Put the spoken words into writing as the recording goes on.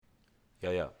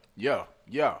Yo. Yo.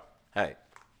 Hey,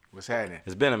 What's happening?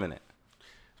 it's been a minute.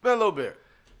 It's been a little bit.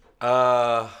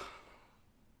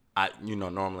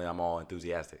 Normally I'm all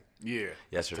enthusiastic. Yeah.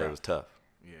 Yesterday was tough.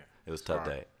 Yeah. It was a tough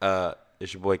day.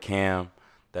 It's your boy Cam.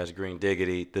 That's Green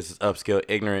Diggity. This is Upskill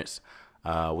Ignorance.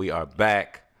 We are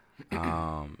back.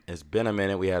 It's been a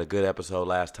minute. We had a good episode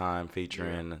last time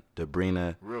featuring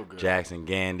Debrina Jackson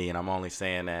Gandy, and I'm only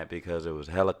saying that because it was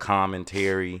hella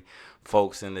commentary,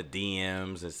 folks in the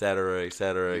DMs, et cetera, et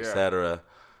cetera, et cetera.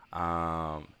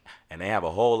 And they have a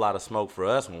whole lot of smoke for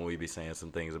us when we be saying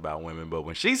some things about women. But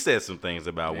when she said some things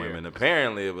about women,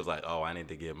 apparently it was like, oh, I need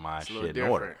to get my shit in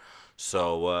order.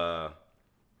 So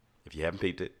if you haven't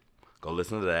peeped it, go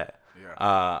listen to that.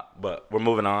 Yeah. But we're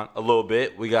moving on a little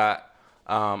bit. We got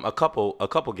a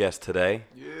couple guests today.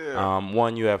 Yeah.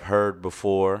 One you have heard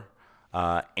before,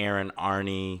 Aaron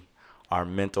Arney, our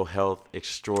mental health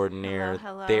extraordinaire,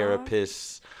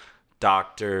 therapist,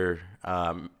 doctor,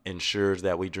 ensures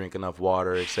that we drink enough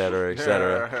water, et cetera, et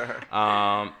cetera.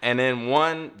 And then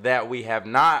one that we have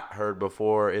not heard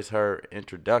before is her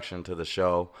introduction to the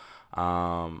show.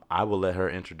 I will let her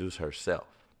introduce herself.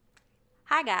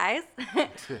 Hi, guys.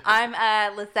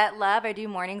 I'm Lisette Love. I do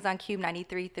mornings on Cube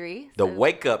 93.3. The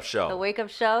Wake Up Show. The Wake Up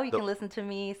Show. You can listen to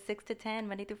me 6 to 10,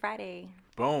 Monday through Friday.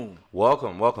 Boom.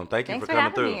 Welcome. Thank you for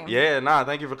coming through. Me.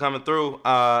 Thank you for coming through.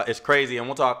 It's crazy, and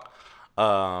we'll talk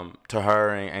to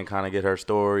her and kind of get her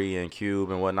story and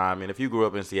Cube and whatnot. I mean, if you grew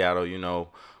up in Seattle, you know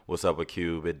what's up with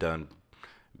Cube. It done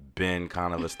been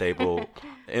kind of a staple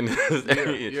in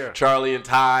Charlie and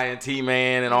Ty and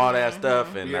T-Man and all that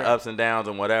stuff and the ups and downs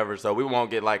and whatever. So we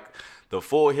won't get like the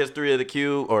full history of the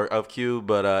Cube of Cube,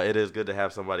 but it is good to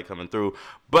have somebody coming through.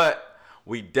 But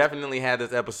we definitely had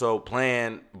this episode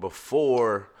planned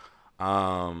before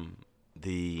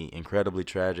the incredibly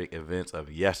tragic events of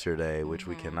yesterday, which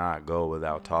we cannot go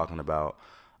without talking about.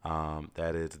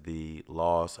 That is the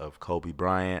loss of Kobe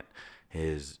Bryant,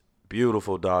 his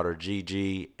beautiful daughter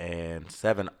Gigi, and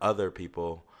 7 other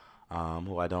people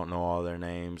who I don't know all their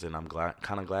names, and I'm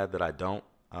kind of glad that I don't.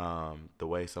 The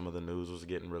way some of the news was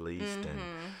getting released and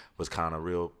was kind of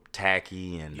real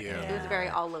tacky and it was very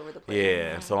all over the place.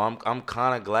 Yeah, so I'm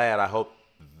kind of glad. I hope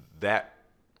that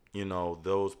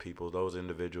those people, those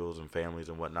individuals and families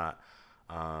and whatnot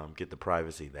get the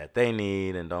privacy that they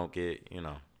need and don't get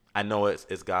I know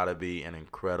it's got to be an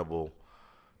incredible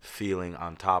feeling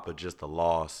on top of just the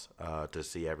loss to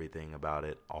see everything about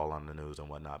it all on the news and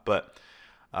whatnot. But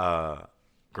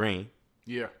Green,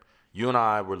 you and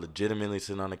I were legitimately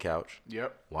sitting on the couch,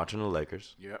 watching the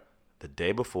Lakers. The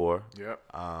day before,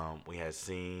 we had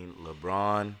seen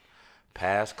LeBron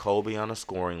pass Kobe on a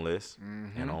scoring list,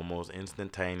 and almost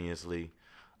instantaneously,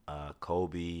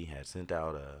 Kobe had sent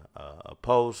out a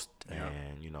post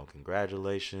and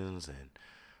congratulations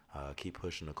and keep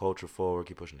pushing the culture forward,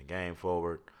 keep pushing the game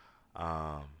forward.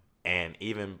 And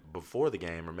even before the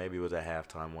game, or maybe it was at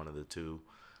halftime, one of the two,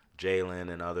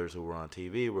 Jalen and others who were on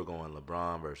TV were going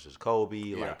LeBron versus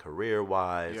Kobe, like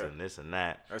career-wise and this and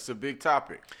that. That's a big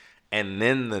topic. And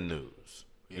then the news,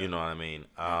 you know what I mean?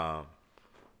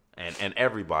 And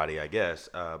everybody, I guess.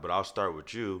 But I'll start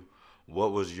with you.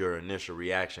 What was your initial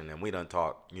reaction? And we done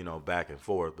talked, back and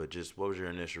forth, but just what was your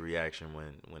initial reaction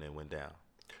when it went down?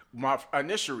 My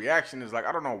initial reaction is like,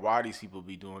 I don't know why these people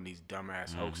be doing these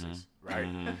dumbass hoaxes,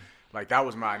 right? Like, that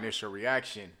was my initial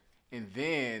reaction. And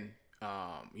then,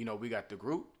 we got the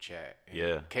group chat.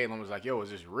 And Caitlin was like, yo,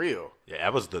 is this real? Yeah,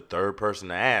 that was the third person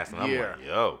to ask. And I'm like,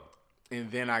 yo. And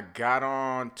then I got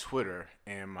on Twitter,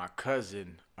 and my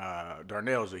cousin,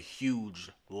 Darnell's a huge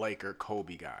Laker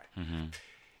Kobe guy.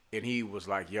 And he was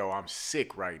like, yo, I'm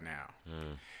sick right now.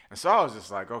 And so I was just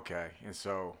like, okay. And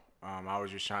so I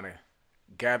was just trying to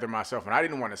gather myself, and I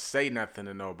didn't want to say nothing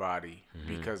to nobody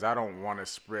because I don't want to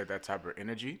spread that type of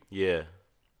energy. Yeah.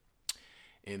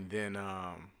 And then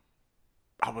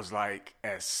I was like,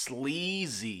 as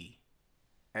sleazy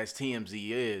as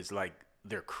TMZ is, like,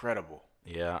 they're credible.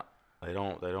 Yeah. They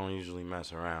don't usually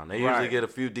mess around. They usually get a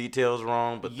few details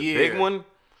wrong, but the big one.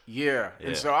 Yeah.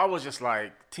 And so I was just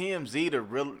like, TMZ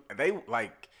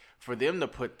for them to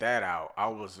put that out, I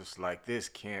was just like, this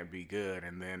can't be good.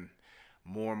 And then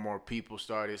more and more people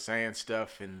started saying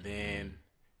stuff, and then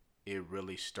it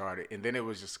really started. And then it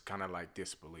was just kind of like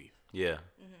disbelief. Yeah.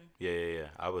 Yeah.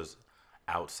 I was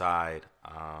outside,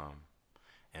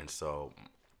 and so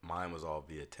mine was all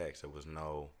via text. There was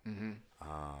no,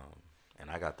 and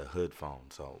I got the hood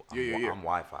phone, so I'm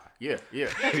Wi-Fi. Yeah.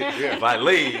 If I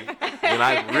leave, then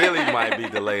I really might be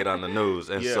delayed on the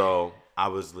news. And so I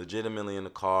was legitimately in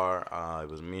the car. It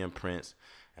was me and Prince.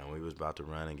 And we was about to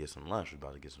run and get some lunch. We was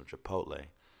about to get some Chipotle.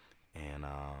 And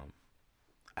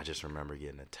I just remember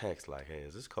getting a text like, "Hey,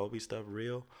 is this Kobe stuff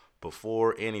real?"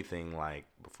 Before anything, like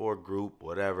before group,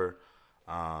 whatever,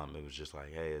 it was just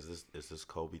like, "Hey, is this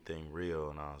Kobe thing real?"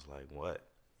 And I was like, "What?"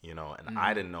 You know, and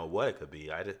I didn't know what it could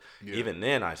be. Even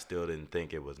then, I still didn't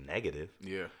think it was negative.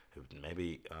 Yeah.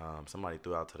 Maybe somebody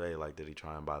threw out today, like, did he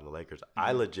try and buy the Lakers?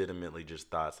 I legitimately just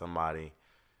thought somebody,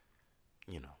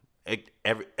 you know,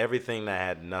 everything that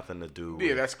had nothing to do with.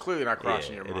 Yeah, that's clearly not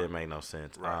crossing your mind. It didn't make no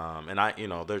sense. Right.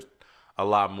 And there's a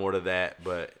lot more to that,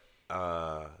 but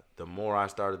the more I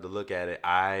started to look at it,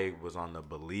 I was on the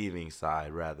believing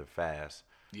side rather fast,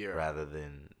 rather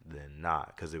than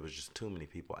not, because it was just too many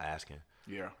people asking.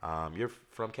 Yeah. You're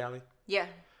from Cali? Yeah.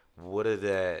 What is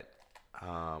that?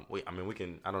 We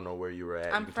can. I don't know where you were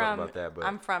at. I'm can from. talk about that, but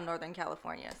I'm from Northern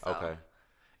California, so okay.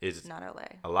 It's not LA.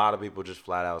 A lot of people just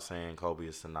flat out saying Kobe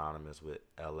is synonymous with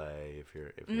LA if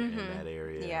you're in that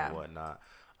area and whatnot.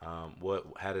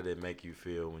 How did it make you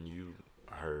feel when you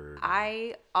heard?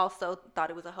 I also thought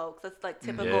it was a hoax. It's like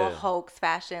typical hoax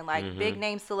fashion, like big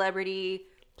name celebrity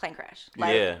plane crash.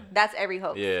 Like that's every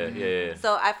hoax. Yeah.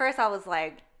 So at first I was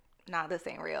like, nah, this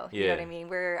ain't real. You know what I mean?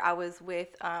 Where I was with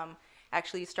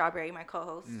actually Strawberry, my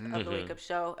co-host of the Wake Up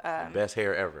Show. Best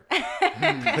hair ever.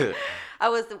 I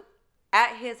was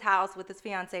at his house with his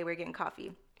fiance. We were getting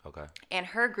coffee. Okay. And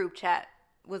her group chat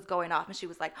was going off, and she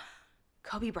was like,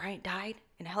 Kobe Bryant died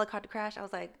in a helicopter crash. I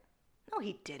was like, no,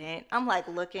 he didn't. I'm like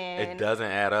looking. It doesn't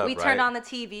add up. We turned on the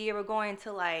TV. We're going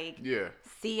to like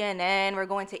CNN. We're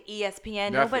going to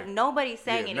ESPN. Nobody's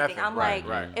saying anything. I'm like,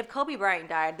 if Kobe Bryant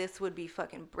died, this would be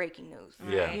fucking breaking news.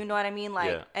 Yeah. You know what I mean?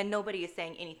 Like, and nobody is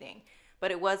saying anything.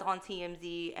 But it was on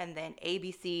TMZ, and then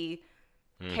ABC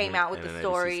came out with the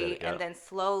story, and then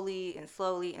slowly,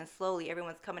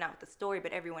 everyone's coming out with the story,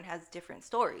 but everyone has different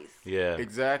stories. Yeah,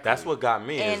 exactly. That's what got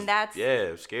me. And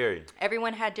it was scary.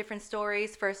 Everyone had different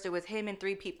stories. First, it was him and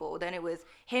 3 people. Then it was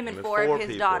him and four of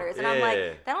his daughters. And I'm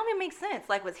like, that don't even make sense.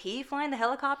 Like, was he flying the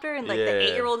helicopter, and like the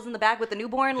 8-year-old is in the back with the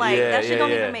newborn? Like, that shit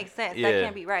don't even make sense. That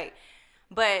can't be right.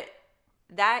 But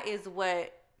that is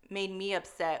what made me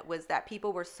upset, was that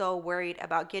people were so worried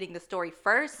about getting the story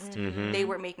first. They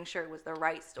were making sure it was the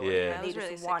right story. Yeah. They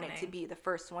just wanted to be the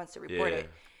first ones to report it.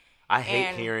 I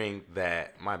hate hearing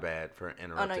that. My bad for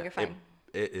interrupting. Oh, no, you're fine.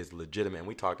 It is legitimate, and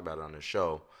we talked about it on the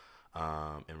show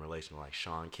in relation to like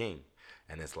Sean King.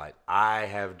 And it's like, I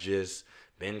have just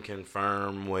been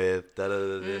confirmed with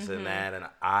this and that, and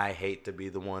I hate to be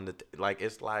the one that, like,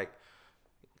 it's like,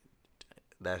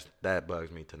 that bugs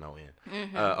me to no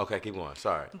end. Okay, keep going.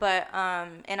 Sorry. But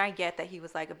and I get that he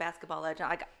was like a basketball legend.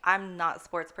 Like, I'm not a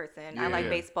sports person. I like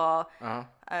baseball.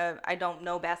 I don't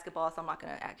know basketball, so I'm not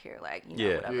gonna act here like, you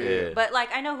know, whatever. Yeah. But like,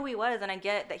 I know who he was, and I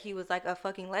get that he was like a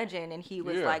fucking legend, and he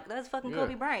was like, that's fucking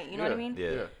Kobe Bryant. You know what I mean?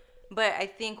 Yeah. But I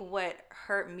think what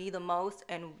hurt me the most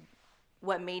and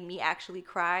what made me actually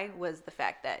cry was the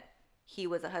fact that he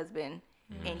was a husband.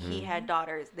 And he had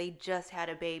daughters. They just had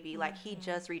a baby. Like, he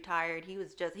just retired. He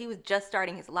was just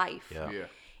starting his life. Yeah.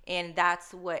 And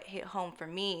that's what hit home for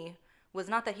me, was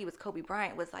not that he was Kobe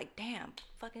Bryant. Was like, damn,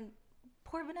 fucking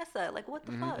poor Vanessa. Like, what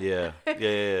the fuck? Yeah.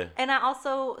 And I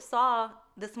also saw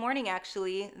this morning,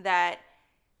 actually, that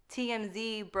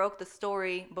TMZ broke the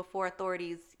story before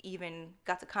authorities even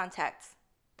got to contact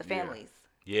the families.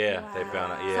 Yeah, they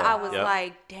found out. Yeah. So I was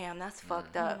like, damn, that's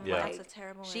fucked up. Yeah. Like, that's a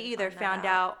terrible way she to either find found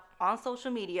that out on social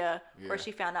media or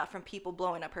she found out from people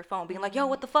blowing up her phone, being like, yo,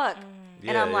 what the fuck?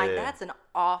 And I'm like, that's an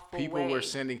awful people way. were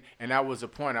sending, and that was the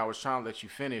point. I was trying to let you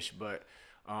finish, but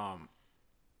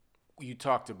you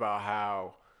talked about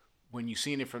how when you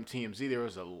seen it from TMZ,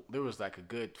 there was like a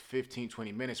good 15,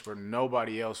 20 minutes where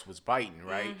nobody else was biting,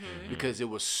 right? Because it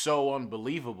was so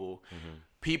unbelievable.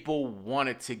 People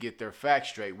wanted to get their facts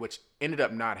straight, which ended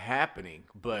up not happening.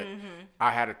 But I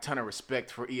had a ton of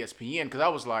respect for ESPN, because I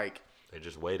was like, they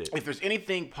just waited. if there's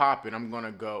anything popping, I'm going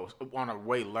to go on a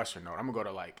way lesser note. I'm going to go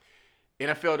to like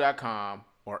NFL.com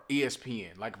or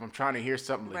ESPN. Like, if I'm trying to hear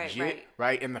something legit,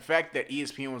 right? And the fact that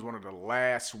ESPN was one of the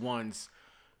last ones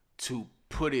to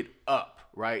put it up,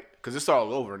 right? Because it's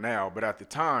all over now. But at the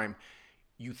time,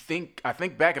 I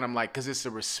think back and I'm like, because it's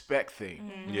a respect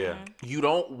thing. Yeah. You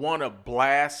don't want to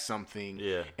blast something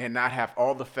and not have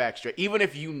all the facts straight. Even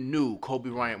if you knew Kobe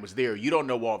Bryant was there, you don't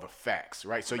know all the facts,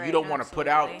 right? So you don't want to put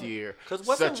out there. Because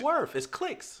what's it worth? It's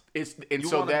clicks. You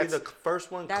want to be the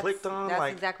first one clicked on? That's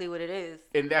like, exactly what it is.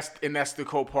 And that's the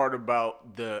cool part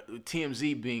about the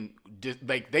TMZ being,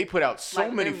 like, they put out so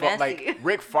Like, many, they're like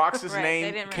Rick Fox's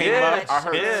name didn't came really up. I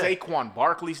heard Saquon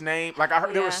Barkley's name. Like, I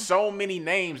heard there were Yeah. so many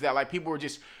names that, like, people were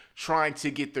just trying to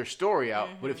get their story out.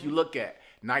 But if you look at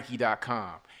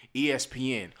Nike.com,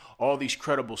 ESPN, all these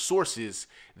credible sources,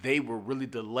 they were really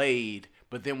delayed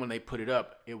But then when they put it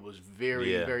up, it was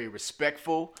very, very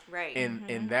respectful. Right.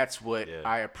 And that's what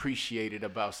I appreciated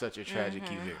about such a tragic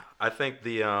event. I think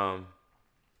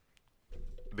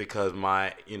because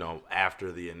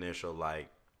after the initial, like,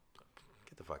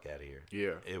 get the fuck out of here.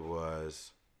 Yeah. It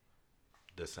was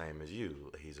the same as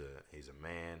you. He's a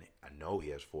man. I know he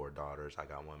has 4 daughters. I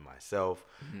got one myself.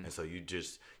 And so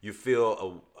you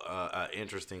feel a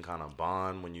interesting kind of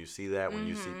bond when you see that, when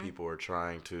you see people are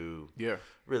trying to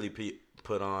really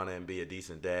put on and be a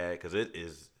decent dad, because it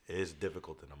is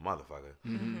difficult than a motherfucker.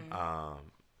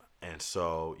 And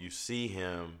so you see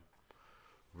him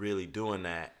really doing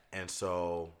that. And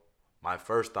so my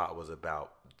first thought was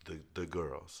about the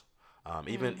girls.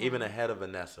 Even ahead of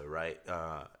Vanessa, right?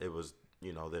 It was,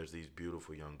 there's these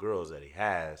beautiful young girls that he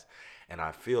has, and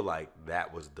I feel like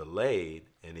that was delayed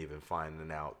in even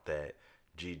finding out that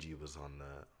Gigi was on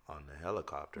the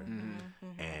helicopter.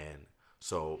 And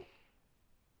so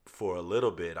for a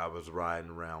little bit, I was riding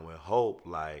around with hope,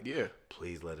 like,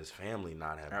 please let his family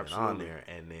not have been on there.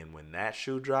 And then when that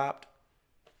shoe dropped,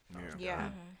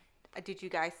 did you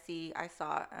guys see? I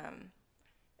saw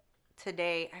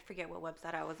today. I forget what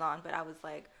website I was on, but I was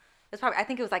like, I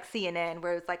think it was like CNN,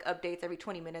 where it's like updates every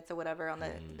 20 minutes or whatever on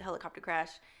the helicopter crash,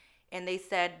 and they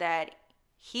said that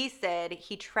he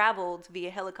traveled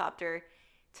via helicopter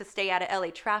to stay out of LA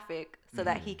traffic so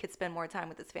that he could spend more time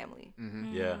with his family.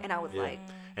 Yeah. And I was like,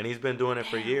 and he's been doing it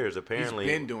for years. Apparently,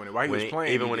 he's been doing it while he was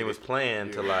playing. Even when he was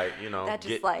playing, to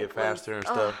get faster and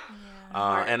stuff.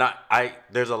 And I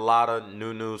there's a lot of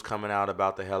new news coming out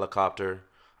about the helicopter,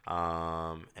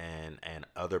 and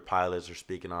other pilots are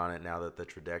speaking on it now that the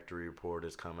trajectory report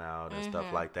has come out and stuff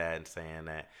like that, and saying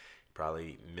that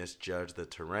probably misjudged the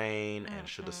terrain and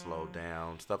should have slowed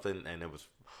down stuff, and it was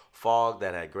fog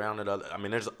that had grounded other. I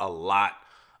mean, there's a lot.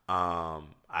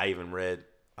 I even read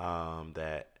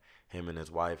that him and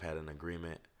his wife had an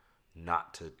agreement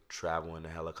not to travel in the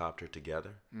helicopter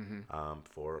together,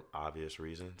 for obvious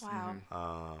reasons.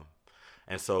 wow.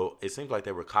 And so it seems like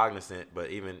they were cognizant, but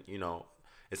even,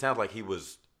 it sounds like it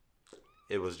was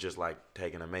just like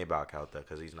taking a Maybach out there,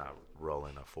 because he's not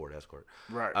rolling a Ford Escort.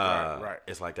 Right.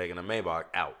 It's like taking a Maybach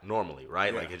out normally,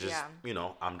 right? Like, it just,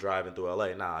 I'm driving through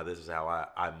LA. Nah, this is how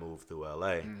I move through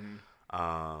LA.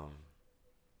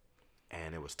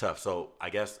 And it was tough. So I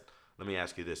guess, let me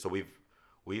ask you this. So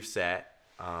we've sat,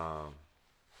 and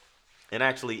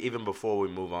actually, even before we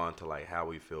move on to like how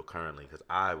we feel currently, because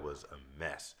I was a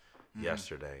mess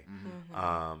yesterday.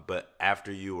 But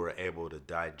after you were able to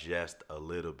digest a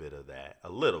little bit of that,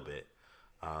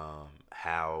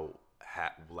 how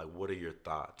like, what are your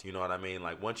thoughts? You know what I mean?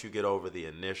 Like, once you get over the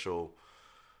initial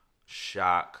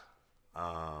shock,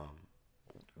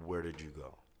 where did you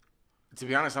go? To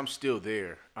be honest, I'm still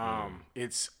there.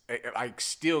 I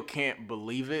still can't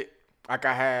believe it. Like,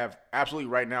 I have absolutely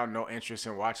right now no interest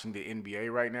in watching the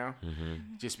NBA right now,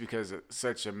 just because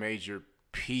such a major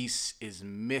piece is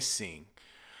missing.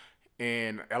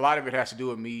 And a lot of it has to do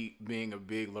with me being a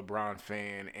big LeBron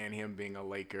fan and him being a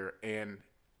Laker and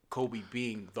Kobe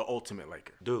being the ultimate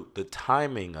Laker. Dude, the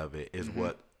timing of it is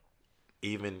what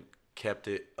even kept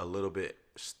it a little bit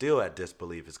still at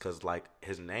disbelief, is because, like,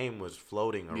 his name was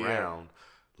floating around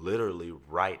literally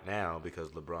right now because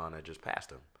LeBron had just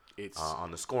passed him. It's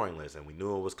on the scoring list, and we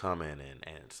knew it was coming,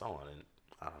 and so on, and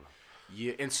I don't know.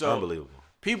 Yeah, and so unbelievable.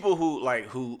 People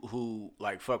who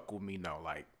fuck with me know,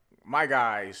 like, my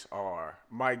guys are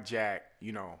Mike, Jack,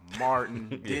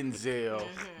 Martin, Denzel,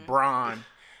 Bron.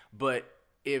 But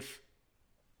if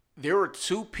there were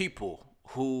 2 people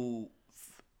who,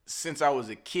 since I was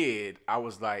a kid, I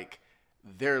was like,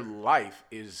 their life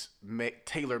is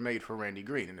tailor-made for Randy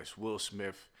Green, and it's Will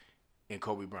Smith and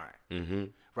Kobe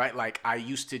Bryant. Right? Like, I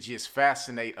used to just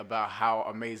fascinate about how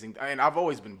amazing, and I've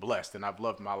always been blessed, and I've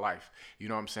loved my life, you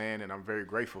know what I'm saying? And I'm very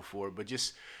grateful for it. But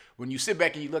just when you sit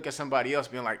back and you look at somebody else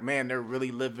being like, man, they're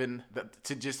really living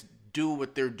to just do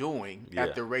what they're doing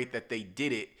at the rate that they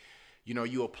did it,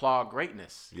 you applaud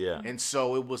greatness. Yeah. And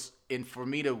so it was, and for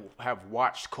me to have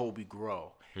watched Kobe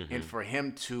grow, and for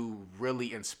him to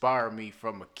really inspire me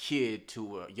from a kid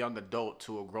to a young adult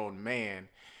to a grown man,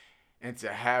 and to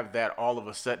have that all of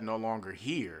a sudden no longer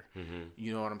here,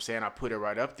 you know what I'm saying? I put it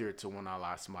right up there to when I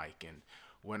lost Mike and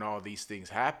when all these things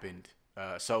happened.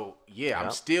 So I'm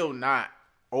still not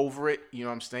over it. You know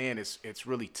what I'm saying? It's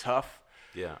really tough.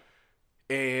 Yeah.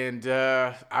 And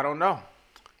I don't know.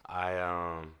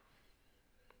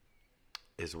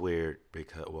 It's weird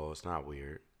because, well, it's not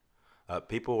weird.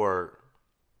 People were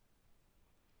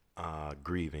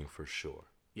grieving for sure.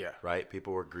 Yeah. Right?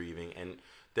 People were grieving, and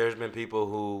there's been people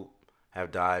who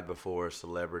have died before,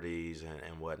 celebrities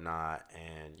and whatnot,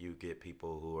 and you get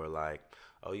people who are like,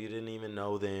 oh, you didn't even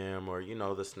know them, or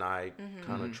the snide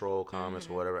kind of troll comments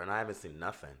or whatever, and I haven't seen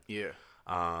nothing. Yeah.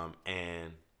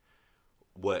 And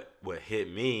what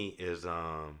hit me is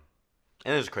and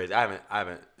it's crazy. I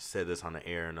haven't said this on the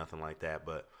air or nothing like that,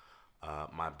 but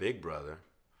my big brother,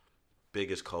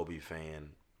 biggest Kobe fan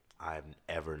I've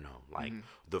ever known. Like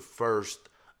the first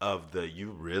of the,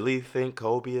 you really think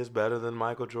Kobe is better than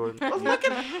Michael Jordan? Look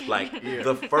at like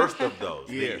the first of those.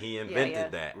 Yeah. He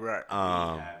invented that. Right.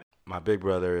 My big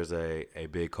brother is a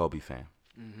big Kobe fan.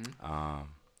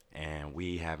 And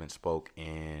we haven't spoke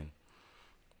in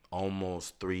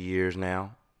almost 3 years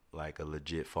now, like a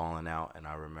legit falling out. And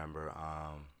I remember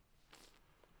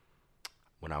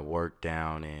when I worked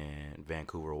down in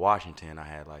Vancouver, Washington, I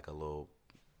had like a little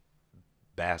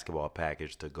basketball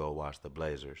package to go watch the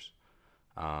Blazers.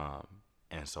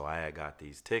 And so I had got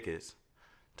these tickets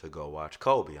to go watch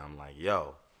Kobe. I'm like,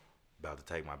 yo, about to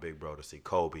take my big bro to see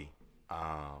Kobe.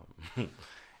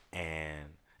 And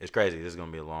it's crazy. This is going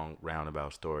to be a long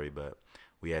roundabout story, but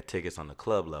we had tickets on the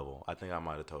club level. I think I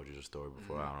might have told you the story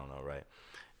before. I don't know, right?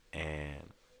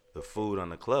 And the food on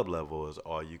the club level is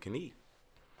all you can eat.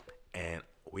 And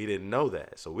we didn't know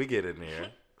that. So we get in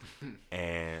there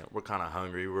and we're kind of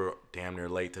hungry. We're damn near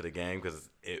late to the game because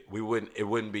it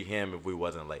wouldn't be him if we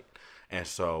wasn't late. And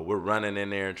so we're running in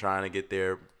there and trying to get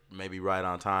there maybe right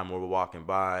on time, where we're walking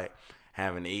by,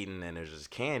 haven't eaten, and there's this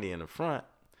candy in the front.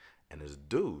 And this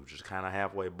dude just kind of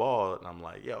halfway bald, and I'm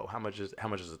like, "Yo, how much is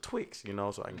a Twix?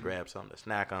 So I can grab something to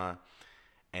snack on."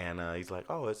 And he's like,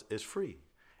 "Oh, it's free.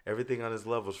 Everything on this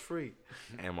level is free."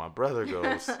 And my brother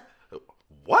goes,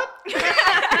 "What?"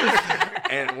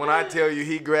 And when I tell you,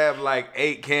 he grabbed like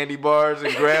 8 candy bars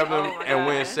and grabbed them and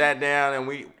went and sat down.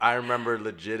 And I remember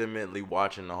legitimately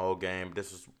watching the whole game.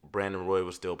 This was Brandon Roy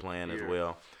was still playing as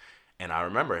well, and I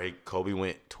remember Kobe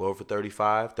went 12 for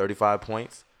 35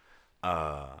 points.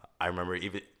 I remember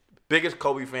even biggest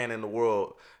Kobe fan in the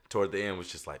world toward the end was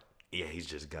just like, yeah, he's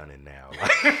just gunning now.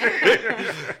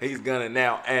 He's gunning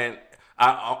now. And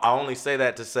I only say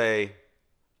that to say,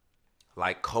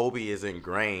 like, Kobe is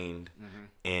ingrained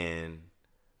in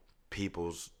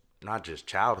people's, not just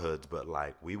childhoods, but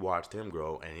like we watched him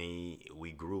grow and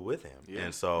we grew with him. Yeah.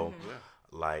 And so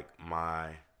like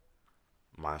my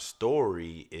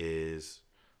story is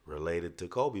related to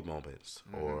Kobe moments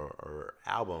or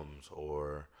albums,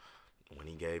 or when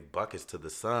he gave buckets to the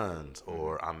Suns,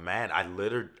 or I'm mad. I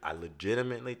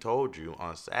legitimately told you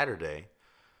on Saturday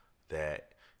that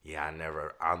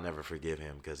I'll never forgive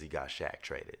him because he got Shaq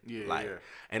traded.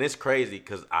 And it's crazy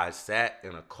because I sat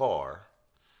in a car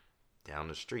down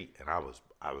the street and I was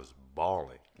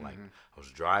bawling. Like I was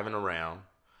driving around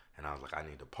and I was like, I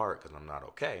need to park because I'm not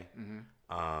okay.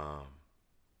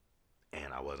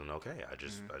 And I wasn't okay. I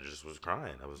just was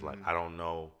crying. I was like, I don't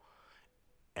know.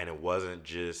 And it wasn't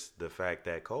just the fact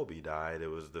that Kobe died. It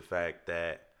was the fact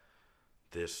that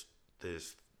this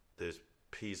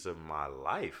piece of my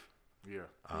life,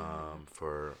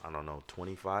 for, I don't know,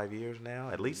 25 years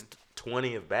now, at least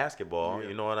 20 of basketball,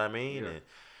 you know what I mean?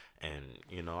 And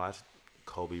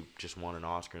Kobe just won an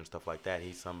Oscar and stuff like that.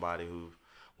 He's somebody who,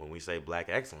 when we say black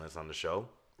excellence on the show,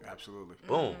 absolutely,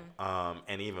 boom.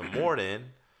 And even more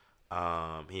than,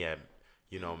 he had,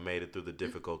 made it through the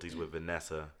difficulties with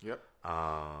Vanessa.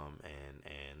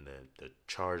 And the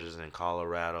charges in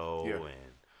Colorado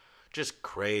and just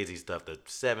crazy stuff. The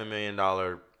 $7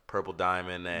 million purple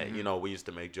diamond that, we used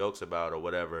to make jokes about or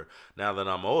whatever. Now that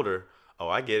I'm older,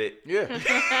 I get it.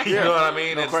 Yeah. You know what I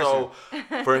mean? No and question.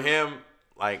 So for him,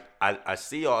 like, I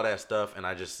see all that stuff and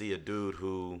I just see a dude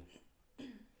who,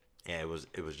 it was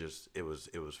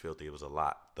filthy. It was a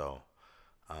lot though.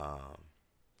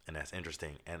 And that's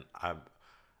interesting. And I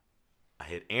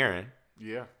hit Aaron.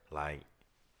 Yeah. Like,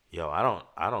 yo, I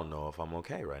don't know if I'm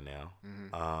okay right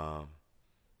now.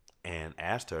 And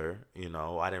asked her,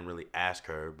 I didn't really ask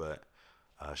her, but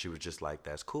she was just like,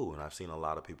 that's cool. And I've seen a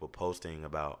lot of people posting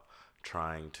about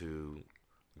trying to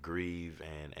grieve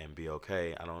and be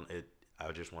okay.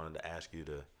 I just wanted to ask you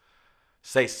to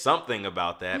say something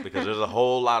about that because there's a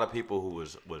whole lot of people who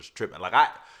was tripping. Like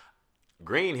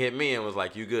Green hit me and was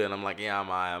like, you good? And I'm like, yeah,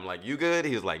 I'm like, you good?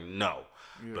 He was like, no.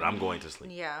 Yeah. But I'm going to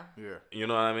sleep. Yeah. You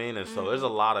know what I mean? And so there's a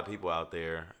lot of people out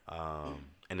there,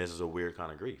 and this is a weird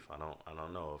kind of grief. I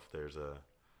don't know if there's a.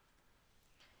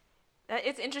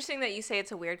 It's interesting that you say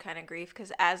it's a weird kind of grief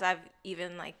because as I've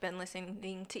even been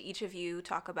listening to each of you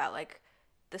talk about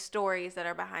the stories that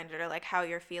are behind it or how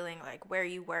you're feeling, where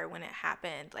you were when it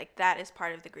happened, that is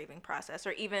part of the grieving process.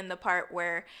 Or even the part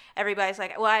where everybody's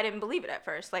like, well, I didn't believe it at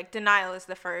first. Denial is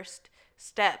the first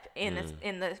step in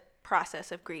the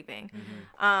process of grieving.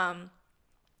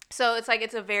 So it's like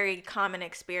it's a very common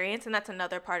experience, and that's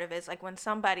another part of it. Is like when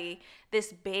somebody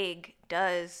this big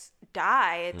does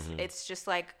die, it's just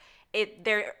like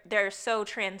they're so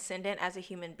transcendent as a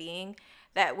human being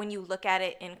that when you look at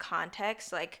it in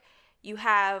context, like you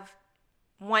have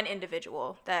one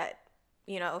individual that,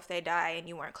 you know, if they die and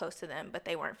you weren't close to them, but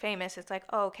they weren't famous, it's like,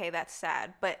 oh, okay, that's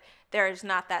sad. But there's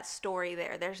not that story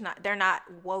there. They're not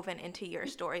woven into your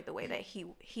story the way that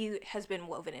he has been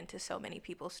woven into so many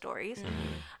people's stories.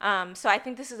 So I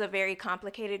think this is a very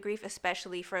complicated grief,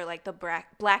 especially for like the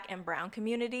black and brown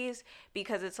communities,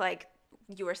 because it's like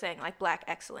you were saying, like black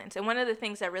excellence. And one of the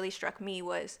things that really struck me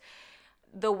was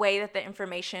the way that the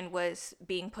information was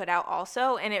being put out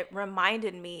also, and it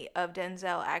reminded me of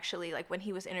Denzel actually, like when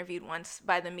he was interviewed once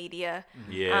by the media.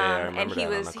 I remember that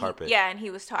on the carpet. And he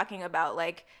was talking about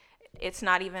like it's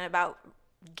not even about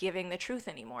giving the truth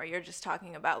anymore. You're just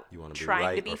talking about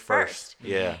trying to be first.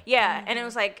 Yeah, and it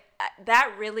was like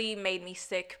that really made me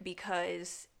sick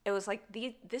because it was like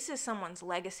this is someone's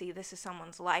legacy, this is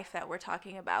someone's life that we're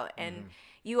talking about, and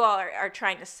you all are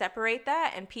trying to separate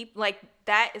that, and people like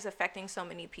that is affecting so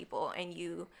many people, and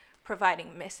you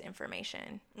providing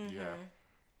misinformation.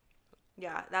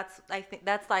 Yeah, I think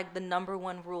that's like the number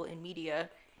one rule in media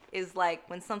is like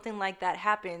when something like that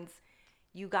happens,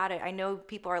 you got it. I know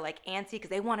people are like antsy because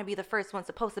they want to be the first ones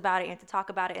to post about it and to talk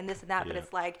about it and this and that, but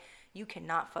it's like you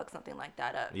cannot fuck something like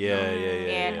that up.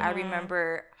 And I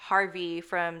remember Harvey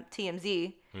from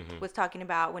TMZ was talking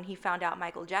about when he found out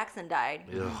Michael Jackson died.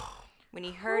 When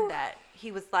he heard that,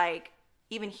 he was like,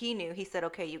 even he knew, he said,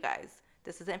 okay, you guys,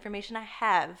 this is the information I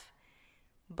have,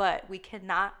 but we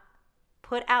cannot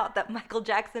put out that Michael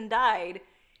Jackson died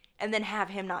and then have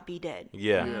him not be dead.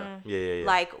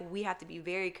 Like, we have to be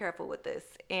very careful with this.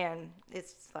 And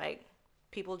it's like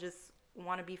people just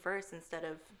want to be first instead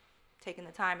of taking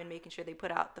the time and making sure they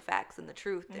put out the facts and the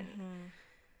truth and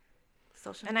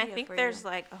social media. And I think there's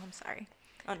like, oh, I'm sorry.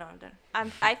 Oh, no, I'm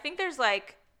done. I think there's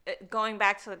like, going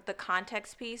back to the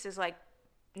context piece is like,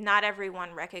 not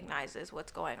everyone recognizes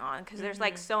what's going on because there's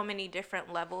like so many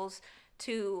different levels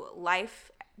to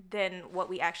life than what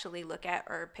we actually look at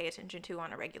or pay attention to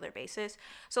on a regular basis.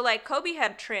 So like Kobe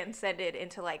had transcended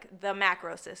into like the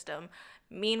macro system.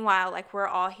 Meanwhile, like we're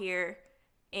all here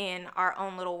in our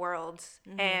own little worlds,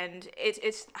 and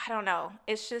it's I don't know.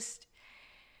 It's just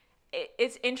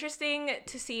it's interesting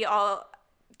to see all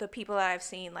the people that I've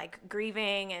seen like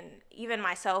grieving, and even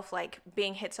myself like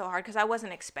being hit so hard because I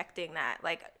wasn't expecting that.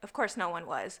 Like, of course, no one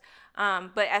was.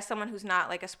 But as someone who's not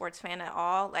like a sports fan at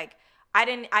all, like I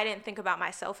didn't think about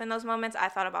myself in those moments. I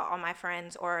thought about all my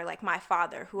friends or like my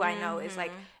father, who I know is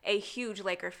like a huge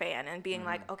Laker fan, and being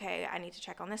like, okay, I need to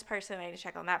check on this person, I need to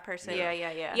check on that person.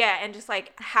 Yeah, and just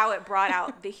like how it brought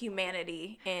out the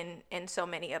humanity in so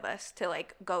many of us to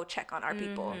like go check on our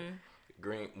people.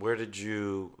 Green, where did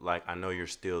you, like, I know you're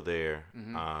still there,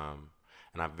 and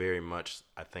I very much,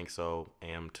 I think so,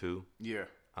 am too.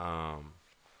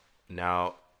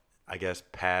 Now, I guess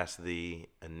past the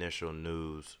initial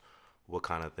news, what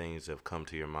kind of things have come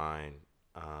to your mind,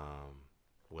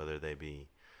 whether they be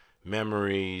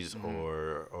memories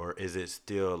or is it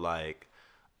still like,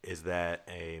 is that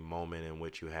a moment in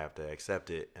which you have to accept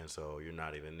it and so you're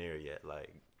not even there yet?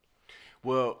 Like,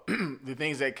 well, the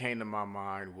things that came to my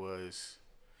mind was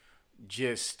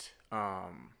just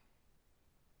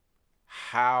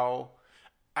how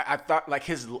I thought like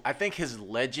I think his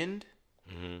legend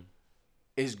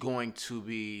is going to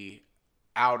be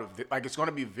out of like it's going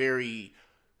to be very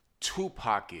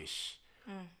Tupac-ish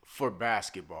for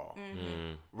basketball,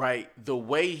 right? The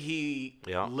way he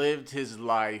lived his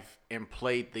life and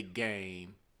played the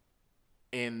game,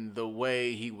 and the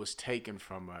way he was taken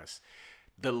from us.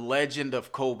 The legend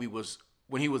of Kobe was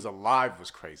when he was alive was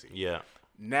crazy.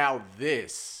 Now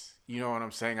this, you know what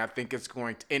I'm saying? I think it's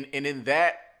going to, and in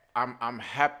that, I'm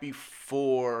happy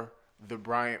for the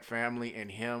Bryant family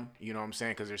and him. You know what I'm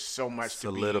saying? Because there's so much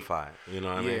solidified. You know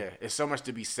what I mean? Yeah, there's so much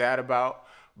to be sad about.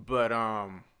 But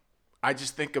I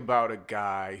just think about a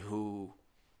guy who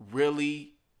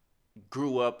really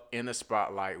grew up in the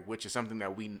spotlight, which is something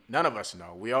that none of us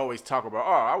know. We always talk about,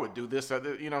 oh, I would do this,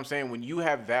 other, you know what I'm saying? When you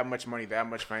have that much money, that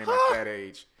much fame at that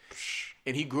age,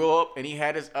 and he grew up and he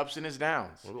had his ups and his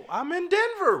downs. Well, I'm in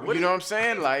Denver. You know what I'm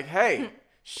saying? Like, hey,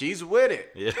 she's with it.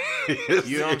 Yeah.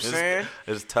 You know what I'm saying?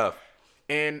 It's tough.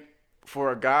 And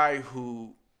for a guy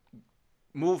who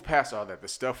moved past all that, the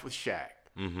stuff with Shaq,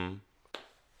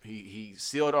 He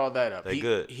sealed all that up.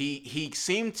 He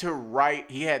seemed to right.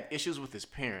 He had issues with his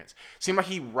parents. Seemed like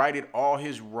he righted all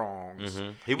his wrongs.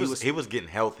 Mm-hmm. He was getting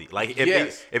healthy. Like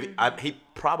he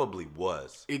probably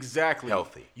was exactly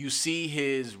healthy. You see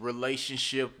his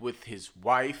relationship with his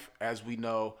wife, as we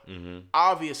know. Mm-hmm.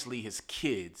 Obviously, his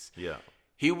kids. Yeah,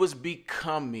 he was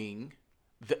becoming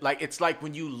like it's like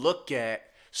when you look at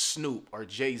Snoop or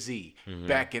Jay-Z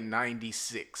back in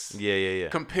 '96. Yeah.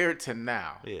 Compared to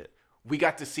now. Yeah. We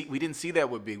didn't see that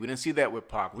with Big. We didn't see that with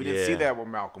Pac. We didn't see that with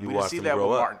Malcolm. We didn't see that with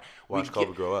Martin. Watch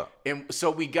Kobe grow up. And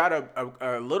so we got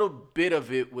a little bit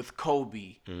of it with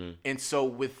Kobe. Mm-hmm. And so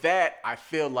with that, I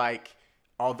feel like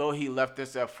although he left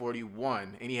us at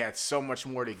 41 and he had so much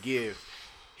more to give,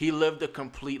 he lived a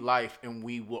complete life, and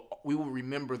we will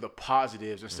remember the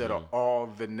positives instead of all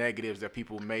the negatives that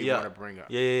people may want to bring up.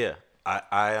 Yeah.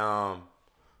 I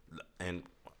and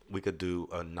we could do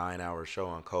a 9-hour show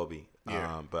on Kobe.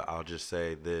 Yeah. But I'll just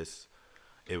say this.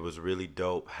 It was really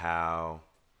dope how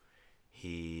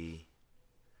he,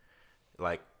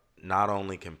 like, not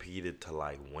only competed to,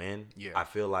 like, win. Yeah. I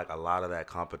feel like a lot of that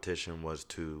competition was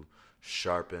to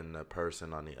sharpen the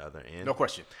person on the other end. No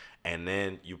question. And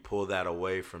then you pull that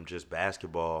away from just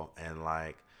basketball and,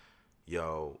 like,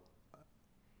 yo,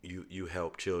 you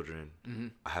help children. Mm-hmm.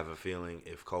 I have a feeling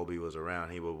if Kobe was around,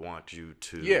 he would want you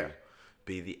to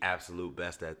be the absolute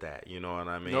best at that. You know what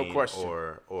I mean? No question.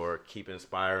 Or keep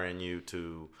inspiring you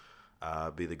to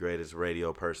be the greatest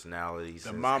radio personality.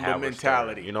 The Mamba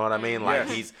mentality. You know what I mean? Like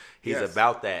yes. he's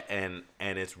about that, and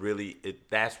it's really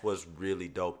that's what's really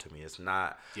dope to me. It's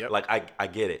not like I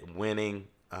get it, winning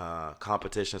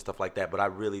competition, stuff like that, but I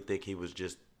really think he was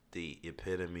just the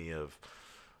epitome of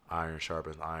iron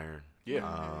sharpens iron.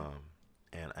 Yeah.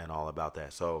 And all about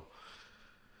that. So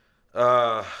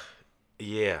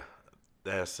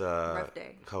that's rough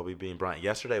day. Kobe being Bryant.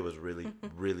 Yesterday was really,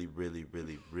 really, really,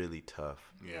 really, really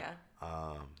tough. Yeah.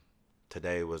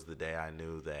 Today was the day I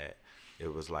knew that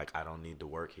it was like I don't need to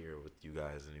work here with you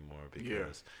guys anymore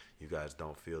because you guys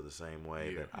don't feel the same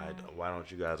way that I do. Why don't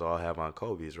you guys all have on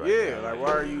Kobe's right now? Yeah, like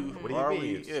why are you? What do you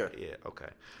mean? Yeah. Okay.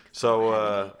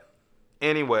 So,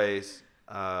 anyways,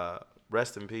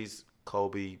 rest in peace,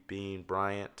 Kobe Bean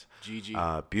Bryant. Gigi.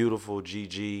 Beautiful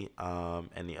Gigi,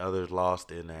 and the others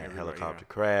lost in that helicopter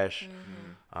crash.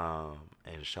 Mm-hmm.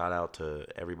 And shout out to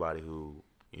everybody who,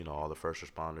 all the first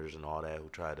responders and all that who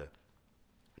tried to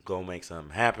go make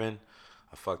something happen.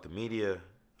 Fuck the media,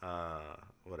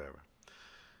 whatever.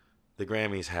 The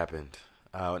Grammys happened.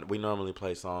 We normally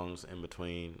play songs in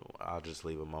between. I'll just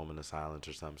leave a moment of silence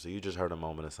or something. So you just heard a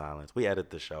moment of silence. We edit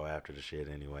the show after the shit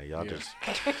anyway. Y'all you're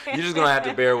just gonna have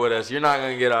to bear with us. You're not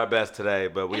gonna get our best today,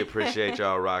 but we appreciate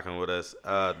y'all rocking with us.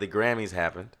 The Grammys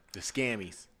happened. The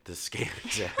scammies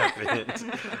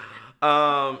happened.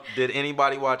 Did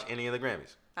anybody watch any of the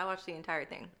Grammys? I watched the entire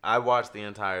thing. I watched the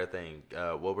entire thing.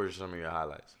 What were some of your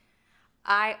highlights?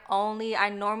 I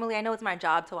know it's my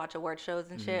job to watch award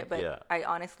shows and shit, but I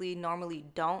honestly normally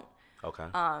don't. Okay.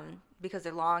 Because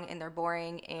they're long and they're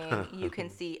boring, and you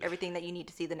can see everything that you need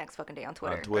to see the next fucking day on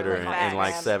Twitter. On Twitter in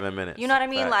like 7 minutes. You know what I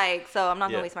mean? Like, so I'm not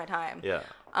gonna waste my time. Yeah.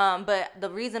 But the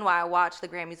reason why I watched the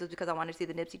Grammys was because I wanted to see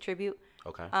the Nipsey tribute.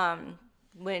 Okay.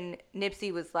 When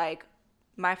Nipsey was like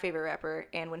my favorite rapper,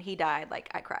 and when he died, like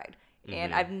I cried.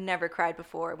 And I've never cried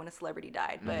before when a celebrity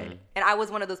died, but and I was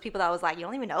one of those people that was like, you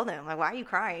don't even know them, like why are you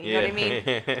crying? You know what I mean?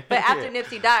 But after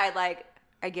Nipsey died, like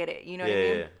I get it, you know what I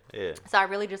mean? Yeah. So I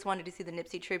really just wanted to see the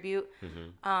Nipsey tribute.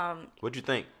 What'd you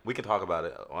think? We can talk about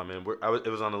it. I mean, it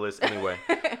was on the list anyway.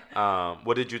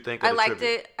 What did you think of the tribute?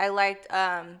 It. I liked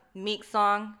Meek's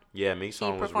song. Yeah, Meek's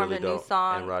song was really dope. He performed a new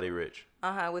song. And Roddy Ricch.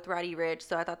 With Roddy Ricch.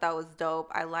 So I thought that was dope.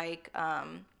 I like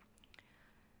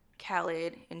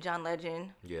Khaled and John Legend.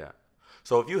 Yeah.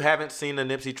 So if you haven't seen the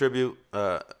Nipsey tribute,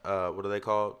 what are they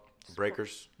called?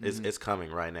 Breakers. It's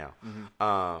coming right now.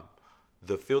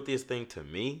 The filthiest thing to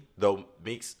me, though,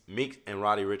 Meek and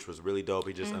Roddy Ricch was really dope.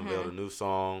 He just unveiled a new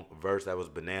song, verse that was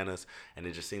bananas, and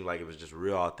it just seemed like it was just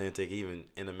real authentic. Even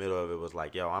in the middle of it was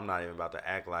like, yo, I'm not even about to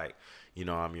act like,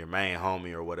 I'm your main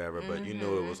homie or whatever, but you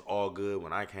knew it was all good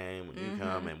when I came, when you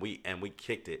come, and we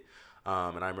kicked it.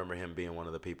 And I remember him being one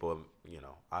of the people,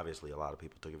 obviously a lot of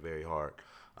people took it very hard.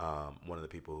 One of the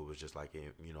people who was just like,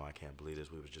 I can't believe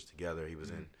this. We was just together. He was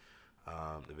in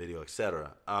the video,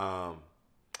 etc.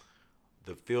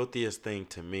 The filthiest thing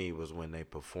to me was when they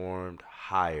performed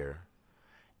Higher,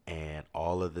 and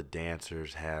all of the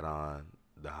dancers had on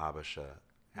the Habesha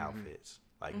outfits,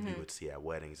 like you would see at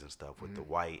weddings and stuff, with the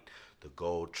white, the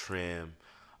gold trim.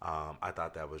 I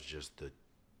thought that was just the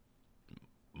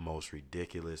most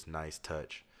ridiculous, nice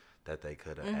touch that they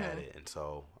could have added, and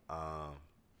so.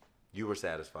 you were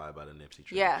satisfied by the Nipsey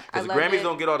tribute. Yeah, because the Grammys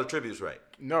don't get all the tributes right.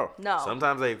 No.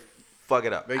 Sometimes they fuck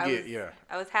it up.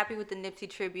 I was happy with the Nipsey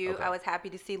tribute. Okay. I was happy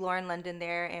to see Lauren London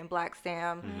there and Black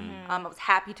Sam. I was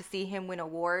happy to see him win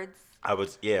awards.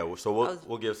 So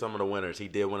we'll give some of the winners. He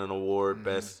did win an award,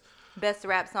 best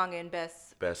rap song and best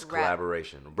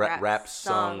collaboration, rap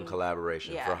song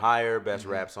collaboration. For Hire, best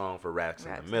rap song for Raps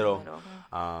in the Middle.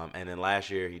 And then last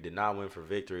year he did not win for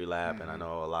Victory Lap, and I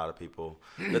know a lot of people.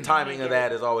 The timing of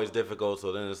that is always difficult.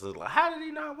 So then it's like, how did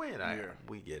he not win?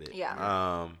 We get it.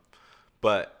 Yeah.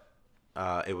 But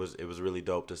it was really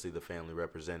dope to see the family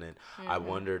represented. I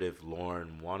wondered if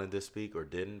Lauren wanted to speak or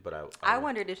didn't, but I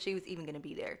wondered if she was even going to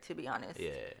be there, to be honest.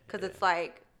 Yeah. Because it's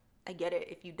like, I get it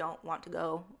if you don't want to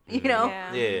go, you know?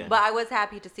 Yeah. But I was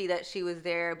happy to see that she was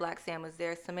there. Black Sam was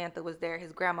there. Samantha was there.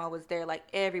 His grandma was there. Like,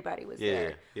 everybody was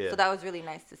there. Yeah. So that was really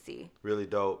nice to see. Really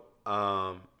dope.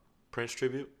 Prince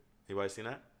tribute. Anybody seen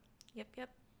that? Yep.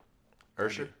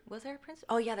 Usher. Was there a Prince?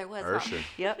 Oh, yeah, there was. Usher. Huh?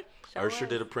 Yep. Usher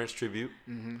did a Prince tribute.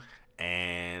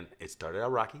 And it started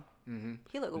out rocky.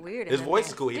 He looked weird. His voice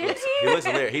is cool. He looks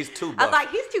hilarious. He's too buff. I was like,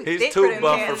 he's too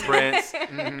buff for Prince.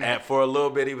 And for a little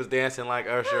bit, he was dancing like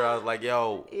Usher. I was like,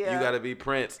 yo, you got to be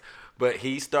Prince. But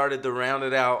he started to round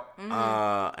it out, and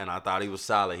I thought he was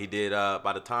solid. He did,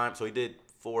 he did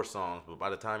 4 songs, but by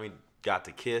the time he got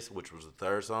to Kiss, which was the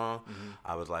 3rd song,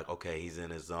 I was like, okay, he's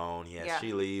in his zone. He has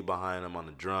Sheila E. behind him on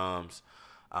the drums.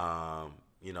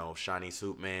 Shiny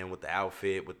Suit Man with the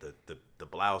outfit, with the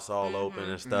blouse all open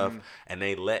and stuff. And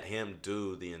they let him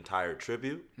do the entire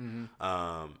tribute.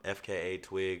 FKA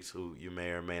Twigs, who you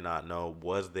may or may not know,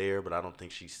 was there, but I don't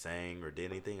think she sang or did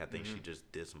anything. I think she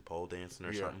just did some pole dancing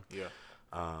or something. Yeah.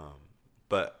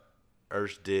 But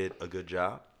Ursh did a good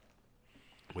job,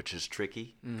 which is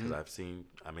tricky because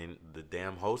the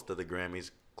damn host of the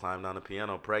Grammys climbed on the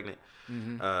piano pregnant,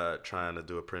 trying to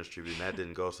do a Prince tribute, and that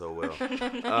didn't go so well.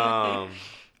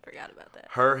 Forgot about that.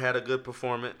 Her had a good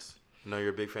performance. I know you're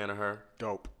a big fan of her.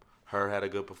 Dope. Her had a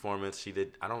good performance. She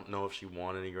did. I don't know if she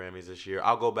won any Grammys this year.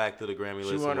 I'll go back to the Grammy list.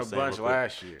 She won a bunch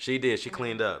last year. She did. She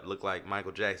cleaned up. Looked like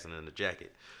Michael Jackson in the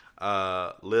jacket.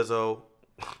 Lizzo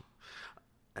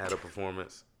had a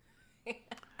performance.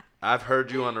 I've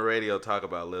heard you on the radio talk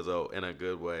about Lizzo in a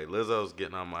good way. Lizzo's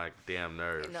getting on my damn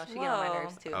nerves. No, she getting on my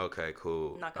nerves too. Okay,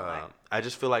 cool. Not gonna lie. I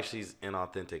just feel like she's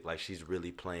inauthentic. Like she's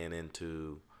really playing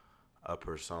into a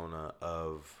persona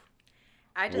of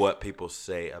what people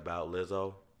say about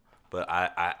Lizzo. But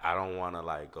I don't want to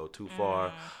like go too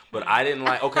far. But I didn't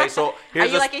like. Okay, so here's.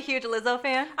 Are you like a huge Lizzo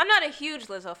fan? I'm not a huge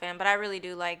Lizzo fan, but I really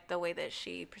do like the way that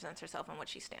she presents herself and what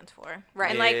she stands for. Right.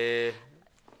 And like.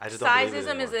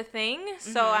 Sizeism is a thing,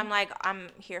 so I'm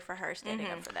here for her standing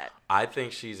up for that. I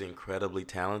think she's incredibly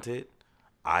talented.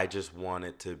 I just want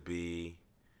it to be,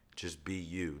 just be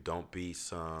you. Don't be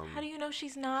some. How do you know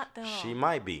she's not though? She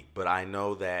might be, but I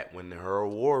know that when her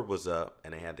award was up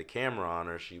and they had the camera on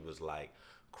her, she was like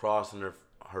crossing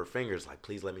her fingers, like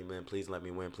please let me win, please let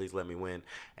me win, please let me win.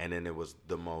 And then it was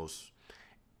the most,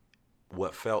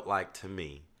 what felt like to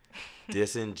me,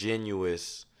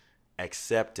 disingenuous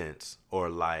acceptance, or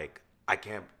like I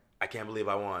can't believe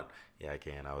I won. Yeah, I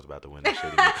can. I was about to win this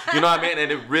shit. You know what I mean?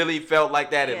 And it really felt like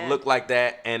that. It looked like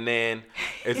that. And then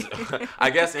it's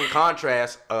I guess in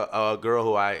contrast, a girl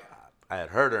who I had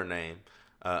heard her name,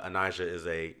 Anijah, is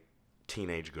a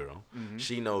teenage girl.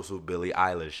 She knows who Billie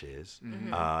Eilish is.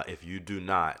 If you do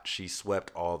not, she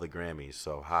swept all the Grammys.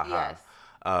 So Yes.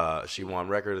 She won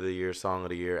Record of the Year, Song of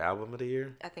the Year, Album of the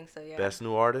Year. I think so, yeah. Best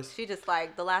New Artist. She just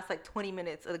like the last 20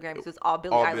 minutes of the Grammys was all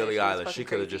Billie Eilish. All Billie Eilish. She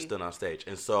could have just stood on stage.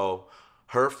 And so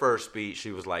her first speech,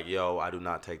 she was like, yo, I do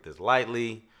not take this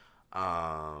lightly.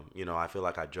 I feel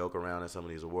like I joke around at some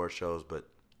of these award shows, but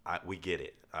we get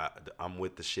it. I'm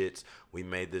with the shits. We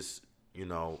made this,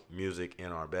 music in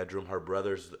our bedroom. Her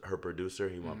brother's her producer.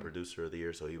 He won Producer of the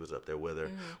Year, so he was up there with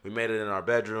her. We made it in our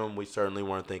bedroom. We certainly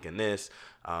weren't thinking this.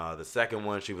 The second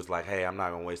one, she was like, hey, I'm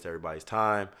not going to waste everybody's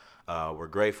time. We're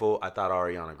grateful. I thought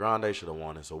Ariana Grande should have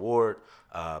won this award,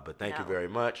 but thank you very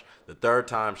much. The third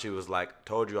time, she was like,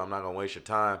 told you I'm not going to waste your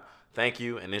time. Thank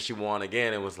you. And then she won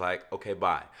again and was like, okay,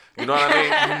 bye. You know what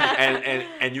I mean?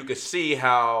 and you could see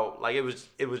how, like, it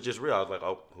was just real. I was like,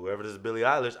 oh, whoever this is Billie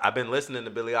Eilish. I've been listening to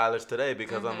Billie Eilish today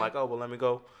because I'm like, oh, well, let me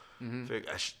go.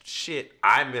 Shit,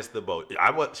 I missed the boat.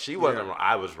 She wasn't wrong.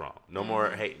 I was wrong. No more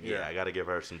hate. Yeah, I got to give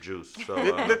her some juice. So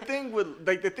the thing with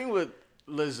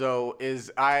Lizzo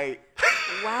is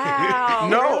Wow.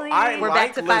 No, really? We're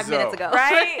like back to Lizzo. 5 minutes ago.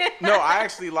 Right? No, I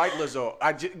actually like Lizzo.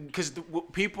 Because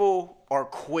people are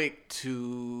quick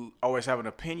to always have an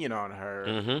opinion on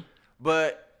her,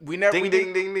 but we never.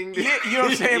 Ding. Yeah, you know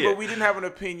what I'm saying. Yeah. But we didn't have an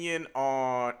opinion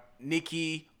on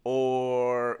Nicki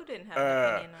or who didn't have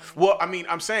an opinion on well, I mean,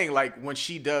 I'm saying like when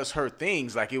she does her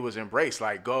things, like it was embraced,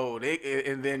 like gold,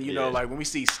 and then you know, like when we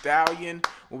see Stallion,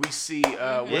 when we see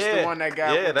what's the one that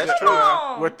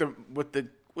got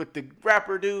with the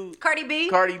rapper dude, Cardi B.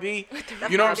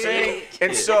 You know what I'm saying?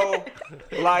 And so,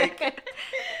 like,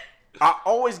 I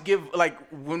always give like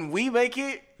when we make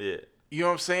it. Yeah. You know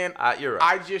what I'm saying? You're right.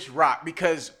 I just rock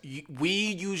because we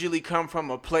usually come from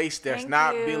a place that's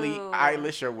not Billie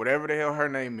Eilish or whatever the hell her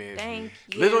name is. Thank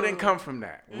you. Lizzo didn't come from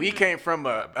that. We came from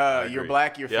you're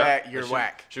black, you're fat, you're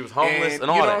whack. She was homeless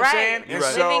and all you know that. what I'm saying? You're and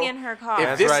right. so Living in her car.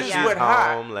 If this is what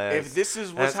hot, if this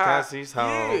is what's hot, she's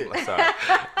home. yeah.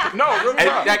 Sorry. No, real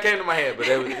talk. That came to my head, but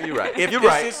you're right.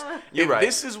 If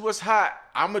this is what's hot,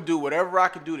 I'm going to do whatever I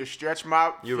can do to stretch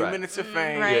my few minutes of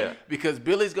fame. Right. Yeah. Because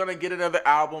Billie's going to get another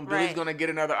album. Billie's going to get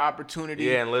another opportunity.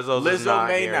 Yeah, and Lizzo not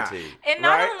may guaranteed. not. And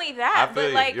not only that,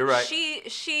 but like you're right.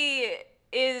 she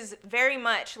is very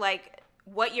much like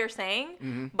what you're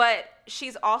saying, but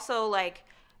she's also like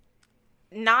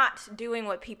not doing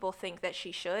what people think that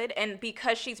she should, and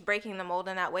because she's breaking the mold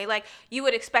in that way, like you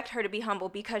would expect her to be humble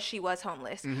because she was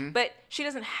homeless, but she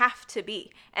doesn't have to be.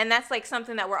 And that's like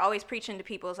something that we're always preaching to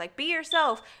people is like, be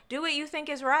yourself, do what you think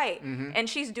is right. And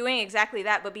she's doing exactly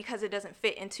that, but because it doesn't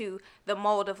fit into the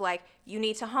mold of like you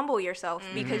need to humble yourself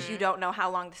because you don't know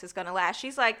how long this is going to last,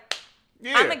 she's like,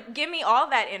 I'm gonna give me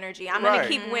all that energy. I'm gonna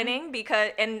keep winning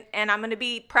because and I'm gonna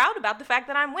be proud about the fact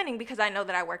that I'm winning because I know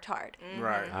that I worked hard.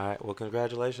 Right. All right. Well,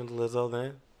 congratulations, Lizzo.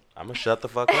 Then I'm gonna shut the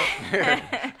fuck up.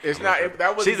 It's not.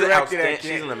 That wasn't She's directed at.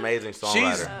 She's an amazing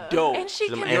songwriter. She's dope. And she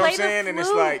can you know what I'm saying? And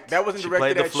it's like that wasn't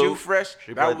directed at you, Fresh.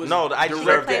 That was I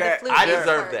deserve that. I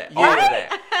deserve that. All of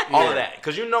that. All of that.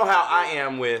 Because you know how I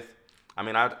am with. I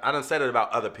mean, I done said it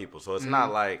about other people, so it's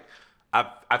not like.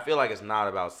 I feel like it's not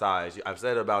about size. I've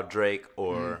said it about Drake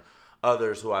or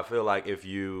others who I feel like if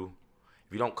you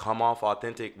don't come off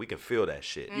authentic, we can feel that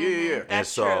shit. Yeah. And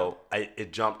so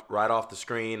it jumped right off the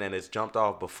screen, and it's jumped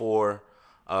off before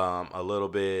a little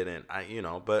bit, and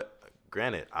but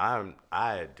granted,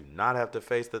 I do not have to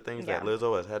face the things that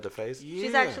Lizzo has had to face. Yeah.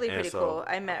 She's actually pretty cool.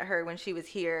 I met her when she was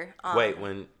here.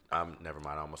 Never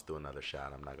mind. I almost threw another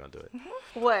shot. I'm not gonna do it.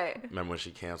 What? Remember when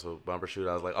she canceled Bumper Shoot?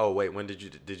 I was like, oh wait, when did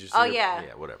you see? Oh yeah.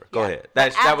 Yeah, whatever. Go ahead.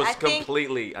 That was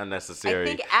completely unnecessary. I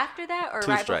think after that or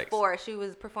right before she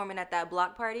was performing at that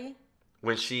block party.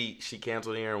 When she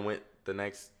canceled here and went the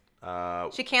next.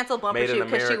 She canceled Bumper Shoot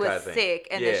because she was sick,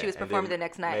 and then she was performing the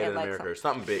next night at like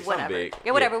something big. Whatever. Something big.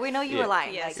 Yeah, whatever. We know you were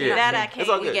lying. Yeah, like, that I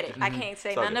can't. We get it. I can't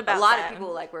say nothing about. A lot of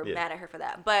people like were mad at her for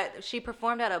that, but she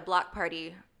performed at a block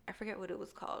party. I forget what it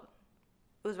was called.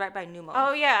 It was right by Numo.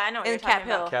 Oh yeah, I know what you're talking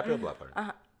about. Cap Hill block party.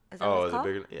 Is that what it's called?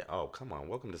 Bigger? Yeah. Oh, come on.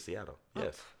 Welcome to Seattle.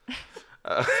 Yes.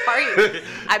 Sorry,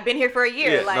 I've been here for a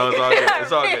year. Yeah, no, it's all good.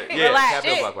 It's all good. Yeah, Cap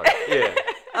Hill block party.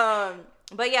 Yeah.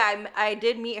 But yeah, I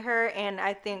did meet her, and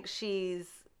I think she's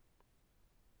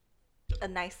a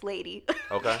nice lady.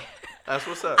 Okay. That's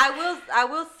what's up. I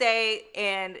will say,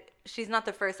 and she's not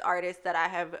the first artist that I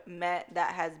have met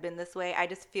that has been this way. I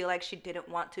just feel like she didn't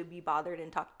want to be bothered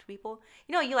and talk to people.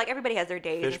 You know, everybody has their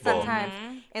days,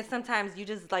 and sometimes you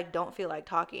just like don't feel like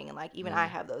talking, and like even I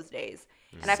have those days.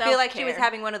 And I feel like she was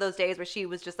having one of those days where she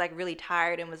was just like really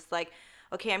tired and was like,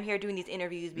 okay, I'm here doing these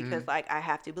interviews because like I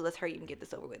have to, but let's hurry and get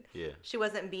this over with. Yeah. She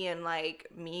wasn't being like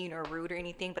mean or rude or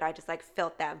anything, but I just like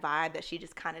felt that vibe that she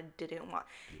just kind of didn't want.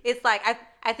 It's like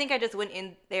I think I just went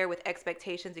in there with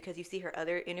expectations because you see her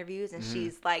other interviews and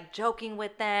she's like joking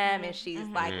with them and she's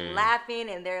like laughing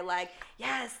and they're like,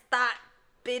 yes, stop,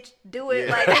 bitch, do it.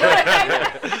 Like, you know what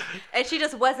I mean? And she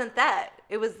just wasn't that.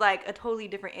 It was like a totally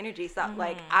different energy. So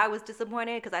like I was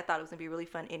disappointed because I thought it was gonna be a really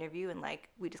fun interview and like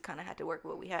we just kind of had to work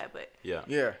with what we had. But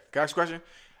yeah. Guys, question: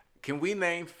 can we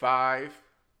name 5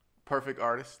 perfect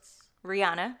artists?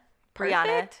 Rihanna,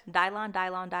 Perfect? Dylon, and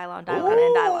Dylon.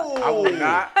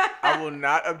 I will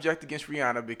not object against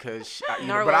Rihanna because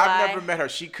Nor I've never met her.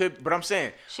 She could, but I'm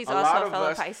saying she's a also lot a of fellow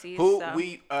us Pisces. Who so.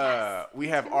 we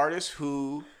have artists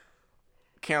who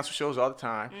cancel shows all the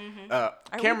time.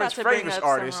 Mm-hmm. Cameron's famous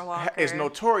artist is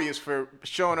notorious for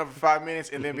showing up for 5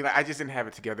 minutes and then be like, I just didn't have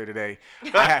it together today.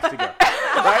 I have to go.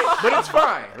 Right? But it's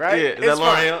fine, right? Yeah, it's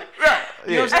fine. Right.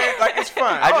 You know what I'm saying? Like, it's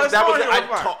fine.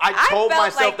 I told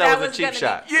myself that was a cheap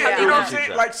shot. Yeah, you know what I'm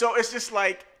saying? Like, so it's just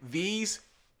like these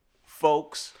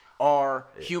folks are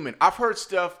human. I've heard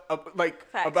stuff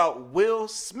about Will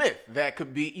Smith that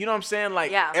could be, you know what I'm saying?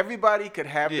 Like everybody could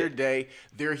have their day.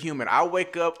 They're human. I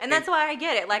wake up and that's why I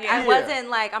get it. Like I wasn't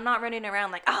like, I'm not running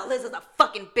around like, oh, Liz is a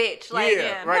fucking bitch. Like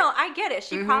no, I get it.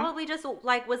 She probably just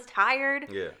like was tired.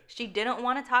 Yeah. She didn't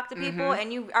want to talk to people,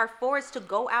 and you are forced to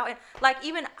go out and like,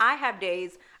 even I have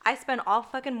days I spend all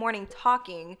fucking morning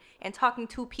talking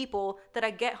to people that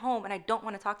I get home and I don't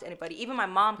want to talk to anybody. Even my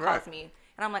mom calls me.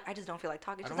 And I'm like, I just don't feel like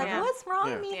talking. She's like, what's wrong,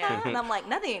 Mija? And I'm like,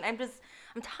 nothing. I'm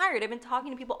tired. I've been talking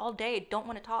to people all day. Don't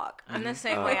want to talk. I'm the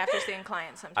same way after seeing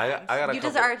clients sometimes. You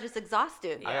just are just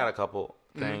exhausted. I got a couple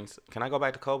things. Can I go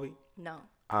back to Kobe? No.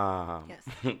 Yes.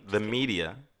 The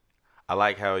media. I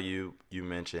like how you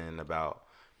mentioned about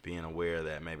being aware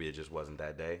that maybe it just wasn't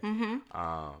that day.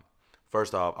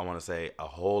 First off, I want to say a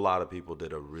whole lot of people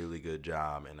did a really good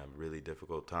job in a really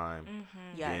difficult time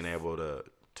being able to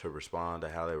respond to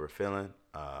how they were feeling,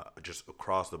 just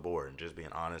across the board, and just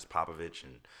being honest. Popovich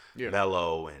and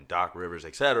Melo and Doc Rivers,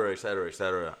 et cetera, et cetera, et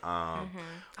cetera.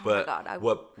 But I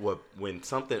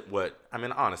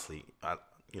mean, honestly, I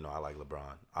like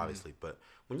LeBron, obviously, but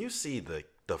when you see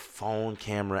the phone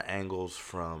camera angles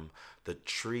from the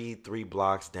tree 3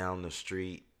 blocks down the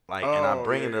street, like, and I'm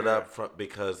bringing it up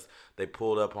because they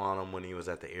pulled up on him when he was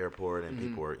at the airport, and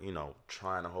people were,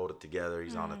 trying to hold it together.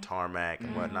 He's on the tarmac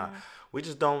and whatnot. We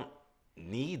just don't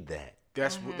need that.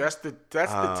 That's the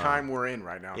time we're in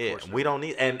right now. Yeah, we don't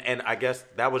need. And I guess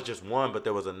that was just one, but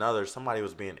there was another. Somebody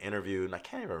was being interviewed, and I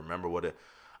can't even remember what it.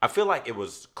 I feel like it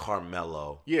was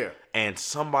Carmelo. Yeah. And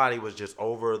somebody was just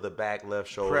over the back left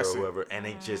shoulder or whoever, and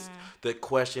they just, the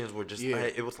questions were just,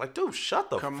 it was like, dude,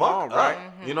 shut the fuck up. Right?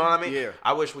 You know what I mean? Yeah.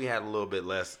 I wish we had a little bit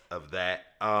less of that.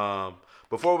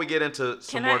 Before we get into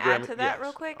some more Grammy. Can I add to that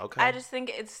real quick? Okay. I just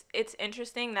think it's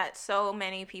interesting that so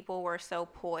many people were so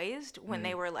poised when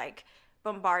they were like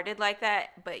bombarded like that,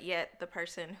 but yet the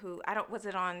person who, was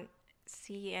it on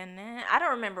CNN? I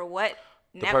don't remember what.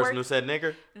 The person who said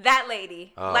nigger? That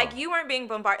lady. Oh. Like, you weren't being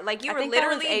bombarded. Like, you were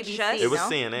literally just it was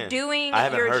CNN. Doing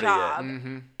your job.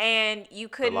 And you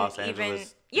couldn't Los even. Angeles,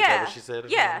 is that what she said?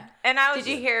 Yeah. And I was.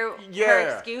 Did you hear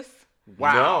her excuse?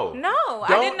 Wow. No,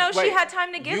 I didn't know she had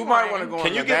time to give you one. Might want to go.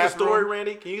 Can you give the story,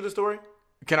 Randy? Can you give the story?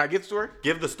 Can I get the story?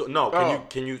 Give the story. No.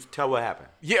 Can you tell what happened?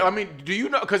 Yeah. I mean, do you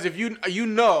know? Because if you I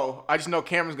just know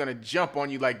Cameron's gonna jump on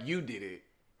you like you did it.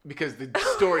 Because the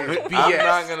story is BS. I'm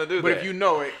not gonna do that. But if you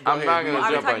know it, I'm not gonna jump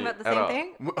on you. Are we talking about the same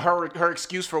thing? Her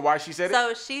excuse for why she said it?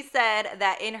 So she said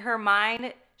that in her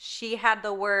mind, she had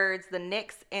the words the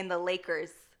Knicks and the Lakers.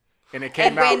 And it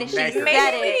came out negative.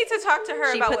 Maybe we need to talk to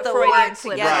her about what the words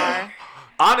together. Right.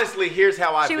 Honestly, here's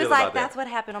how I feel about that. She was like, that's what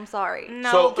happened. I'm sorry.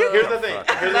 No, so here's the thing.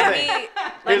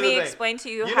 Let me explain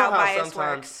to you how bias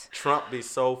works. Trump be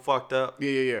so fucked up.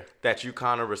 Yeah. That you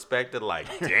kind of respect it. Like,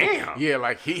 damn. Yeah,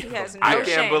 like he has no I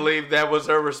can't believe that was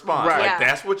her response. Right. Like,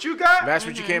 that's what you got? That's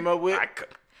what you came up with?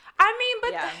 I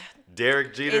mean, but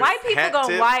Derek Jeter. White people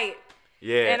go white.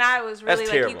 Yeah. And I was really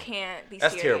like, terrible. you can't be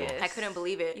that's serious. Terrible. I couldn't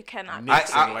believe it. You cannot.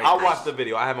 I'll watch the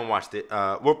video. I haven't watched it.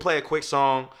 We'll play a quick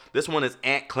song. This one is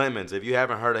Ant Clemens. If you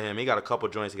haven't heard of him, he got a couple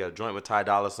joints. He got a joint with Ty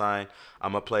Dolla $ign.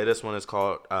 I'm going to play this one. It's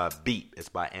called Beat. It's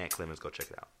by Ant Clemens. Go check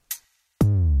it out.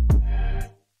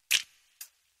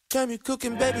 Damn, you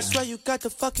cooking, baby. Swear you got the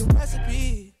fucking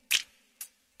recipe.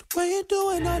 The way you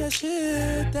doing all that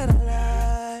shit that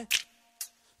I like.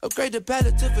 Upgrade the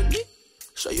palate to elite.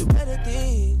 Show you better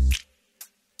things.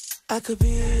 I could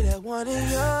be that one in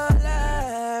your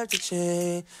life to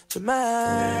change your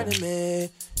mind and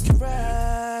make you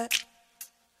right.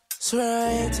 Swear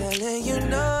I ain't telling you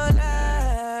no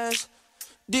lies.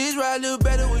 These ride a little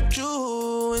better with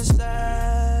you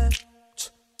inside.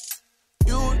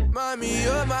 You remind me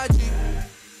of my G.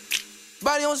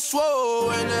 Body on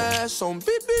swole and ass on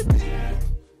beep beep beep.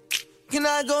 Can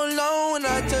I go low when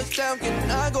I touch down? Can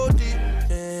I go deep?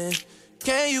 Yeah.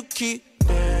 Can you keep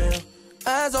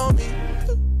eyes on me?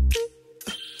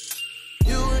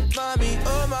 You remind me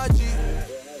of my G.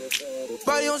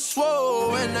 Body on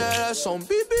swole and ass on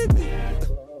beep beep beep.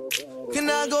 Can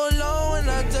I go low when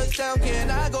I touch down? Can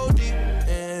I go deep?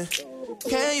 Yeah.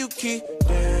 Can you keep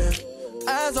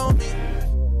eyes on me?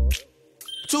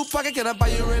 2 pocket, can I buy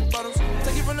you red bottles?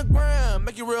 Take you from the ground,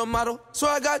 make you real model. So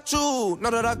I got you,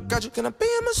 know that I got you. Can I be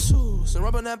in my shoes and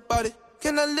rub on that body?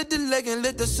 Can I lift the leg and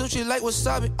lift the sushi like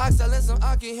wasabi? I sell in some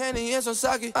Aki, Henny, and some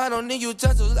sake. I don't need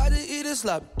utensils, I just eat it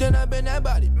sloppy. Then I bend that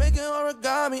body, making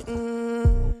origami.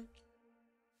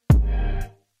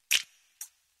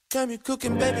 Damn, you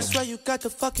cooking, baby, swear you got the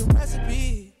fucking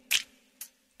recipe.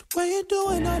 The way you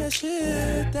doing all that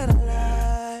shit that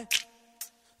I like.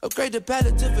 Upgrade the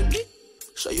palate to elite.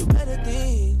 Show you better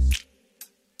things.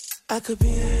 I could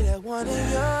be that one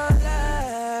in your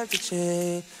life to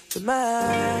change your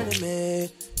mind and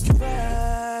make you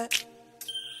right.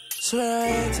 Swear I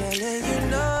ain't telling you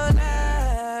no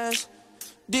lies.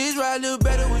 This ride look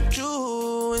better with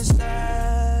you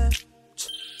inside.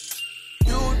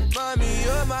 You remind me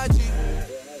of my G.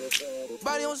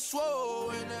 Body on swole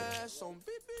and ass on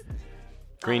beep beep.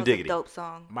 Green Diggity. Dope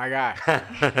song. My guy.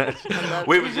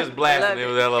 We was just blasting it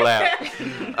with hella loud.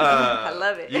 I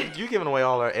love it. You giving away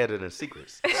all our editing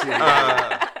secrets.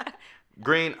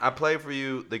 Green, I play for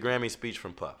you the Grammy speech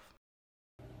from Puff.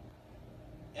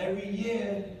 Every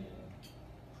year,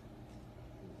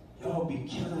 y'all be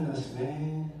killing us,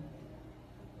 man.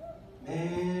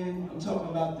 Man, I'm talking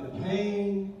about the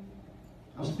pain.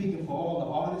 I'm speaking for all the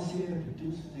artists here,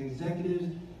 producers,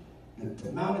 executives. The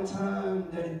amount of time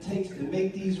that it takes to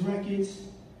make these records,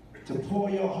 to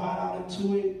pour your heart out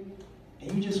into it,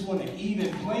 and you just want an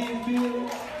even playing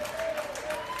field.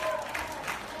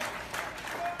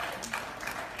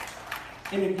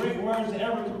 In the great words of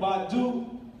Erykah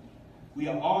Badu, we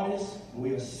are artists and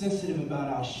we are sensitive about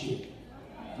our shit.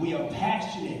 We are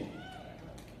passionate.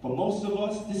 For most of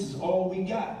us, this is all we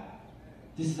got.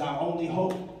 This is our only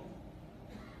hope.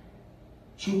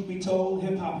 Truth be told,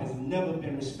 hip-hop has never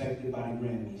been respected by the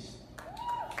Grammys.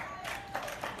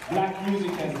 Black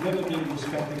music has never been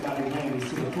respected by the Grammys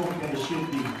to the point that it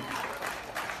should be.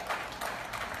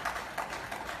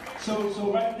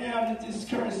 So right now, this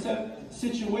current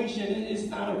situation, it's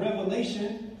not a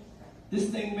revelation.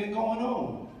 This thing been going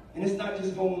on. And it's not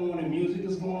just going on in music,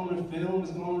 it's going on in film,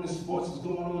 it's going on in sports, it's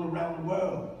going on around the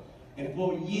world. And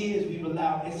for years, we've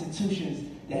allowed institutions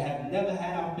that have never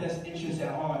had our best interests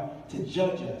at heart to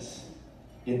judge us.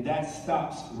 And that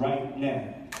stops right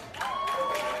now.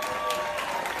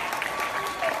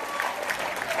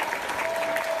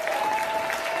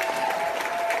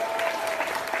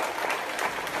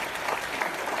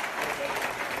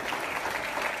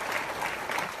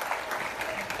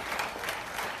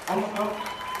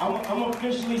 I'm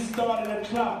officially starting the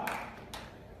clock.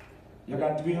 Y'all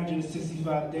got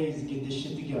 365 days to get this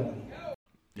shit together.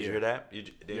 Did you hear that? Did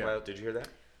you hear that?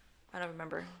 I don't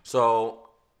remember. So,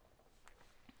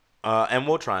 and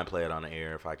we'll try and play it on the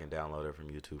air if I can download it from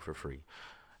YouTube for free.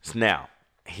 So now,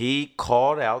 he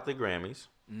called out the Grammys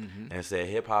and said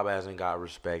hip-hop hasn't got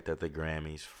respect at the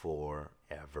Grammys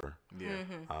forever. Yeah.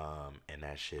 And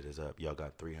that shit is up. Y'all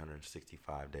got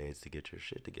 365 days to get your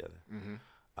shit together.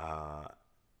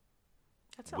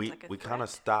 We kind of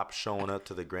stopped showing up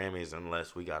to the Grammys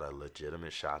unless we got a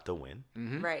legitimate shot to win.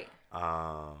 Right.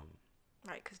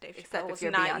 Right, because Dave Except Chappelle if was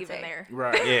you're not Beyonce. even there.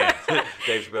 Right. Yeah.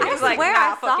 Dave Chappelle I was like, swear nah,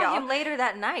 I fuck saw y'all. him later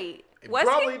that night. Was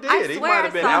probably he? did. He swear might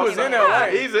have been I saw out. him. He was in LA.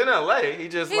 He's in LA. He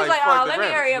just He's like, like, fuck oh, the let me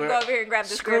Grammys. hurry up, go over here and grab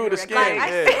this Screw the Grammy. scam. Like,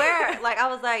 Yeah. I swear, like, I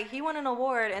was like, he won an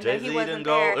award, and then Jay-Z he wasn't didn't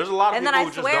go. there. There's a lot of and then people I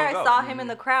who just swear don't I go. saw him in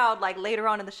the crowd, like, later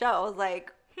on in the show. I was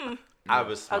like, I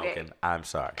was smoking. Okay. I'm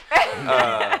sorry.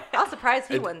 I was surprised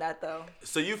he won that, though.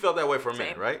 So you felt that way for a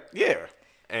minute, Same. right? Yeah.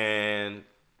 And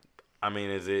I mean,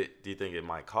 do you think it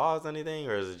might cause anything,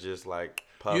 or is it just like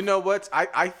Puff? You know what?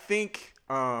 I think,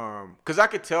 because I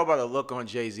could tell by the look on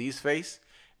Jay-Z's face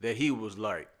that he was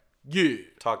like, yeah.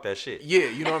 Talk that shit. Yeah,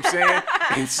 you know what I'm saying?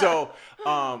 And so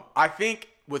I think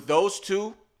with those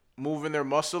two moving their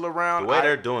muscle around, The way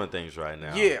they're doing things right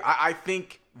now. yeah, I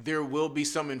think there will be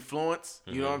some influence.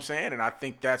 You know what I'm saying? And I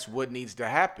think that's what needs to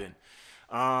happen.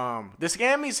 The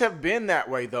Scammys have been that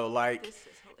way though. Like,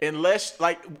 unless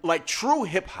like true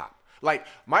hip hop, like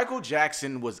Michael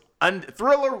Jackson was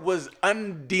Thriller was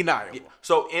undeniable.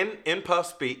 So in Puff's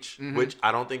speech, which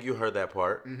I don't think you heard that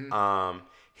part,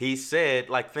 he said,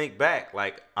 like, think back,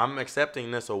 like, I'm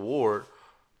accepting this award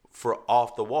for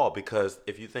Off the Wall, because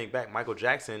if you think back, Michael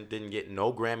Jackson didn't get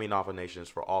no Grammy nominations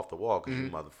for Off the Wall because you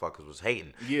motherfuckers was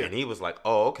hating. Yeah. And he was like,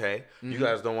 oh, okay, you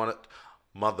guys don't want to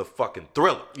motherfucking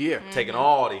Thriller. Yeah. Taking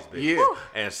all these bitches. Yeah.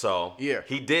 And so Yeah.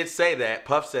 he did say that.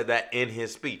 Puff said that in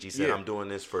his speech. He said, Yeah. I'm doing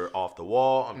this for Off the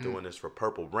Wall. I'm doing this for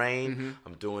Purple Rain.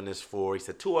 I'm doing this for, he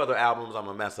said, 2 other albums. I'm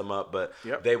going to mess them up, but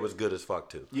Yep. they was good as fuck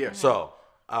too. Yeah. So,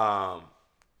 I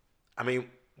mean,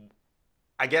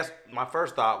 I guess my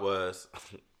first thought was,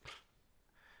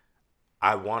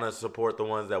 I want to support the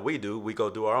ones that we do. We go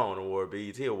do our own award,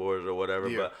 BET Awards or whatever,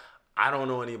 Yeah. but I don't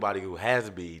know anybody who has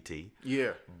BET.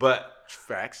 Yeah. But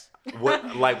Facts.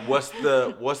 what's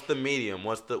the medium?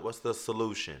 What's the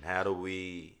solution? How do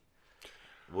we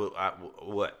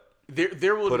what?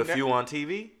 There will Put a few on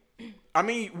TV? I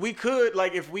mean, we could,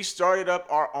 like, if we started up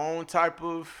our own type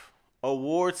of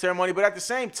award ceremony, but at the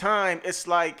same time, it's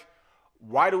like,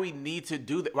 why do we need to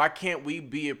do that? Why can't we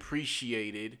be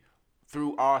appreciated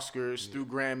through Oscars, through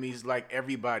Grammys, like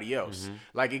everybody else.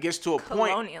 Like it gets to a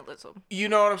Colonialism. point. You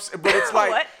know what I'm saying? But it's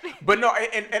like, What? but no,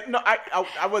 and no,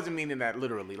 I wasn't meaning that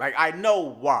literally. Like I know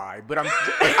why, but I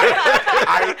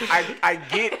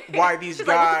get why these She's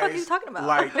guys. like, what the fuck are you talking about?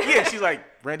 Like, yeah, she's like,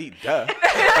 Randy, duh.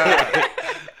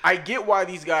 I get why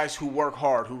these guys who work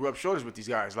hard, who rub shoulders with these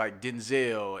guys like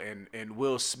Denzel and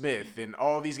Will Smith and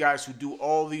all these guys who do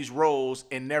all these roles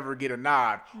and never get a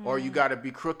nod, or you got to be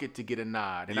crooked to get a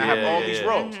nod. And I have all these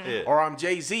roles. Or I'm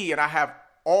Jay-Z and I have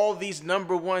all these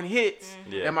 #1 hits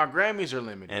and my Grammys are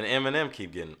limited. And Eminem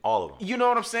keep getting all of them. You know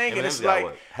what I'm saying? And it's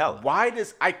like, why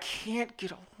I can't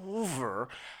get over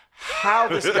how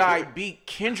this guy beat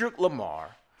Kendrick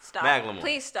Lamar. Stop. Macklemore.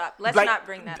 Please stop. Let's not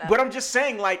bring that up. But I'm just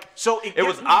saying, like, so it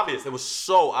was obvious. It was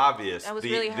so obvious. That was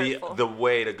really hurtful. The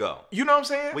way to go. You know what I'm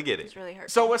saying? We get it. It's really hurtful.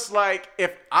 So it's like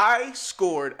if I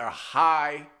scored a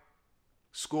high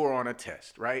score on a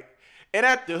test, right? And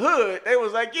at the hood, they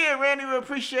was like, yeah, Randy, we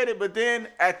appreciate it. But then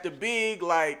at the big,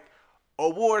 like,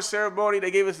 award ceremony,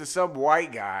 they gave us to some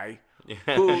white guy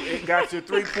who it got to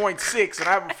 3.6 and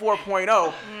I have a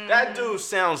 4.0. That dude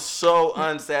sounds so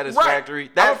unsatisfactory.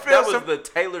 Right. That was the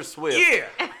Taylor Swift. Yeah.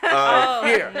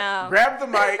 No. Grab the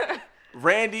mic.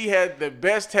 Randy had the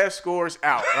best test scores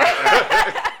out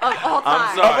right now. Of all time.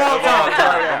 I'm sorry. Of all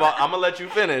time. I'm going to let you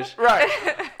finish. Right.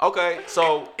 Okay,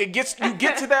 so you get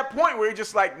to that point where you're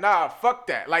just like, nah, fuck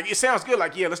that. Like, it sounds good.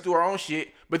 Like, yeah, let's do our own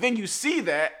shit. But then you see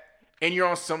that and you're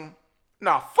on some,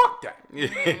 nah, fuck that. You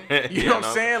know what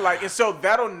I'm saying? Like, and so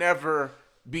that'll never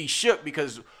be shook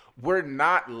because we're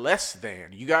not less than.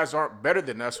 You guys aren't better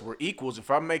than us. We're equals.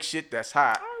 If I make shit that's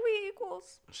hot. Are we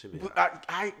equals?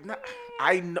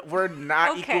 We're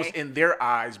not equals in their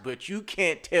eyes, but you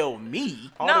can't tell me.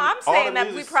 I'm saying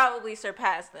that we probably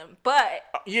surpassed them, but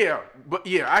I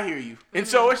hear you. And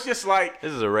so it's just like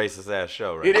this is a racist ass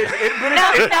show, right? It is.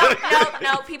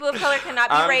 No. People of color cannot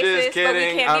be racist, but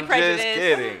we can't be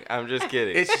prejudiced. I'm just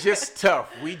kidding. It's just tough.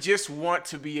 We just want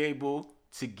to be able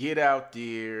to get out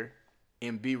there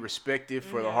and be respected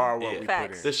for the hard work we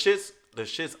put in. The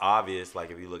shit's obvious.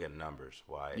 Like if you look at numbers,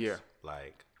 why?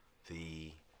 Like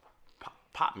the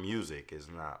pop music is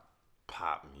not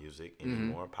pop music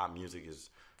anymore. Pop music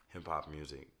is hip hop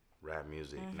music, rap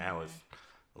music. Now it's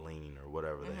lean or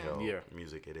whatever the hell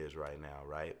music it is right now,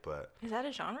 right? But is that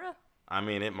a genre? I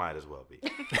mean, it might as well be.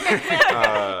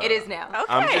 It is now.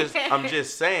 Okay. I'm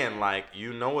just saying, like,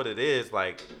 you know what it is,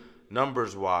 like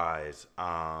numbers wise,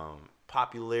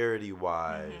 popularity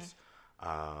wise.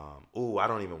 I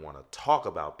don't even want to talk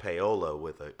about payola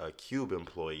with a Cube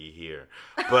employee here,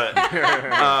 but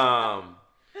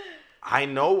I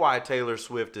know why Taylor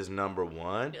Swift is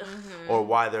 #1, or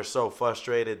why they're so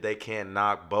frustrated they can't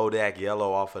knock Bodak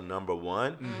Yellow off of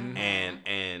 #1,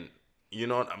 and you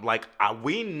know, like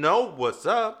we know what's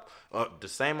up. The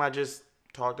same I just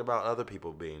talked about other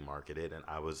people being marketed, and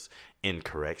I was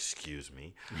incorrect. Excuse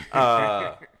me.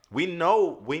 We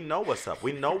know what's up.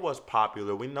 We know what's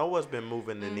popular. We know what's been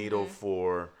moving the needle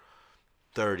for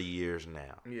 30 years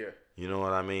now. Yeah. You know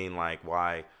what I mean? Like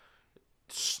why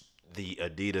the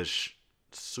Adidas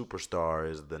Superstar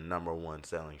is the #1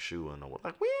 selling shoe in the world.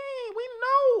 Like we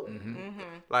know.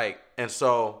 Like, and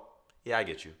so yeah, I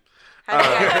get you.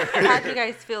 How do you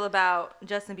guys feel about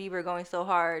Justin Bieber going so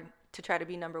hard to try to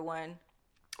be #1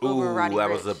 over Roddy that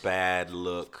Ricch? was a bad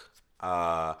look.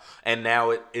 And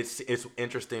now it's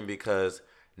interesting because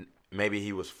maybe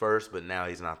he was first, but now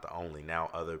he's not the only.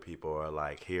 Now other people are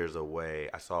like, here's a way.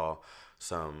 I saw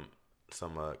some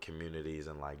communities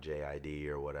in like JID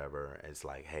or whatever. It's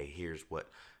like, hey, here's what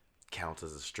counts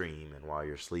as a stream, and while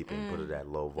you're sleeping, put it at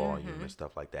low volume and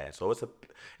stuff like that. So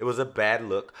it was a bad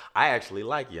look. I actually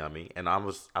like Yummy, and I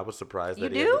was surprised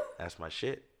that you do. That's my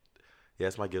shit. Yeah,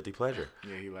 it's my guilty pleasure.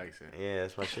 Yeah, he likes it. Yeah,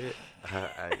 that's my shit.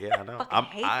 I know. I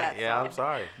hate that song. I'm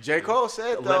sorry. J. Cole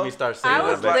said, though. Let me start saying I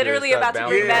was literally about to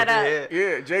bring that up.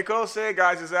 Yeah, J. Cole said,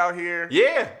 guys is out here.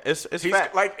 Yeah, it's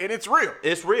fact. Like, and it's real.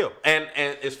 It's real. And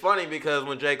it's funny because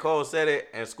when J. Cole said it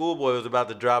and Schoolboy was about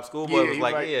to drop, Schoolboy was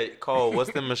like, yeah, Cole,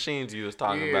 what's the machines you was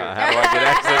talking about? How do I get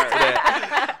access to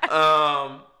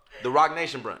that? The Rock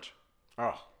Nation brunch.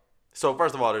 Oh. So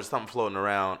first of all, there's something floating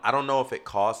around. I don't know if it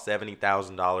costs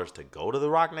 $70,000 to go to the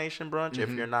Rock Nation brunch if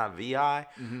you're not VI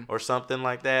or something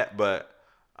like that. But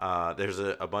there's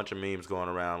a bunch of memes going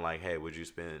around like, hey, would you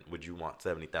want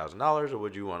 $70,000 or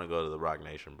would you want to go to the Rock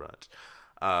Nation brunch?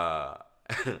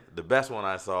 The best one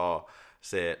I saw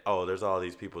said, oh, there's all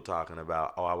these people talking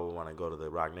about, oh, I would want to go to the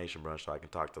Rock Nation brunch so I can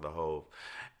talk to the Hove.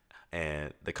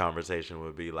 And the conversation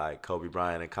would be like Kobe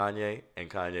Bryant and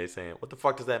Kanye saying, what the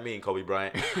fuck does that mean, Kobe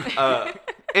Bryant?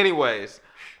 Anyways,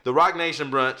 the Rock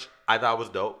Nation brunch I thought was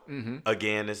dope. Mm-hmm.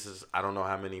 Again, this is, I don't know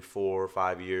how many, 4 or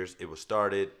 5 years. It was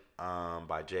started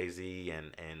by Jay-Z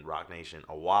and Rock Nation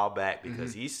a while back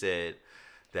because he said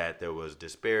that there was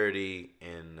disparity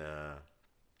in the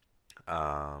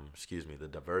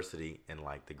diversity in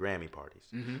like the Grammy parties,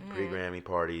 pre-Grammy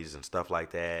parties and stuff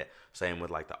like that. Same with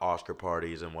like the Oscar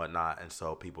parties and whatnot. And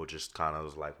so people just kind of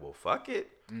was like, well, fuck it.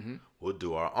 We'll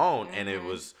do our own. And it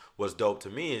what's dope to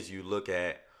me is you look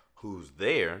at who's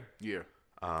there. Yeah.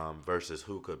 Versus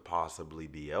who could possibly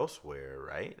be elsewhere,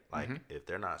 right? Like if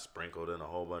they're not sprinkled in a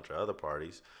whole bunch of other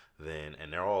parties, then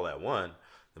and they're all at one,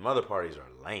 the other parties are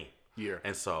lame. Yeah.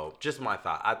 And so just my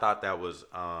thought. I thought that was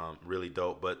really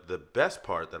dope. But the best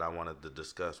part that I wanted to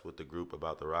discuss with the group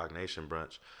about the Rock Nation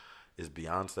brunch is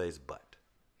Beyonce's butt.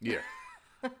 Yeah.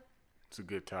 It's a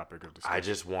good topic of discussion. I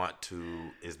just want to,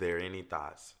 is there any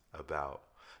thoughts about,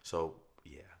 so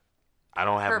yeah. I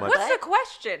don't have much. What's the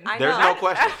question? There's no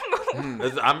question.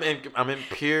 I'm in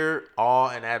pure awe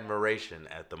and admiration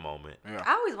at the moment. Yeah.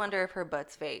 I always wonder if her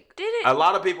butt's fake. A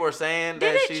lot of people are saying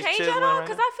that she's chiseling. Did it change at all?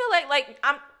 Because I feel like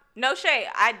I'm no shade.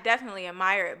 I definitely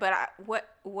admire it, but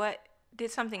what did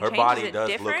something change? Her body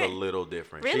does look a little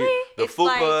different. Really? The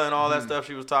fupa and all that stuff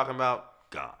she was talking about,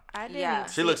 gone. I didn't.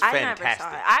 She looks fantastic. I never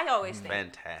saw it. I always think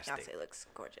fantastic. Beyonce looks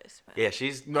gorgeous. But. Yeah,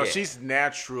 she's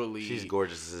naturally. She's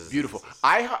gorgeous. Beautiful.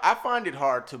 I find it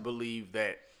hard to believe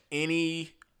that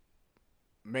any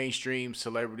mainstream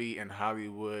celebrity in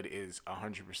Hollywood is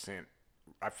 100%.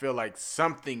 I feel like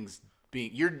something's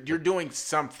being you're doing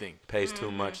something. Pays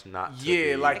too much not to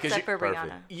be like except for perfect.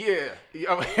 Rihanna. Yeah.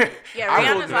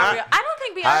 Rihanna's not real. I don't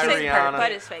think Beyonce's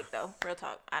butt is fake though. Real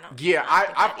talk. I don't. Yeah,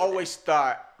 I've always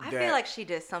thought that. I feel like she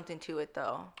did something to it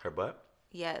though. Her butt?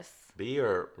 Yes. B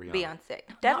or Rihanna? Beyonce.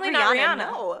 Definitely not Rihanna.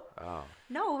 No. Oh.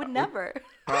 No, would never.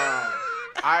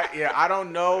 I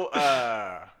don't know.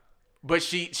 But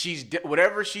she's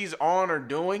whatever she's on or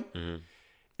doing,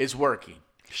 is working.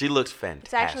 She looks fantastic.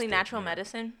 It's actually natural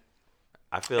medicine.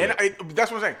 I feel that's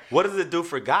what I'm saying. What does it do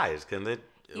for guys? Can it?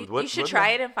 You should try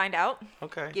it and find out.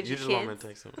 Okay. Gives you just kids. Want me to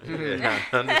take some? Yeah,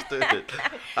 understood it.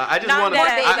 I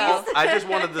just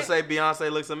wanted to say Beyonce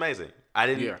looks amazing. I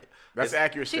didn't. Yeah. That's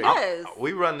accurate. She does.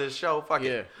 We run this show. Fuck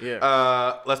it.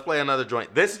 Yeah. Let's play another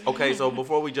joint. Okay. So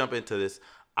before we jump into this,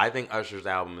 I think Usher's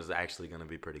album is actually going to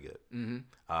be pretty good. Mm-hmm.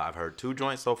 I've heard 2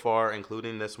 joints so far,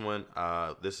 including this one.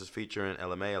 This is featuring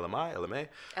LMA.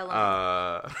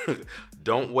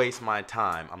 Don't Waste My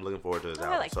Time. I'm looking forward to this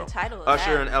album. I like the title of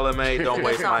Usher that. and LMA, Don't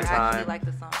Waste My Time. I actually like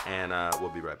the song. And we'll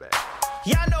be right back.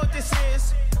 Y'all know what this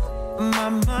is. My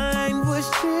mind was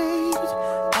changed.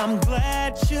 I'm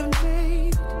glad you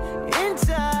made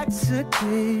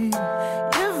intoxicated.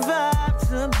 Your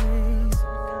vibe's amazing.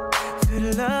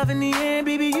 Feel love in the air,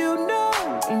 baby, you know.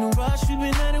 In a rush, we've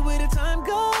been at it where the time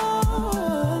goes.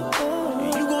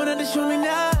 You gonna have to show me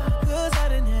now, 'cause I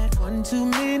done had 1 too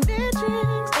many drinks.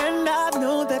 And I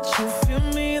know that you feel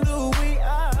me the way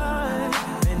I've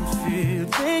been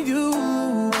feeling you.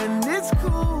 And it's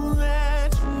cool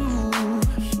that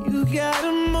you got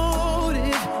a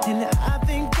motive, and I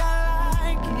think I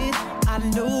like it. I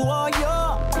know all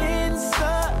your insecurities.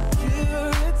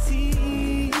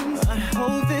 I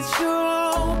hope that you're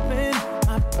open.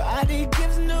 My body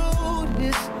gives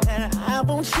notice that I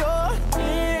want your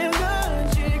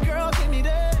energy. Girl, give me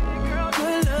that.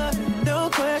 Good love, no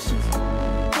questions.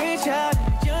 Reach out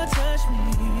and you touch me.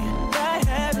 Bad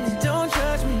habits, don't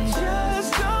judge me.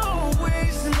 Just don't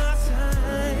waste my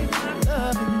time.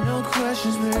 Love, no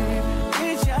questions, babe.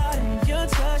 Reach out and you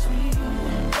touch me.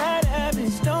 Bad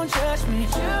habits, don't judge me.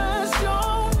 Just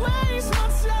don't waste my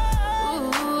time.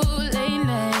 Ooh, late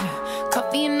night.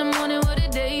 Coffee in the morning, what a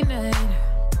day night.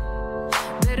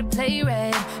 Better play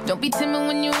right. Don't be timid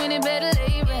when you in it, better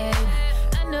lay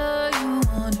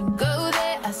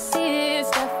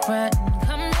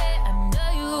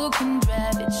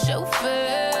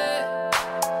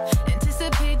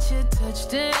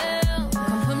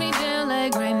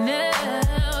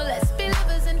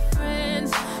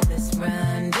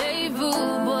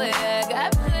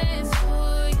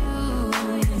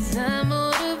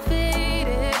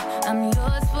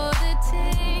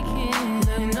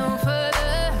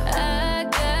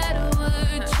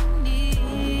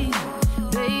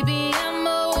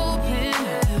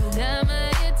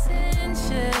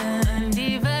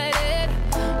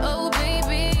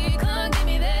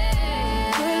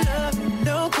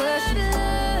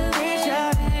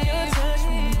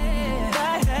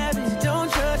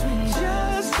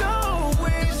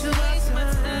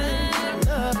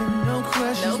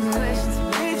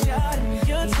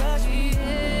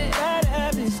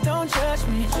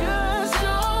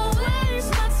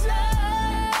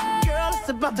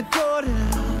to go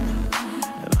down.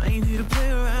 I ain't here to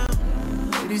play around.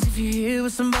 Ladies, if you're here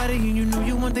with somebody and you know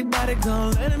you want their body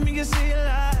gone, let me get say it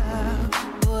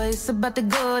loud. Boy, it's about to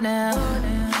go down.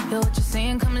 Yo, what you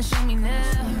saying? Come and show me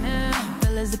now.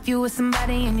 Fellas, if you with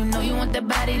somebody and you know you want that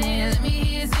body, then let me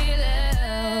hear you say it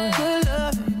loud. Good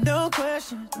love, no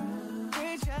question.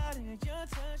 Reach out and you touch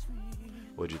me.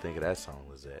 What'd you think of that song,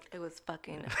 Lizette? It was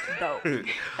fucking dope.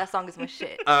 That song is my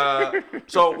shit.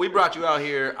 So we brought you out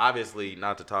here, obviously,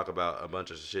 not to talk about a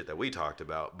bunch of shit that we talked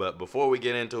about. But before we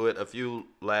get into it, a few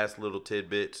last little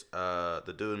tidbits.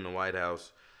 The dude in the White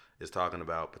House is talking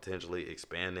about potentially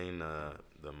expanding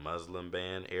the Muslim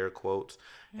ban, air quotes.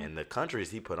 And the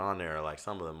countries he put on there are like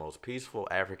some of the most peaceful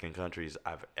African countries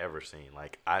I've ever seen.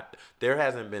 Like, there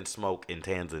hasn't been smoke in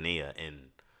Tanzania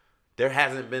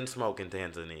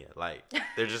Like,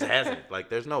 there just hasn't. Like,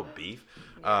 there's no beef.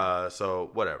 So,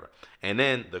 whatever. And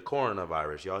then the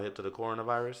coronavirus. Y'all hit to the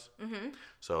coronavirus? Mm-hmm.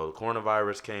 So, the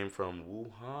coronavirus came from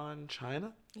Wuhan,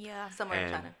 China? Yeah, somewhere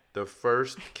in China. The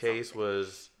first case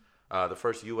was... the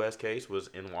first U.S. case was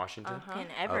in Washington. In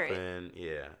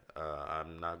Everett.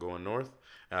 I'm not going north.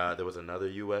 There was another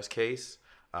U.S. case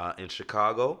in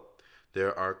Chicago.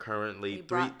 There are currently We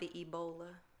brought the Ebola.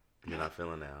 You're not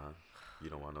feeling that, huh? You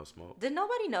don't want no smoke? Did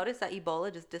nobody notice that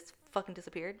Ebola just fucking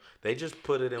disappeared? They just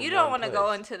put it in You don't want to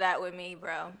go into that with me,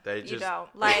 bro. You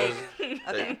don't. Like,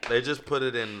 okay. They just put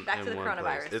it in Back to the one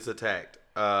coronavirus. place. It's attacked.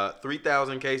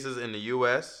 3,000 cases in the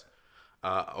U.S.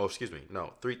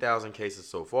 3,000 cases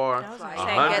so far. I was like,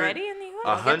 like, already in the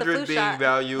U.S.? 100 being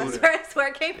valued. That's where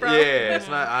it came from. Yeah, it's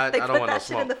not. I don't want no that shit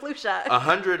smoke. in the flu shot.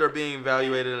 100 are being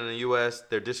evaluated in the U.S.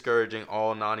 They're discouraging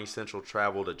all non-essential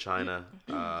travel to China.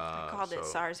 I called it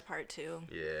SARS Part 2.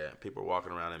 Yeah, people are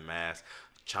walking around in masks.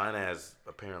 China has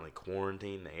apparently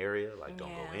quarantined the area. Like,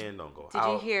 don't go in, don't go out.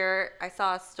 Did you hear? I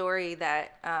saw a story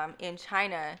that in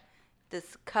China,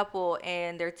 this couple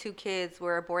and their 2 kids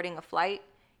were boarding a flight,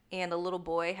 and the little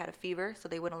boy had a fever, so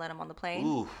they wouldn't let him on the plane.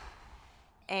 Ooh.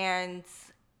 And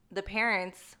the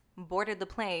parents boarded the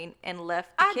plane and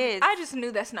left the kids. I just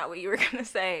knew that's not what you were going to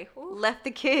say. Ooh. Left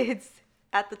the kids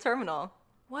at the terminal.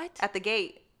 What? At the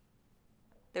gate.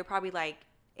 They're probably like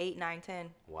 8, 9, 10.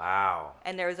 Wow.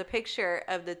 And there was a picture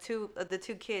of the two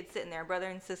kids sitting there, brother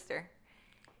and sister.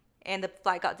 And the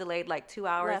flight got delayed like 2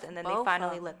 hours, Left and then they both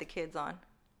finally of let the kids on.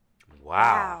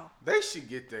 Wow. They should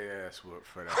get their ass whooped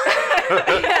for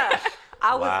that. Yeah.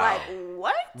 I was like,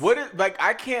 what? What is, like,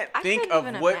 I can't think couldn't of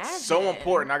even what's so imagine.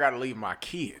 important I gotta leave my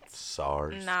kids.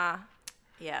 SARS. Nah.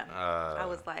 Yeah. I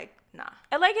was like, nah.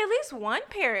 And like, at least one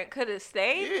parent could have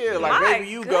stayed. Yeah, like, My maybe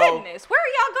you go. goodness. Where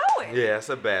are y'all going? Yeah, that's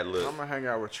a bad look. I'm gonna hang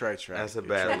out with Trey. That's a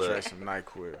bad look. Trey some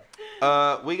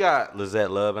NyQuil. We got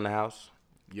Lizette Love in the house.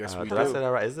 Yes, we did do. I say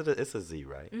that right? It's a Z,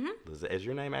 right? Mm-hmm. Lizette. Is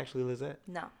your name actually Lizette?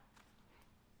 No.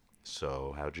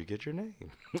 So how'd you get your name?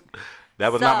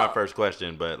 That was not my first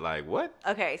question, but like, what?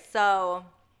 Okay, so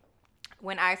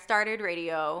when I started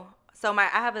radio, I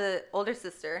have an older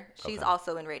sister. She's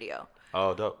also in radio.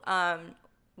 Oh, dope.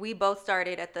 We both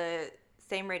started at the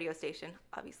same radio station,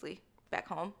 obviously, back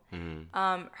home.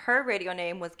 Mm-hmm. Her radio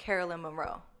name was Carolyn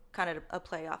Monroe, kind of a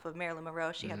play off of Marilyn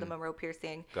Monroe. She had the Monroe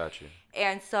piercing. Got you.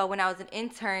 And so when I was an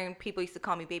intern, people used to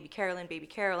call me Baby Carolyn, Baby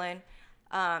Carolyn.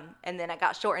 And then I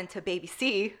got shortened to Baby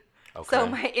C. Okay. So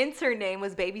my intern name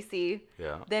was Baby C.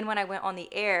 Yeah. Then when I went on the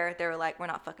air, they were like, "We're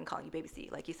not fucking calling you Baby C.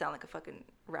 Like, you sound like a fucking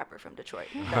rapper from Detroit."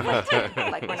 Like, we're not doing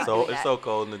that. It's so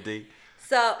cold in the D.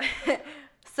 So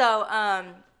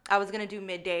I was gonna do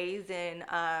middays, and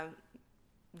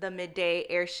the midday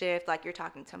air shift, like, you're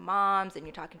talking to moms and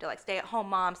you're talking to like stay-at-home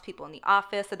moms, people in the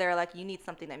office. So they're like, you need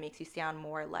something that makes you sound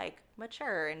more like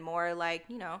mature and more like,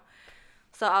 you know.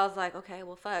 So I was like, okay,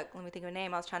 well, fuck, let me think of a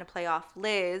name. I was trying to play off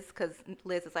Liz, because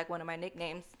Liz is like one of my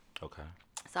nicknames. Okay.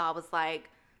 So I was like,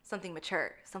 something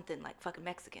mature, something like fucking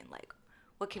Mexican. Like,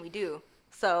 what can we do?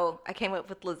 So I came up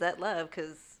with Lizette Love,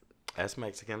 because that's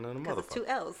Mexican and a motherfucker. it's 2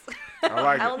 L's. I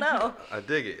like I don't know. I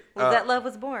dig it. Lizette Love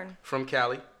was born. From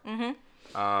Cali.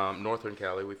 Mm-hmm. Northern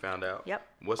Cali, we found out. Yep.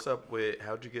 What's up with,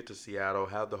 how'd you get to Seattle?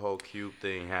 How'd the whole Cube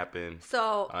thing happen?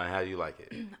 So how do you like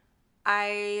it?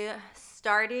 I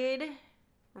started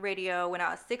radio when I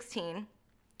was 16.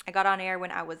 I got on air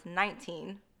when I was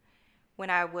 19. When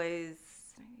I was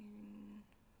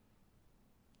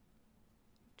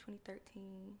 2013,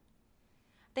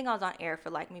 I think I was on air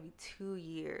for like maybe 2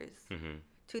 years,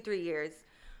 2-3 years.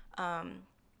 And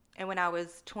when I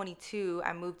was 22,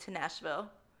 I moved to Nashville.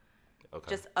 Okay.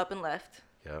 Just up and left.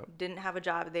 Yep. Didn't have a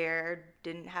job there.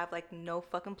 Didn't have like no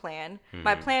fucking plan.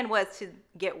 My plan was to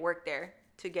get work there,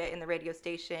 to get in the radio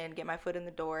station, get my foot in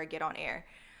the door, get on air.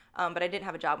 But I didn't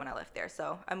have a job when I left there.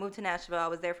 So I moved to Nashville. I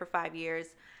was there for 5 years.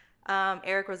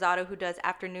 Eric Rosado, who does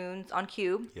afternoons on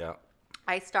Cube. Yeah.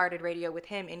 I started radio with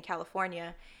him in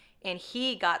California, and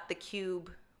he got the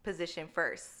Cube position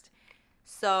first.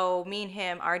 So me and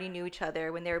him already knew each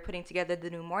other. When they were putting together the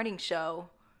new morning show,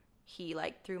 he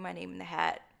like threw my name in the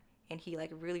hat, and he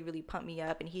like really, really pumped me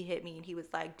up, and he hit me, and he was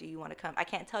like, do you want to come? I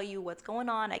can't tell you what's going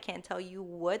on. I can't tell you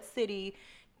what city.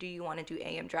 Do you want to do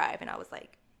AM Drive? And I was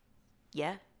like,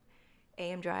 yeah.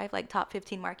 AM Drive, like top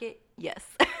 15 market? Yes.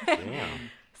 Damn.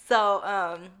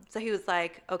 So he was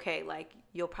like, okay, like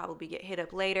you'll probably get hit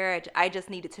up later. I just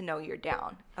needed to know you're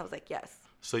down. I was like, yes.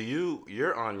 So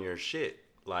you're on your shit.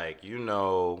 Like,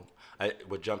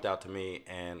 what jumped out to me,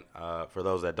 and for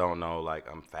those that don't know,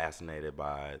 like, I'm fascinated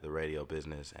by the radio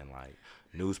business and like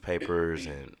newspapers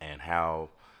and how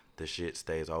the shit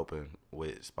stays open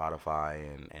with Spotify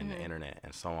and the internet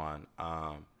and so on.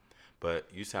 But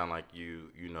you sound like you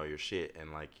know your shit,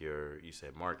 and like you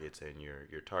said markets and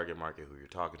your target market, who you're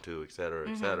talking to, et cetera,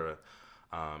 et cetera.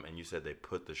 And you said they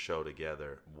put the show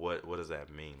together. What does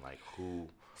that mean? Like, who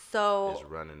is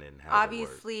running it and how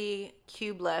obviously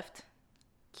Cube left.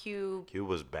 Cube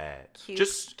was bad. Cube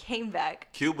came back.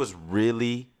 Cube was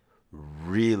really,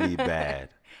 really bad.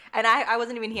 And I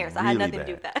wasn't even here, so really I had nothing bad.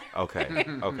 to do with that. Okay.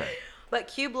 But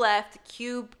Cube left.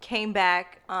 Cube came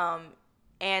back.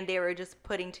 And they were just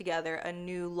putting together a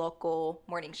new local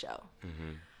morning show.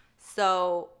 Mm-hmm.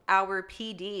 So our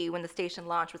PD, when the station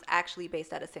launched, was actually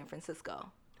based out of San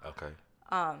Francisco. Okay.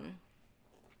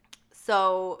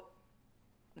 So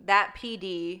that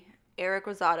PD, Eric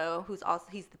Rosado,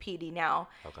 he's the PD now.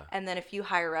 Okay. And then a few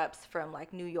higher ups from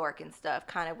like New York and stuff.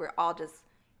 Kind of, we're all just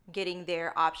getting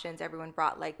their options. Everyone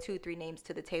brought like 2-3 names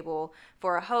to the table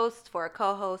for a host, for a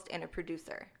co-host, and a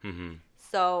producer. Mm-hmm.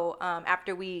 So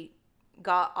after we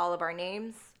got all of our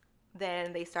names,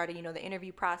 then they started, the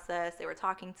interview process. They were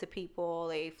talking to people.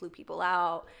 They flew people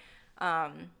out.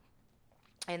 And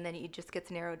then it just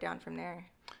gets narrowed down from there.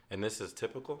 And this is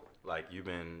typical? Like, you've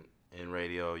been in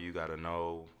radio, you got to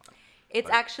know? It's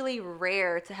actually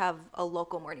rare to have a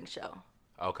local morning show.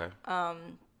 Okay.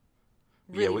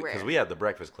 Really rare. Because we had the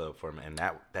Breakfast Club for me, and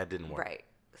that didn't work. Right.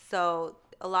 So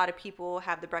a lot of people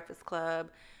have the Breakfast Club.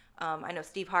 I know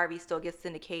Steve Harvey still gets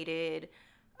syndicated.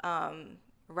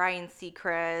 Ryan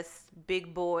Seacrest,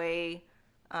 Big Boy.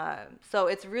 So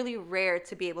it's really rare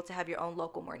to be able to have your own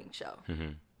local morning show.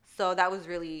 Mm-hmm. So that was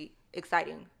really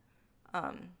exciting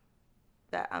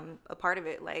that I'm a part of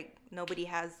it. Like, nobody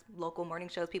has local morning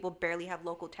shows. People barely have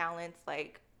local talents.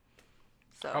 Like,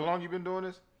 so. How long you been doing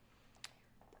this?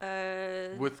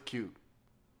 With Cube.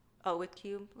 Oh, with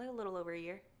Cube? Like a little over a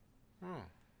year. Oh,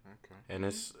 okay. And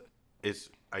it's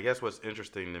I guess what's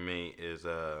interesting to me is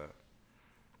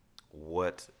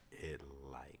what it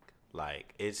like.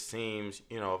 Like, it seems,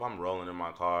 if I'm rolling in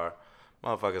my car,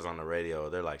 motherfuckers on the radio,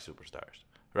 they're like superstars,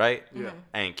 right? Yeah.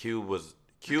 And Cube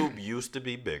used to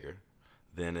be bigger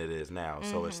than it is now,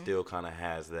 so it still kind of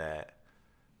has that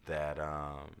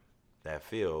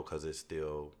feel, because it's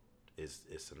still it's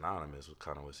synonymous with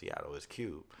kind of with Seattle. It's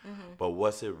Cube. Mm-hmm. But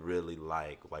what's it really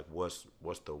like? Like, what's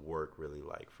the work really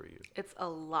like for you? It's a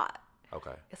lot.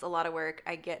 Okay. It's a lot of work.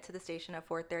 I get to the station at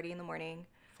 4:30 in the morning.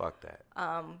 Fuck that.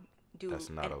 Do That's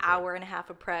not an okay. hour and a half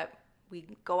of prep. We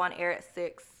go on air at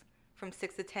 6. From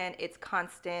 6 to 10, it's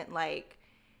constant. Like,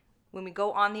 when we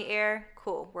go on the air,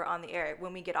 cool, we're on the air.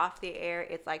 When we get off the air,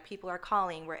 it's like people are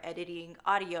calling. We're editing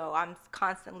audio. I'm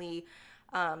constantly,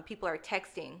 people are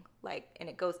texting, like, and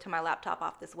it goes to my laptop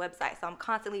off this website. So I'm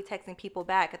constantly texting people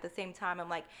back. At the same time, I'm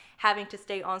like having to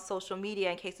stay on social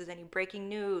media in case there's any breaking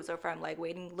news, or if I'm like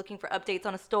looking for updates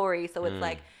on a story. So it's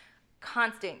like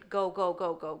constant go, go,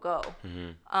 go, go, go.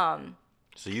 Mm-hmm.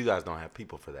 So you guys don't have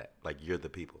people for that? Like, you're the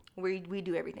people? We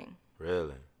do everything.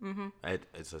 Really? Mm-hmm.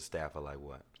 It's a staff of like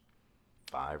what?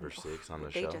 5 or 6 on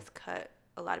the show? They just cut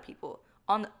a lot of people.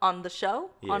 On the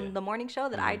show, on the morning show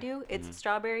that I do, it's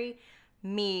Strawberry,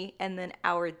 me, and then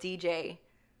our DJ,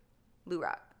 Lou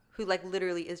Rock, who like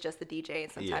literally is just the DJ,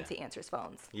 and sometimes he answers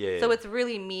phones. Yeah. So it's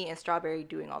really me and Strawberry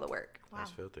doing all the work. Wow.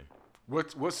 That's filthy.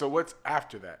 What's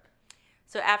after that?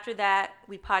 So after that,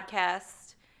 we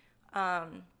podcast.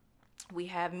 We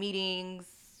have meetings.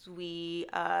 We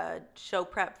show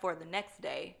prep for the next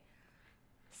day.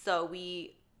 So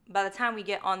by the time we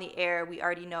get on the air, we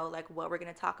already know like what we're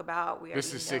going to talk about.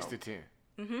 This is 6 to 10.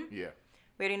 Mm-hmm. Yeah.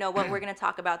 We already know what we're going to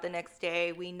talk about the next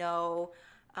day. We know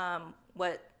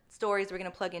what stories we're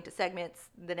going to plug into segments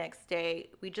the next day.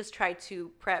 We just try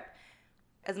to prep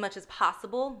as much as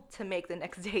possible to make the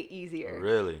next day easier.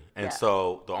 Really? And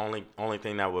so the only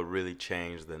thing that would really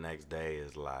change the next day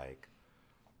is like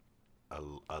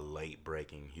a late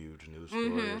breaking huge news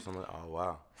story or something. Oh,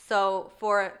 wow. So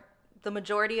for the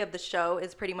majority of the show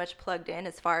is pretty much plugged in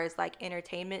as far as like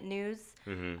entertainment news.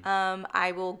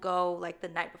 I will go like the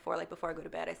night before, like before I go to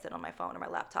bed, I sit on my phone or my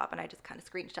laptop and I just kind of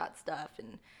screenshot stuff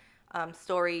and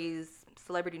stories,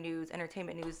 celebrity news,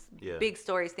 entertainment news, big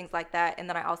stories, things like that. And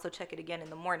then I also check it again in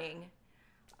the morning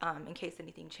in case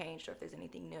anything changed or if there's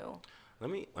anything new. Let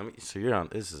me. So you're on.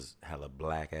 This is hella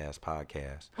black ass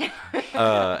podcast.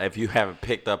 If you haven't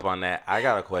picked up on that, I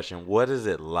got a question. What is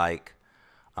it like?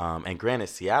 And granted,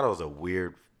 Seattle's a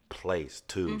weird place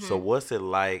too. So what's it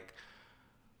like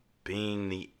being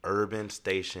the urban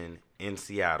station in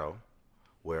Seattle,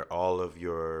 where all of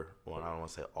your, well, I don't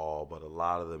want to say all, but a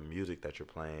lot of the music that you're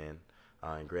playing,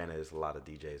 and granted, there's a lot of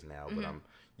DJs now, but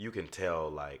you can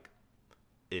tell like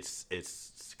it's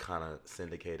kind of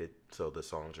syndicated, so the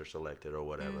songs are selected or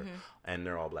whatever, and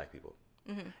they're all black people.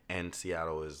 And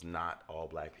Seattle is not all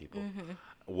black people.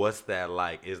 What's that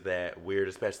like? Is that weird,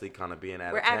 especially kind of being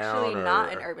out of town? We're actually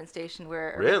not an urban station.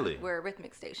 We're a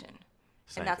rhythmic station.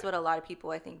 Same and that's thing. what a lot of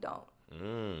people, I think, don't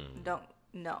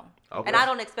know. Okay. And I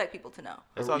don't expect people to know.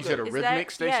 You said a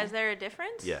rhythmic station? Yeah, is there a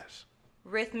difference? Yes.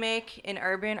 Rhythmic and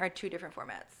urban are two different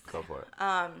formats. Go for it.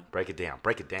 Break it down.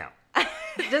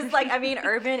 Just like, I mean,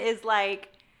 urban is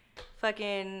like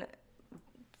fucking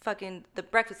the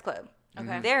Breakfast Club.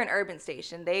 Okay. They're an urban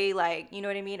station. They like, you know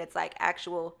what I mean? It's like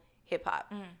actual hip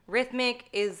hop. Rhythmic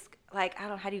is like, I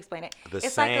don't know, how do you explain it? The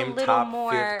it's same like a little top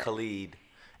more, fifth Khalid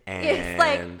and it's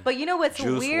like, but you know what's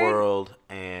Juice weird? WRLD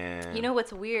and You know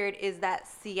what's weird is that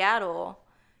Seattle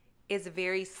is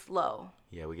very slow.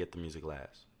 Yeah, we get the music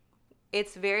last.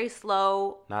 It's very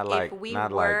slow. Not like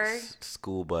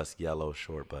school bus yellow,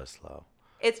 short bus slow.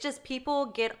 It's just people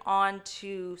get on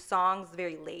to songs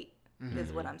very late,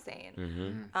 is what I'm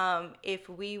saying. If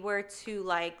we were to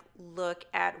like look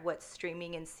at what's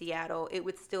streaming in Seattle, it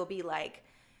would still be like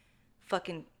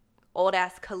fucking old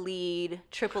ass Khalid,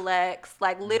 Triple X,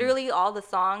 like literally all the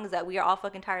songs that we are all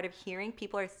fucking tired of hearing.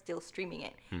 People are still streaming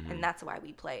it, and that's why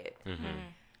we play it.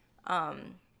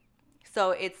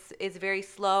 So it's very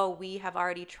slow. We have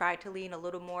already tried to lean a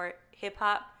little more hip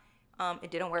hop.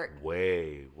 It didn't work.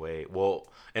 Way. Well,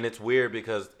 and it's weird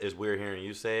because it's weird hearing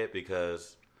you say it,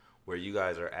 because where you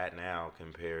guys are at now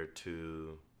compared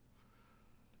to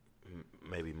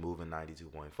maybe moving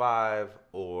 92.5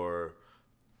 or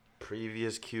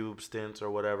previous Cube stints or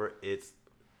whatever, it's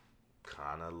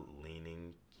kind of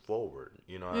leaning forward.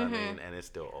 You know what I mean? And it's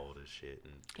still old as shit.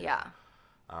 And, Yeah.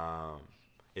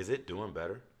 Is it doing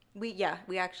better? We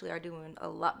actually are doing a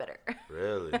lot better.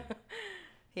 Really?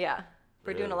 Yeah.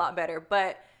 We're doing a lot better.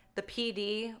 But the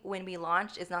PD, when we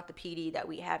launched, is not the PD that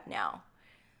we have now.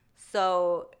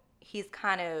 So he's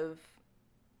kind of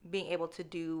being able to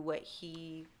do what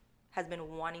he has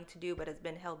been wanting to do, but has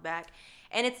been held back.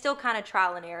 And it's still kind of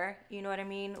trial and error. You know what I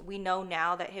mean? We know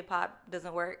now that hip hop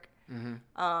doesn't work.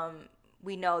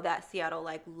 We know that Seattle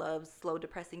like loves slow,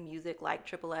 depressing music, like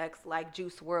Triple X, like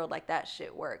Juice WRLD, like that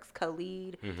shit works.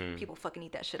 Khalid, people fucking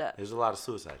eat that shit up. There's a lot of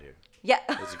suicide here. Yeah.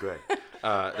 It's great.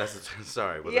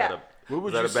 Sorry. Was Yeah.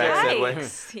 that a bad segue?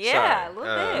 Nice. Yeah, a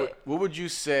little bit. What would you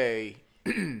say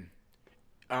if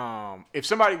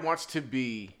somebody wants to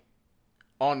be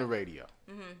on the radio,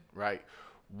 right?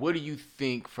 What do you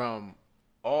think from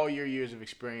all your years of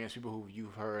experience, people who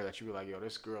you've heard that you were like, yo,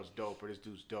 this girl's dope or this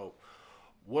dude's dope?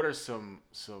 What are some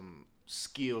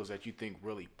skills that you think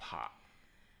really pop?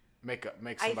 Make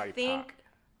somebody I think pop?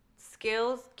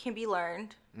 skills can be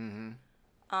learned. You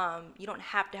don't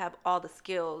have to have all the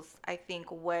skills. I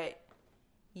think what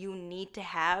you need to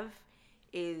have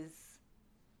is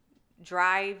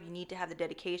drive. You need to have the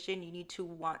dedication. You need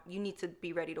to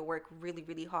be ready to work really,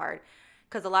 really hard.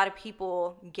 Because a lot of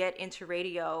people get into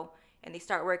radio and they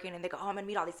start working and they go, oh, I'm going to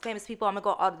meet all these famous people. I'm going to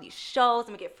go to all of these shows. I'm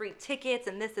going to get free tickets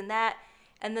and this and that.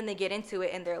 And then they get into it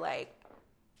and they're like,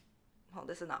 oh,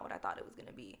 this is not what I thought it was going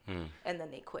to be. And then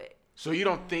they quit. So you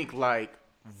don't think like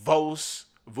voice,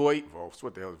 what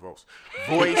the hell is voice?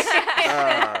 Voice,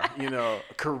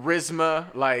 charisma,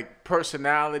 like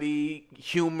personality,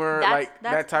 humor,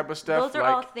 that type of stuff? Those are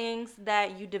all things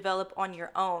that you develop on your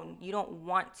own. You don't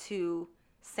want to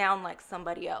sound like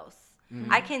somebody else.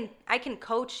 I can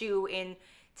coach you and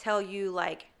tell you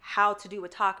like how to do a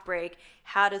talk break,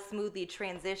 how to smoothly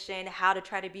transition, how to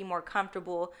try to be more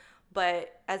comfortable.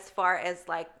 But as far as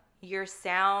like your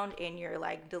sound and your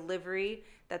like delivery,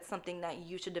 that's something that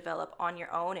you should develop on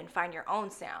your own and find your own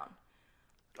sound.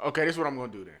 Okay, this is what I'm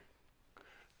going to do then.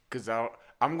 Because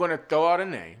I'm going to throw out a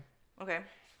name. Okay.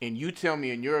 And you tell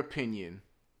me, in your opinion,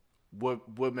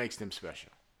 what makes them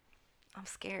special. I'm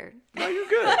scared. No, you're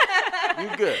good.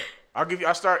 You're good.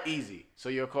 I'll start easy. So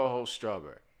your co-host,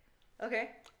 Strawberry.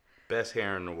 Okay. Best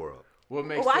hair in the world.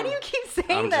 Why do you keep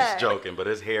saying I'm that? just joking, but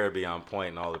his hair be on point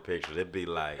in all the pictures. It'd be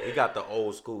like, he got the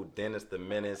old school Dennis the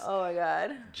Menace. Oh my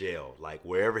God. Gel. Like,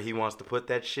 wherever he wants to put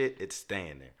that shit, it's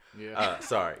staying there. Yeah.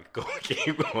 Sorry.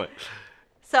 Keep going.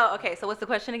 So what's the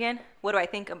question again? What do I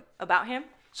think about him?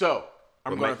 So,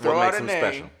 I'm going to throw out a name,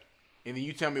 special? And then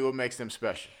you tell me what makes them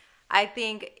special. I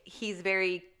think he's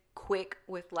very quick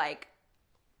with like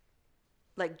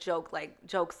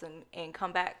jokes and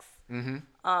comebacks. Mm-hmm.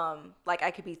 Like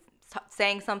I could be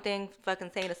saying something,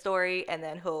 fucking saying a story, and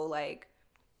then he'll like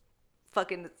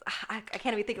fucking. I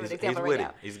can't even think of an example right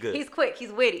now. He's good. He's quick.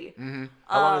 He's witty. Mm-hmm.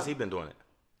 How long has he been doing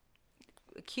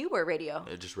it? Cube or radio?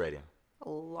 Just radio. A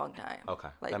long time. Okay,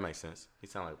 that makes sense. He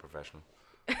sounds like a professional.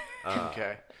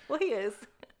 Okay. Well, he is.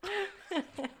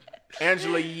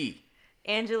 Angela Yee.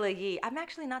 Angela Yee. I'm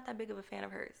actually not that big of a fan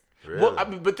of hers. Really? Well, I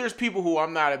mean, but there's people who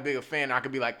I'm not a big fan. I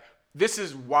could be like, this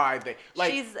is why they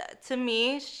like. To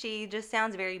me, she just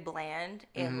sounds very bland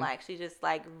and like she just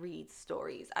like reads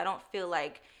stories. I don't feel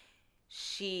like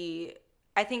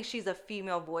I think she's a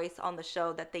female voice on the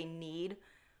show that they need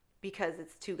because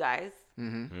it's two guys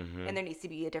and there needs to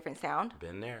be a different sound.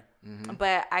 Been there. Mm-hmm.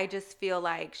 But I just feel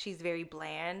like she's very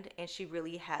bland and she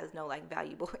really has no like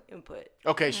valuable input.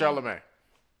 Okay, Charlamagne.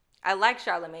 I like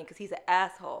Charlamagne because he's an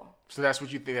asshole. So that's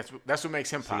what you think. That's what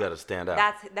makes him pop. You got to stand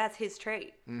out. That's his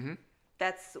trait. Mm-hmm.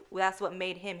 That's what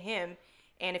made him him.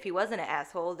 And if he wasn't an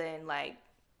asshole, then like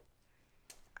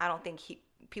I don't think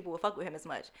people would fuck with him as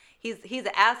much. He's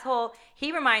an asshole.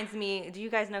 He reminds me. Do you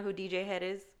guys know who DJ Head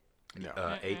is?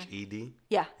 No. H-E-D?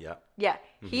 Yeah. Yeah. Yeah.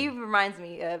 Mm-hmm. He reminds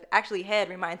me of. Actually, Head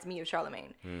reminds me of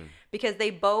Charlamagne because they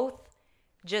both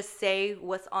just say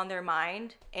what's on their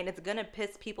mind, and it's gonna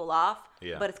piss people off,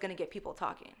 but it's gonna get people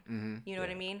talking. Mm-hmm. You know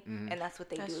what I mean? Mm-hmm. And that's what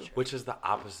they do. True. Which is the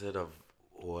opposite of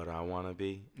what I want to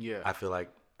be. Yeah. I feel like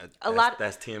that's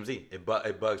TMZ.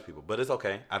 It bugs people, but it's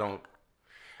okay. I don't.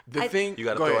 You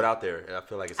got to throw it out there. I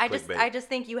feel like it's clickbait. I just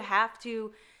think you have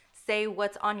to say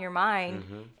what's on your mind,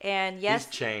 and yes,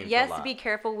 be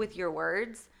careful with your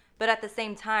words, but at the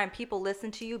same time, people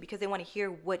listen to you because they want to hear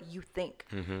what you think.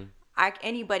 Mm-hmm.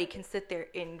 Anybody can sit there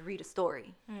and read a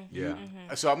story. Mm-hmm. Yeah.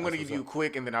 Mm-hmm. So I'm going to give you a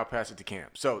quick, and then I'll pass it to Cam.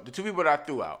 So the two people that I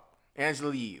threw out,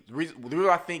 Angela Yee. The reason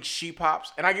I think she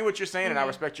pops, and I get what you're saying, and I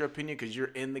respect your opinion because you're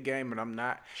in the game and I'm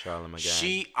not.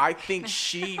 Charlamagne. I think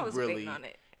she really,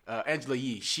 Angela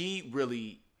Yee, she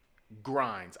really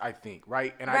grinds, I think,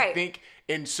 right? And I think,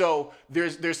 and so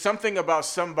there's something about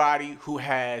somebody who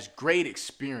has great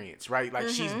experience, right? Like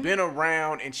she's been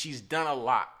around and she's done a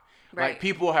lot. Right. Like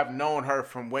people have known her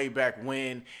from way back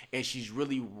when, and she's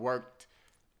really worked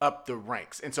up the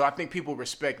ranks. And so I think people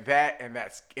respect that,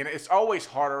 and it's always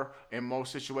harder in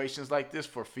most situations like this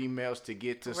for females to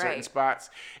get to certain spots.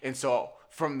 And so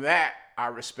from that, I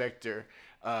respect her.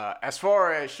 As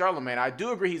far as Charlamagne, I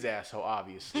do agree he's an asshole,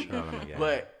 obviously,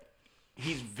 but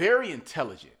he's very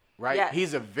intelligent. Right? Yes.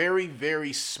 He's a very,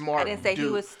 very smart dude. I didn't say he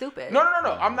was stupid. No.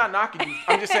 I'm not knocking you.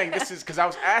 I'm just saying this is because I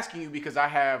was asking you because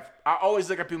I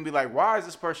always look at people and be like, why is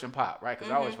this person pop? Right?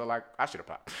 Because I always feel like I should have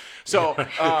popped. So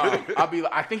I'll be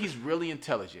like, I think he's really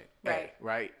intelligent. Right. A,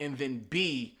 right? And then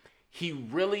B, he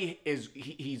really is,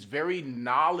 he's very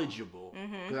knowledgeable.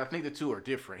 Because I think the two are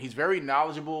different. He's very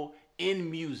knowledgeable in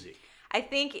music. I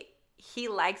think he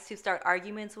likes to start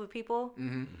arguments with people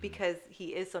because he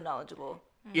is so knowledgeable.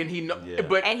 And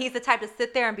and he's the type to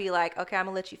sit there and be like, okay, I'm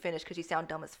gonna let you finish because you sound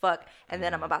dumb as fuck, and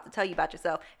then I'm about to tell you about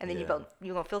yourself, and then you're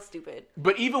gonna feel stupid.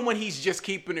 But even when he's just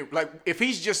keeping it, like if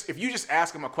you just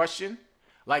ask him a question,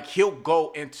 like he'll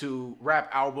go into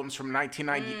rap albums from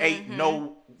 1998, like you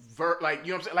know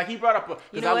what I'm saying? Like he brought up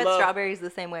Strawberry's the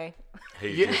same way.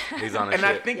 He's on a and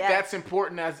I think that's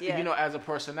important as as a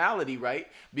personality, right?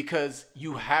 Because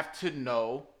you have to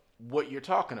know what you're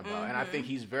talking about, and I think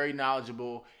he's very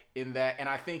knowledgeable in that, and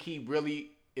I think he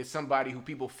really is somebody who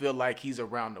people feel like he's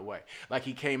around the way. Like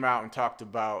he came out and talked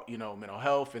about, mental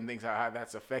health and things, how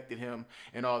that's affected him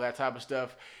and all that type of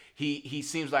stuff. He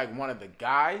seems like one of the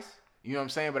guys, you know what I'm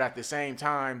saying? But at the same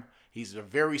time, he's a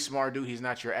very smart dude. He's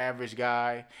not your average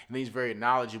guy, and he's very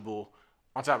knowledgeable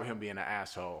on top of him being an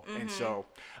asshole. And so,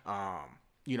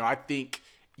 I think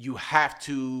you have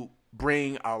to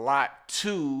bring a lot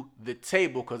to the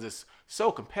table because it's so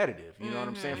competitive. You know what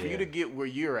I'm saying? For you to get where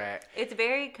you're at. It's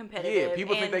very competitive. Yeah,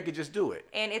 people think they could just do it.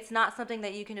 And it's not something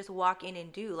that you can just walk in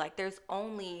and do. Like, there's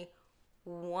only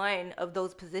one of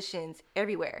those positions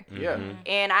everywhere. Yeah.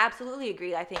 And I absolutely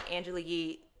agree. I think Angela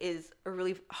Yee is a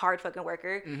really hard fucking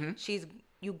worker.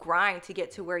 You grind to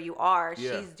get to where you are.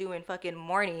 Yeah. She's doing fucking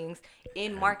mornings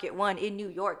in Market 1 in New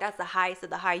York. That's the highest of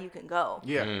the high you can go.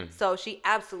 Yeah. So she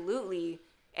absolutely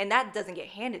And that doesn't get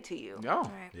handed to you. No.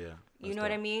 Right. Yeah. You know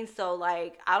what I mean? So,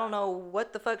 like, I don't know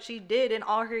what the fuck she did in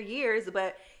all her years,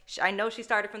 but I know she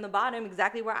started from the bottom,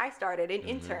 exactly where I started, an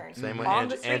intern. Same with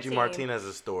Angie team.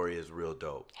 Martinez's story is real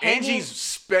dope. Angie's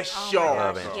special.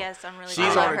 Love Angie. Yes, I'm really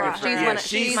She's glad on a about different. her.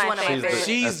 She's one of my favorites.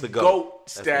 She's the GOAT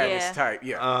That's the status GOAT. type.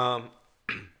 Yeah.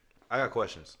 I got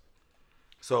questions.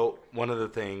 So one of the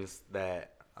things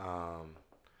that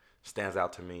stands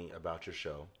out to me about your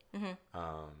show,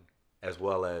 as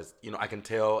well as, you know, I can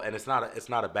tell, and it's not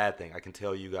a bad thing. I can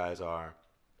tell you guys are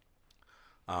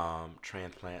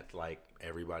transplant like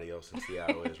everybody else in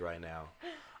Seattle is right now,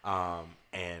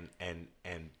 and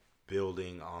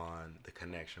building on the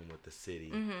connection with the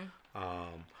city.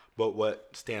 But what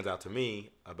stands out to me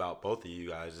about both of you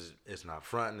guys is it's not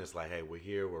fronting. It's like, hey, we're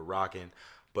here, we're rocking.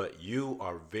 But you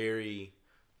are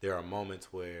there are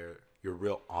moments where you're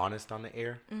real honest on the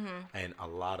air, and a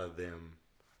lot of them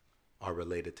are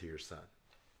related to your son.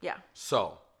 Yeah.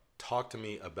 So talk to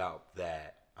me about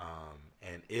that.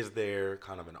 And is there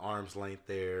kind of an arm's length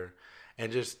there?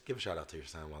 And just give a shout out to your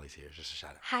son while he's here. Just a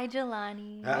shout out. Hi,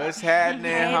 Jelani. What's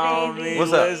happening, homie?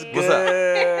 What's up? What's What's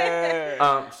good?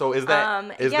 up? So is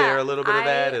that is there a little bit of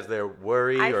that? Is there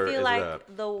worry? I or feel is like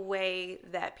it the way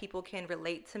that people can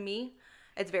relate to me,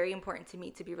 it's very important to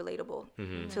me to be relatable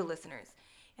to listeners.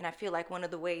 And I feel like one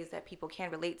of the ways that people can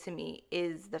relate to me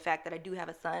is the fact that I do have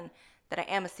a son, that I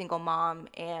am a single mom,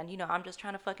 and, you know, I'm just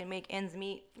trying to fucking make ends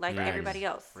meet like everybody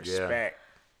else. Respect.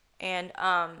 And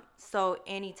so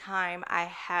anytime I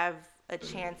have a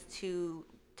chance to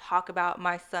talk about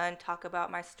my son, talk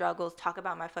about my struggles, talk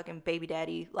about my fucking baby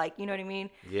daddy, like, you know what I mean?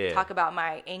 Yeah. Talk about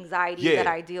my anxiety that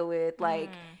I deal with,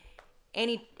 like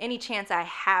any chance I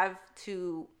have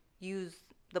to use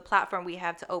the platform we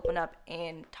have to open up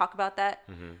and talk about that,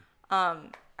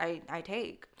 I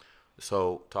take.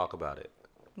 So talk about it.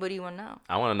 What do you want to know?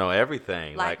 I want to know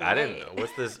everything. Like I didn't.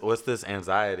 what? What's this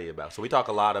anxiety about? So we talk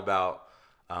a lot about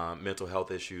mental health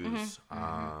issues.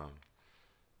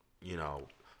 You know,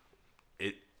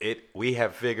 we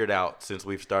have figured out since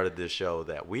we've started this show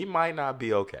that we might not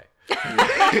be okay.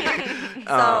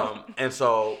 And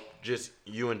so just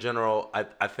you in general,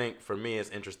 I think for me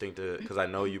it's interesting because I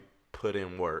know you put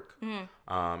in work,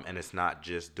 and it's not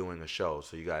just doing a show.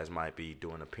 So you guys might be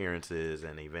doing appearances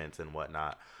and events and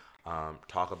whatnot.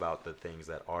 Talk about the things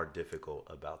that are difficult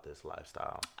about this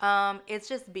lifestyle. It's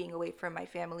just being away from my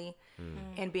family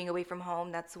and being away from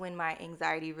home. That's when my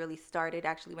anxiety really started,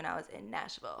 actually, when I was in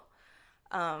Nashville.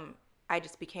 I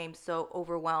just became so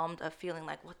overwhelmed of feeling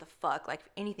like, what the fuck? Like, if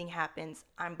anything happens,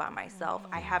 I'm by myself.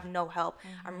 I have no help.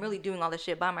 I'm really doing all this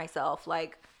shit by myself.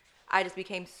 Like, I just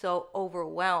became so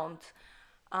overwhelmed.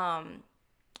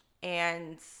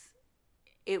 And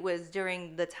it was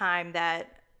during the time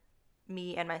that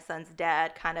me and my son's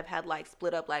dad kind of had like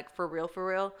split up, like for real.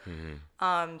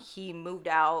 He moved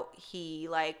out. He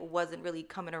like wasn't really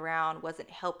coming around, wasn't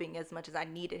helping as much as I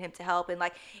needed him to help. And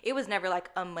like, it was never like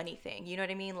a money thing. You know what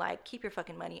I mean? Like, keep your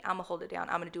fucking money. I'm gonna hold it down.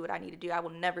 I'm gonna do what I need to do. I will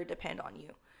never depend on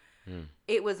you.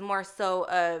 It was more so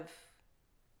of,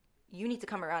 you need to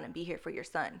come around and be here for your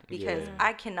son, because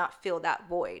I cannot fill that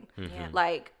void.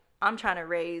 Like, I'm trying to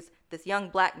raise this young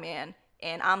black man,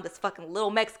 and I'm this fucking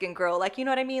little Mexican girl. Like, you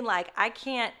know what I mean? Like, I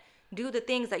can't do the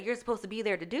things that you're supposed to be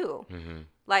there to do.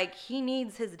 Like, he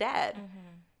needs his dad.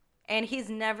 And he's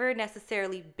never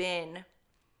necessarily been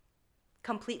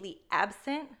completely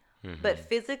absent, but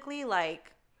physically,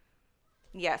 like,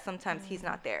 yeah, sometimes he's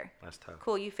not there. That's tough.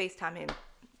 Cool, you FaceTime him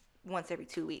once every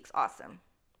 2 weeks. Awesome.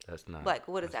 That's not. Like,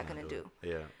 what is that going to do?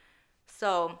 Yeah.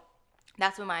 So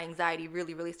that's when my anxiety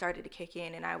really, really started to kick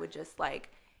in. And I would just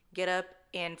like get up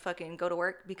and fucking go to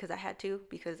work because I had to,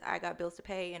 because I got bills to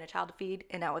pay and a child to feed.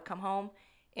 And I would come home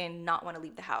and not want to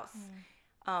leave the house.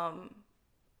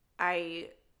 I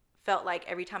felt like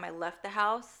every time I left the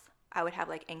house, I would have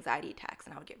like anxiety attacks,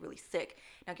 and I would get really sick,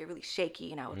 and I'd get really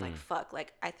shaky, and I would like, fuck,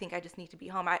 like, I think I just need to be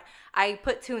home. I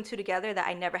put two and two together that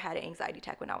I never had an anxiety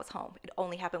attack when I was home. It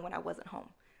only happened when I wasn't home.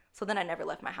 So then I never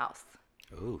left my house.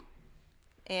 Ooh.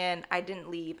 And I didn't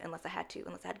leave unless I had to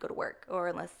go to work, or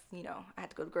unless, you know, I had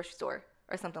to go to the grocery store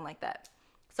or something like that.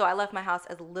 So I left my house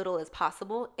as little as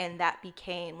possible, and that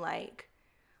became like,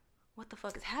 what the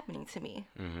fuck is happening to me?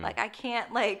 Like, I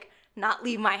can't like not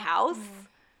leave my house,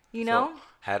 you know? So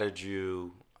how did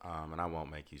you, and I won't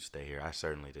make you stay here. I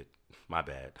certainly did. My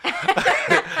bad.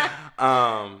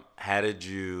 How did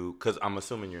you, because I'm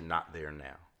assuming you're not there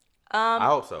now. I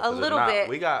hope so. A little bit.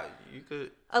 We got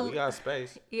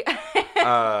space.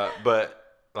 Yeah. But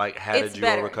like, how It's did you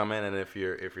better. overcome it? And if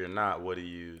you're not, what do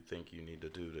you think you need to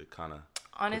do to kind of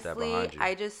Honestly,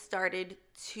 I just started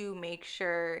to make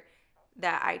sure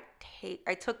that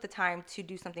I took the time to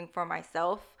do something for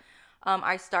myself.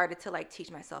 I started to like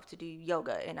teach myself to do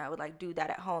yoga, and I would like do that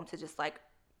at home to just like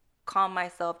calm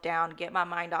myself down, get my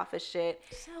mind off of shit.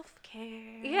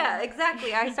 Self-care. Yeah,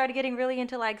 exactly. I started getting really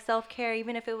into like self-care,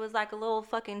 even if it was like a little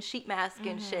fucking sheet mask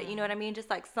and shit. You know what I mean?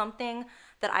 Just like something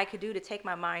that I could do to take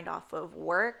my mind off of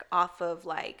work, off of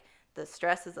like the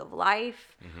stresses of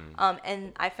life.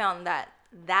 And I found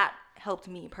that helped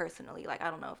me personally. Like,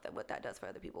 I don't know what that does for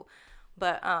other people,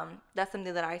 but that's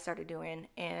something that I started doing.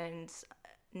 And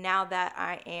now that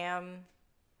I am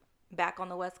back on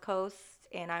the West Coast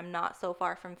and I'm not so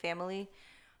far from family,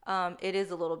 it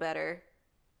is a little better.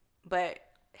 But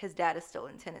his dad is still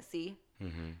in Tennessee.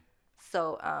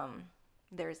 So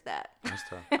there's that. That's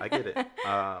tough. I get it.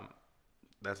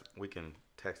 We can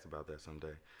text about that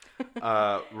someday.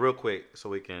 Real quick, so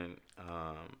we can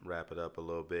wrap it up a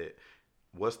little bit.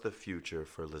 What's the future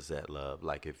for Lizette Love?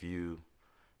 Like, if you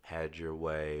had your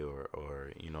way,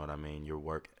 or you know what I mean, your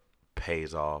work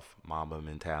pays off, Mamba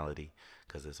mentality,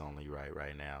 because it's only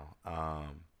right now.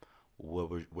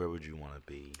 Where would you want to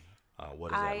be?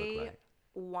 What does that look like? I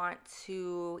want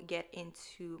to get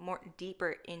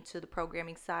deeper into the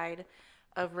programming side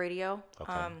of radio.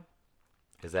 Okay.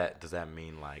 Does that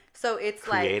mean like so it's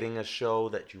creating a show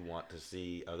that you want to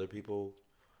see other people?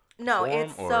 No,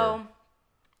 it's so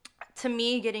to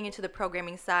me, getting into the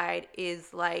programming side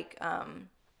is like a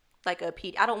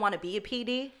PD. I don't want to be a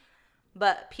PD,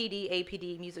 but PD,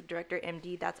 APD, music director,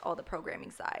 MD, that's all the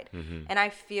programming side. And I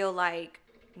feel like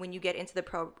when you get into the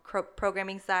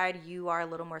programming side, you are a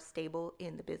little more stable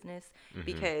in the business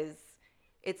because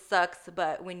it sucks.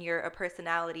 But when you're a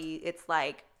personality, it's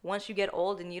like once you get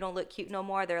old and you don't look cute no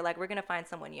more, they're like, we're going to find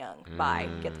someone young. Bye.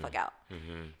 Get the fuck out.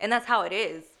 And that's how it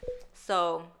is.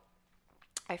 So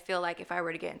I feel like if I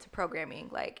were to get into programming,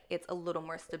 like it's a little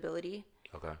more stability.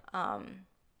 Okay.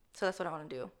 So that's what I want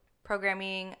to do.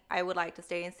 Programming, I would like to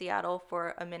stay in Seattle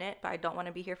for a minute, but I don't want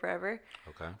to be here forever.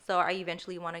 Okay. So I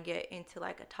eventually want to get into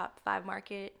like a top 5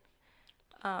 market.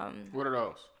 What are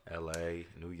those? LA,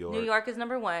 New York. New York is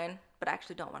number 1, but I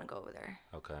actually don't want to go over there.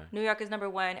 Okay. New York is number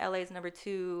 1. LA is number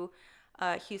 2.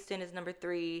 Houston is number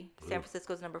 3. San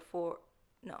Francisco is number 4.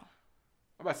 No.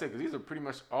 I'm about to say, because these are pretty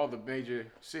much all the major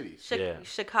cities.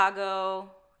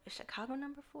 Chicago. Is Chicago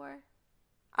number 4?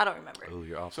 I don't remember. Ooh,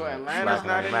 you're off. So Atlanta's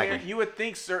not in there. You would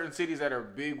think certain cities that are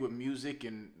big with music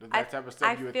and that type of stuff.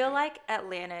 I feel like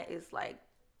Atlanta is like,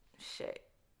 shit.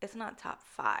 It's not top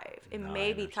 5. It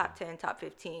may be top 10, top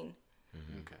 15.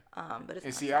 Okay. But it's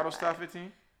in not Seattle's top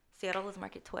 15. Seattle is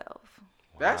market 12.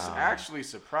 That's actually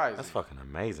surprising. That's fucking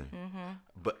amazing.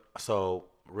 But so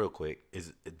real quick,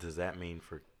 does that mean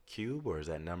for Cube, or is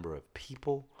that number of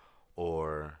people,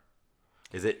 or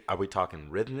is it? Are we talking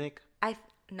rhythmic?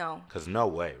 No. Because no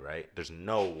way, right? There's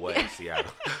no way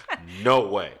Seattle. No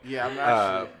way. Yeah, I'm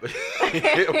not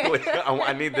sure.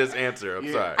 I need this answer. I'm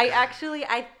sorry.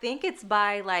 I think it's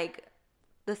by like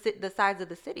the size of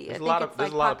the city. There's a lot of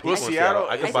people in Seattle.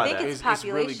 I could buy that. It's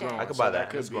population. Really I could buy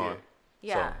that. It's growing.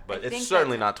 Yeah. So, but it's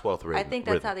certainly not 12th rhythm. I think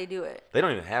that's how they do it. They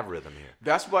don't even have rhythm here.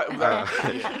 That's what. Yeah.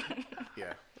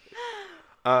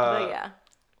 But yeah.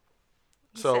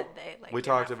 So we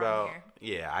talked about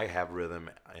I have rhythm,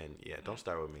 and don't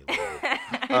start with me.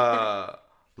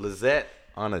 Lizette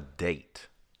on a date.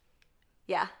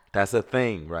 Yeah. That's a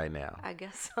thing right now. I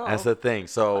guess so. That's a thing.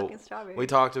 So we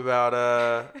talked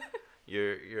about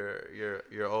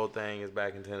your old thing is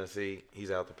back in Tennessee.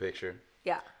 He's out the picture.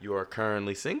 Yeah. You are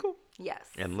currently single? Yes.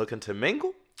 And looking to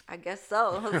mingle? I guess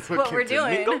so. That's what we're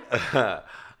doing.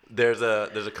 There's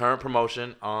a current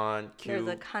promotion on There's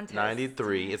a contest.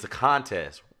 93. It's a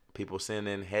contest. People send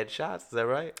in headshots. Is that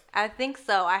right? I think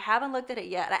so. I haven't looked at it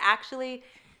yet. I actually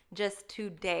just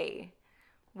today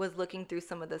was looking through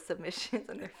some of the submissions,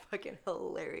 and they're fucking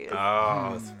hilarious.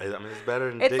 Oh, it's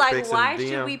better than it's dick like, pics why and DM.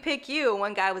 should we pick you?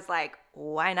 One guy was like,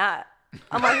 why not?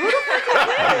 I'm like, who the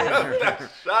fuck is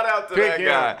this? Shout out to Pick that him.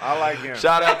 guy. I like him.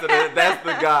 Shout out to that. That's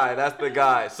the guy. That's the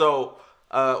guy. So,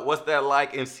 what's that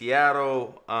like in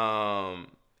Seattle?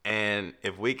 And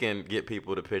if we can get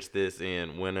people to pitch this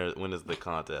in, when is the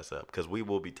contest up? Because we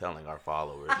will be telling our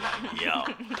followers, like, yo,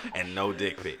 and no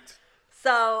dick pics.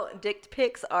 So, dick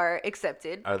pics are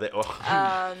accepted. Are they?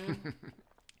 Oh.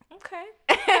 Okay.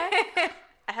 I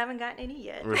haven't gotten any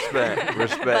yet. Respect.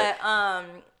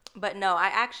 But no,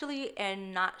 I actually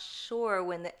am not sure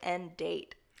when the end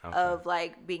date of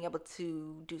like being able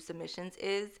to do submissions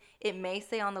is. It may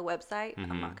say on the website.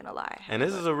 I'm not gonna lie. And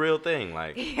this is a real thing,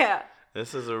 like. Yeah.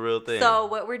 This is a real thing. So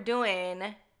what we're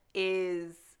doing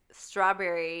is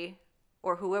Strawberry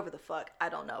or whoever the fuck, I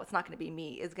don't know. It's not going to be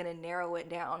me. Is going to narrow it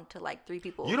down to like 3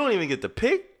 people. You don't even get to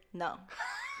pick? No.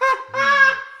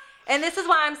 And this is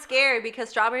why I'm scared, because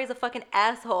Strawberry's a fucking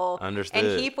asshole. Understood.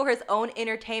 And he, for his own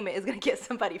entertainment, is going to get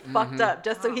somebody fucked up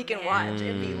just so he can watch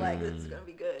and be like, this is going to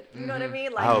be good. You know what I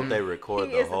mean? Like, I hope they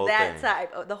record the whole thing. He is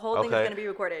that type. The whole thing is going to be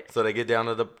recorded. So they get down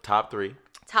to the top 3.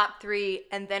 Top 3.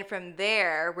 And then from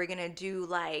there, we're going to do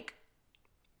like,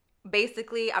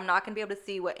 basically, I'm not going to be able to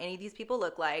see what any of these people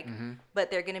look like,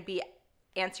 but they're going to be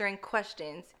answering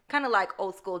questions, kind of like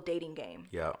old school dating game.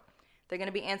 Yeah. They're going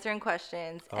to be answering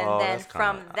questions, and then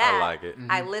from that, I like it.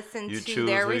 I listen to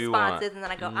their responses, and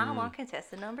then I go, I want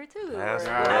contestant number 2. That's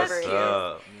whatever what's it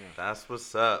up. is. That's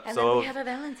what's up. And so then we have a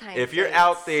Valentine's if you're date.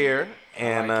 out there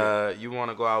and you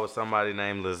want to go out with somebody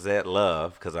named Lizette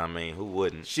Love, because, I mean, who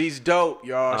wouldn't? She's dope,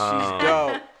 y'all. She's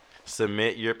dope.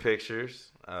 Submit your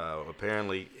pictures,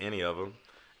 apparently any of them.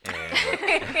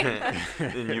 And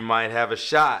then you might have a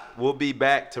shot. We'll be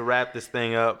back to wrap this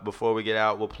thing up. Before we get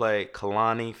out, we'll play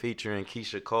Kalani featuring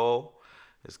Keisha Cole.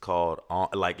 It's called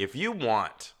like if you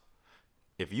want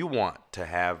to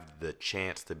have the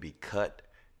chance to be cut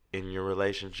in your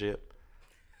relationship,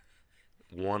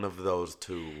 one of those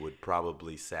two would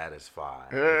probably satisfy.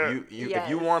 If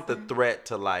you want the threat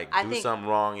to like do something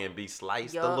wrong and be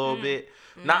sliced a little bit,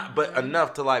 not but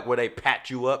enough to like where they pat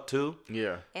you up too.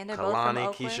 Yeah. And they're both from Kalani,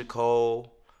 Oakland. Keisha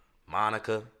Cole,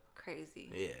 Monica. Crazy.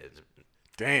 Yeah.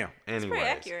 Damn. Anyways. pretty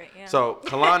accurate, yeah. So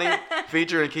Kalani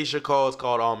featuring Keisha Cole is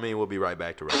called All Me. We'll be right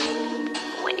back to rap.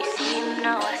 When you see him,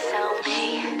 know it's on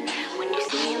me. When you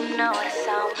see him, know it's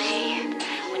on me.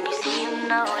 When you see him,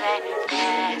 know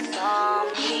that's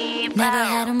on me. Never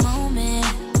had a moment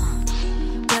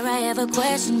where I ever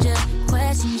questioned you.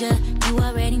 You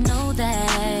already know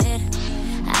that.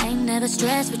 I ain't never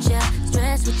stressed with you.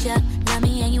 Love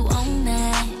me and you own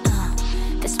that.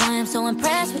 That's why I'm so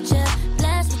impressed with you,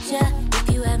 blessed with you. If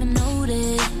you ever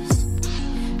noticed,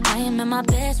 I am at my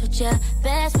best with you,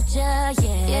 yeah. Yeah,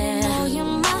 they know you're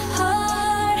my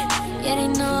heart. Yeah, they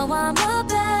know I'm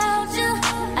about you.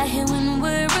 I hate when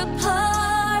we're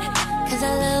apart, 'cause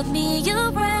I love me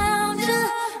around you.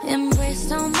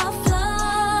 Embrace all my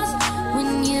flaws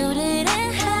when you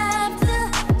didn't have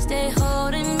to. Stay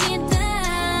holding me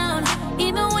down,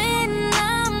 even when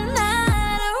I'm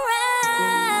not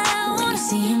around. When you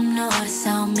see him, know it's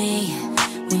on me.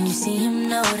 When you see him,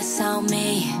 know it's on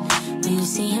me. When you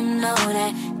see him, know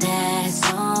that's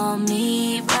on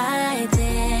me right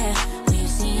there. When you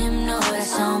see him, know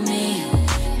that's on me.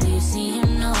 When you see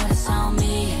him, know that's on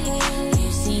me. When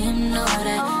you see him, know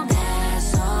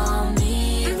that's on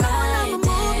me right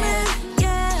there.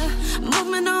 Yeah,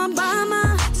 movement on by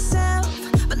myself,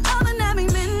 but loving every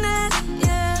minute,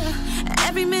 yeah.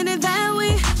 Every minute that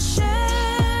we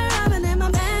share, I've been in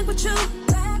my bag with you.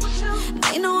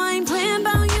 They know I ain't playing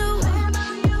about you.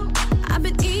 I've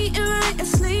been eating right and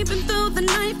sleeping through the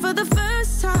night for the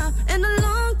first time in a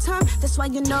long time. That's why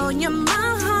you know you're my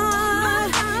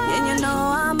heart, and you know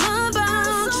I'm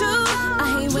about you. I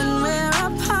hate when we're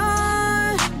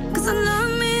apart, 'cause I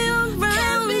love me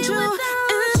around you.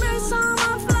 Embrace all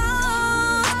my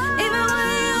flaws, even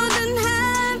when you didn't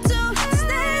have to.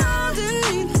 Stay holding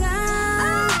me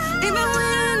down, even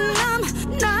when I'm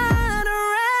not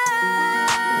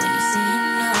around. When you see him,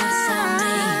 know it's on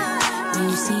me. When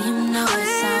you see him, know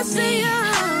it's on me.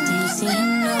 When you see him,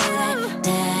 know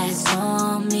that's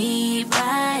on me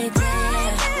right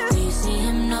there. When you see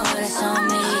him, know that's on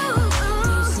me.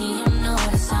 When you see him, know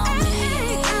that's on me.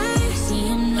 When you see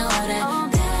him, know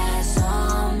that's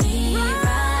on me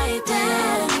right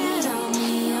there. On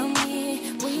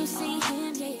me. When you see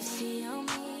him, yeah, you see on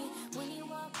me. When you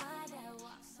walk by, that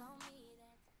walks on me.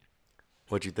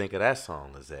 What you think of that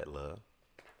song, Lizette Love?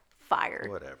 Fire.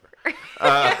 Whatever.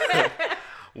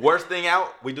 Worst thing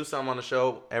out. We do something on the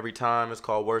show every time. It's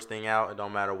called Worst Thing Out. It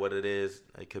don't matter what it is.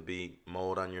 It could be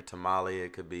mold on your tamale.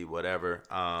 It could be whatever.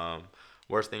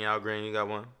 Worst thing out, Green. You got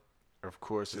one? Of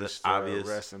course, Is it it's obvious?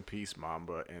 Rest in peace,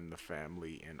 Mamba, and the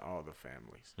family and all the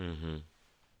families.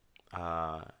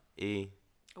 E.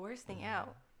 Worst thing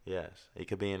out. Yes. It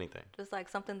could be anything. Just like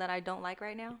something that I don't like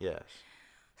right now. Yes.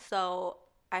 So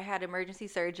I had emergency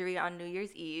surgery on New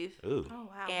Year's Eve. Ooh. Oh,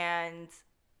 wow. And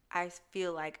I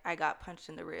feel like I got punched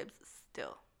in the ribs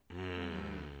still.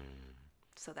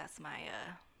 So that's my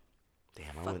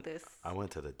Damn. this. I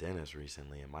went to the dentist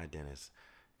recently, and my dentist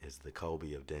is the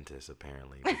Kobe of dentists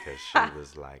apparently, because she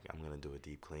was like, "I'm gonna do a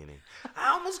deep cleaning."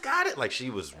 I almost got it. Like she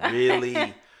was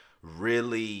really,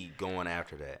 really going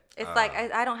after that. It's like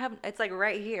I don't have. It's like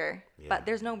right here, Yeah. but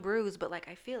there's no bruise. But like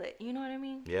I feel it. You know what I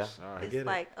mean? Yeah, I It's get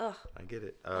like it. ugh. I get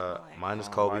it. like, Mine is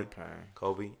I Kobe. like pain.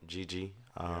 Kobe, Gigi,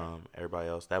 everybody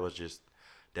else. That was just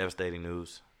devastating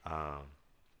news. I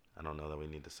don't know that we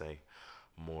need to say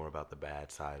more about the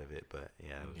bad side of it. But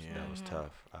yeah, that was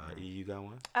tough. You got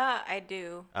one? I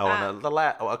do. Oh, and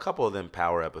a couple of them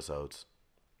power episodes.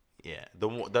 Yeah,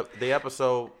 the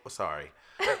episode. Sorry,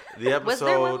 the episode. Was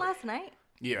there one last night?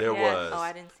 Yeah, there was. Oh,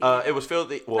 I didn't see it. It was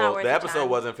filthy. Well, the episode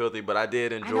wasn't filthy, but I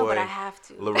did enjoy. I know, but I have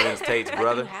to. Lorenz Tate's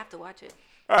brother. You have to watch it.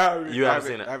 You haven't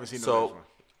seen it. I haven't seen so, the one.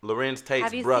 Lorenz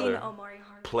Tate's brother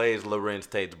plays Lorenz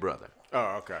Tate's brother.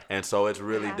 Oh, okay. And so it's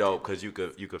really dope because you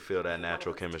could feel that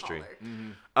natural chemistry.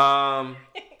 Mm-hmm.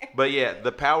 But yeah,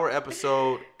 the power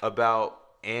episode about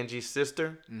Angie's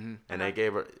sister, and they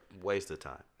gave her waste of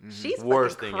time. She's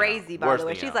fucking crazy, by the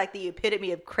way. She's like the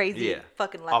epitome of crazy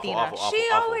fucking Latina. Awful, she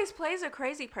always plays a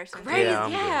crazy person. Crazy,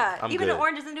 yeah. Even in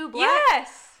Orange is the New Black.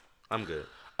 Yes. I'm good.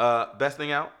 Best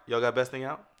thing out? Y'all got best thing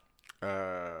out?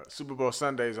 Super Bowl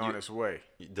Sunday's on its way.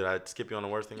 Did I skip you on the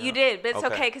worst thing out? You did, but it's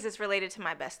okay because it's related to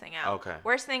my best thing out. Okay.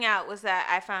 Worst thing out was that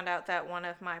I found out that one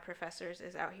of my professors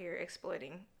is out here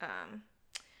exploiting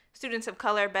students of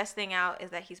color. Best thing out is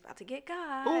that he's about to get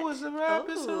got. Oh, it's a rap,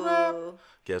 it's a rap.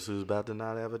 Guess who's about to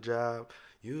not have a job?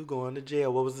 You going to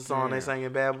jail. What was the song they sang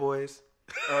in Bad Boys?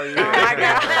 Oh, yeah. Oh, my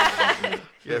God.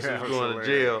 Guess who's going to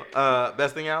jail?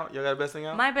 Best thing out? Y'all got a best thing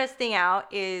out? My best thing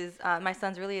out is my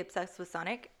son's really obsessed with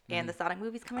Sonic. And the Sonic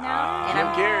movie's coming out,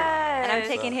 and I'm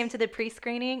taking him to the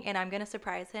pre-screening, and I'm gonna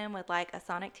surprise him with like a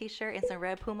Sonic T-shirt and some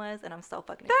red Pumas, and I'm so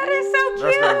fucking excited. That is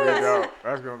so cute.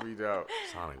 That's gonna be dope.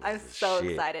 Sonic was I'm the so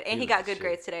shit. excited, and he got good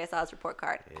grades today. I saw his report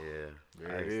card. Yeah,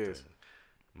 there it is.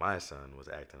 My son was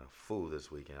acting a fool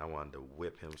this weekend. I wanted to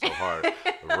whip him so hard,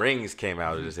 rings came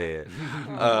out of his head.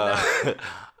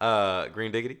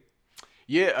 Green Diggity.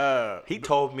 Yeah. He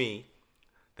told me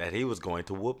that he was going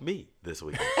to whoop me this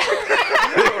weekend.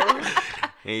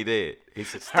 He did. He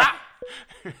said, "Stop!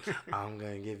 I'm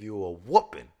gonna give you a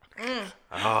whooping."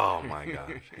 Oh my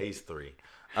gosh, he's 3.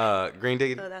 Green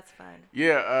Diggity. So that's fun.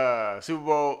 Yeah. Super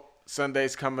Bowl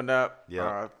Sunday's coming up.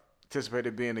 Yeah.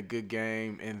 Anticipated being a good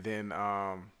game, and then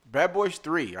Bad Boys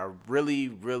 3. I really,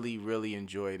 really, really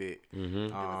enjoyed it. Mm-hmm.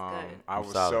 It was good. I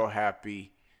was so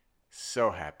happy.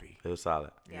 So happy. It was solid.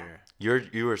 Yeah.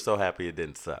 You were so happy it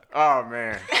didn't suck. Oh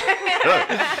man.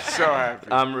 So happy.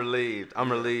 I'm relieved.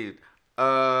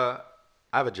 I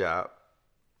have a job.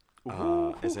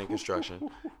 It's in construction,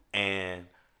 and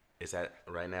it's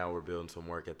right now we're building some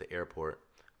work at the airport.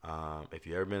 If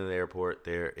you've ever been to the airport,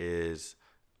 there is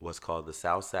what's called the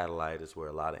South Satellite. Is where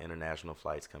a lot of international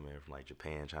flights come in from, like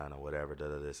Japan, China, whatever,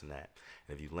 this and that.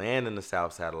 And if you land in the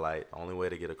South Satellite, the only way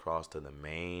to get across to the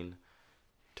main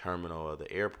terminal of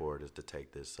the airport is to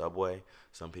take this subway.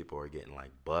 Some people are getting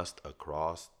like bussed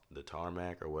across the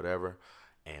tarmac or whatever.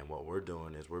 And what we're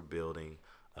doing is we're building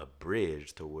a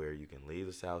bridge to where you can leave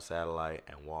the South Satellite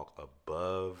and walk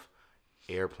above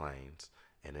airplanes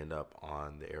and end up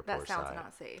on the airport side. That sounds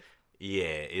not safe. Yeah,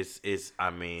 it's.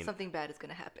 I mean, something bad is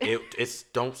gonna happen. It's.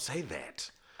 Don't say that.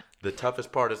 The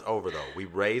toughest part is over though. We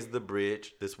raised the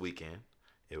bridge this weekend.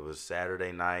 It was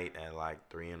Saturday night at like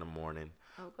 3 a.m.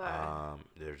 Oh God.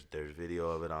 There's video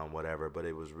of it on whatever, but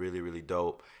it was really, really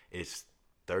dope. It's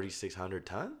 3,600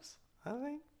 tons, I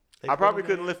think. I probably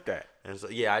couldn't lift that. And so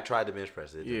I tried to bench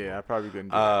press it. Yeah, I probably couldn't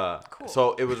do that. Cool.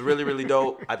 So it was really, really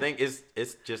dope. I think it's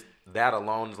just that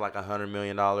alone is like $100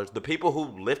 million. The people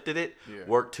who lifted it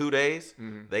worked 2 days.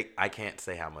 Mm-hmm. I can't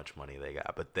say how much money they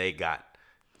got, but they got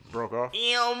broke off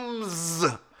M's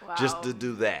just to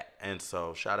do that. And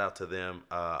so shout out to them.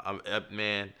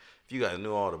 Man, if you guys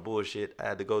knew all the bullshit I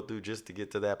had to go through just to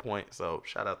get to that point, so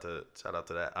shout out to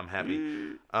that. I'm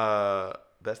happy.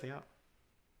 Best thing out.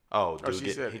 Oh,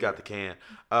 dude, he got the can.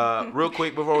 Real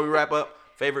quick before we wrap up,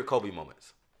 favorite Kobe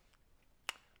moments.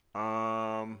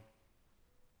 Damn,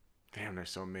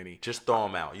 there's so many. Just throw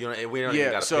them out. We don't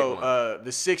even got to pick one.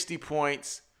 The 60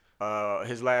 points,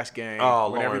 his last game.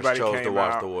 Oh, when Lawrence chose to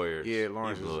watch the Warriors. Yeah,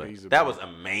 Lawrence was that was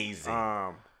amazing.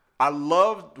 I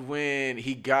loved when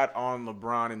he got on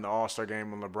LeBron in the All-Star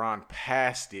game when LeBron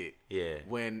passed it. Yeah.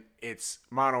 When it's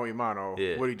mano a mano.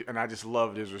 Yeah. What do you do? And I just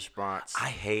loved his response. I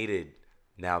hated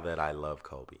now that I love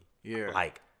Kobe. Yeah.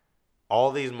 Like,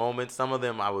 all these moments, some of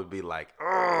them I would be like,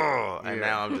 ugh. And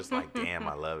now I'm just like, damn,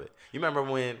 I love it. You remember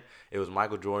when it was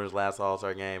Michael Jordan's last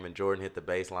All-Star game and Jordan hit the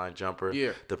baseline jumper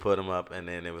to put him up, and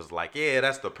then it was like, yeah,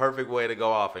 that's the perfect way to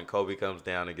go off, and Kobe comes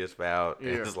down and gets fouled, and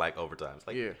it's like overtime. It's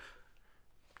like, dude.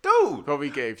 Kobe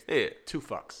gave 2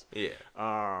 fucks. Yeah.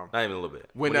 Not even a little bit.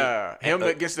 When him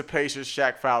against the Pacers,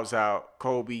 Shaq fouls out,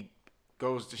 Kobe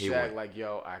goes to Shaq like,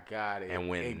 yo, I got it. And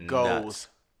went it nuts. Goes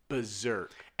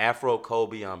berserk. Afro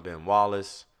Kobe on Ben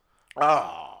Wallace.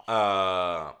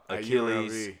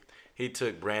 Achilles. He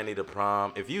took Brandy to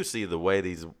prom. If you see the way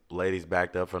these ladies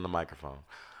backed up from the microphone.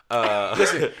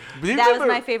 Listen, that was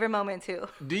my favorite moment too.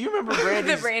 Do you remember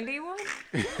Brandy's? The Brandy one?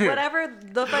 Whatever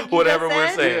the fuck you Whatever just we're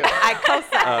said, saying. I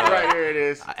co-sign. Right here it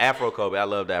is. Afro Kobe. I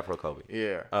loved Afro Kobe.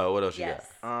 Yeah. What else you Yes.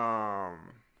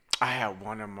 I had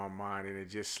one in my mind and it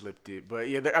just slipped it. But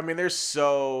yeah, there's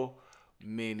so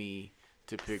many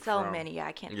to pick from. So many.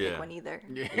 I can't pick one either.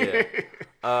 got? Yeah.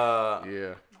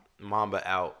 Yeah. Mamba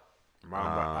out.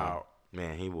 Mamba out.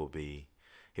 Man, he will be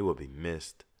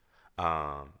missed.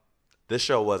 This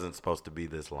show wasn't supposed to be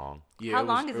this long. Yeah, How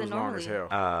long is it it was normally? long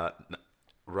as hell.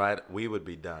 Right, we would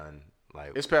be done.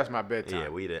 Like It's past my bedtime. yeah,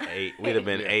 we'd have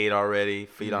been 8 already,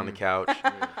 feet on the couch.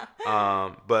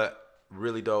 But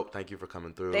really dope. Thank you for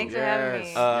coming through. Thanks for having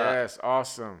me. Yes,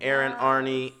 awesome. Aaron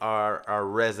Arney, our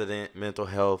resident mental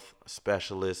health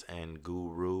specialist and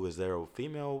guru. Is there a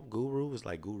female guru? Is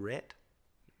like gurette?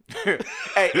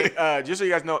 Hey, just so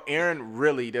you guys know, Aaron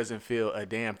really doesn't feel a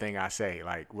damn thing I say.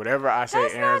 Like whatever I say,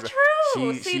 That's Aaron's not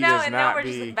true. She See, now, does and now not we're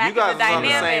be. just back You guys in the was on the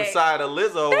dynamic. same side of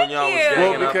Lizzo when Thank y'all was you.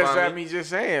 ganging Well, up because on I me. mean, just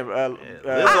saying. Lizzo-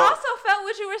 I also felt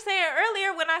what you were saying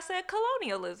earlier when I said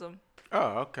colonialism.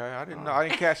 Oh, okay. I didn't know. I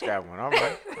didn't catch that one. All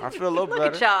right. I feel a little Look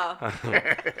better. at y'all.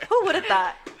 Who would have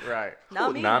thought? Right.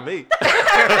 Not me. Not me.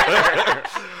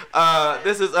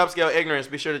 This is Upscale Ignorance.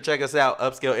 Be sure to check us out,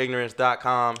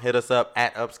 upscaleignorance.com. Hit us up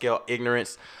at Upscale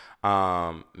Ignorance.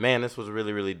 Man, this was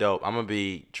really, really dope. I'm going to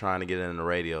be trying to get into the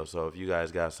radio, so if you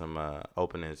guys got some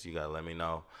openings, you got to let me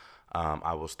know.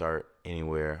 I will start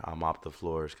anywhere. I'll mop the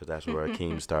floors because that's where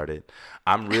Akeem started.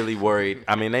 I'm really worried.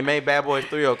 I mean, they made Bad Boys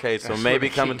 3 okay, so That's maybe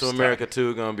where Coming Akeem to America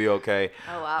 2 going to be okay.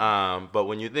 Oh, wow. But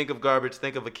when you think of garbage,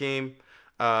 think of Akeem.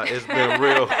 It's been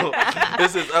real.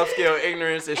 This is Upscale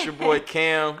Ignorance. It's your boy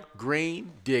Cam.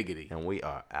 Green Diggity. And we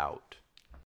are out.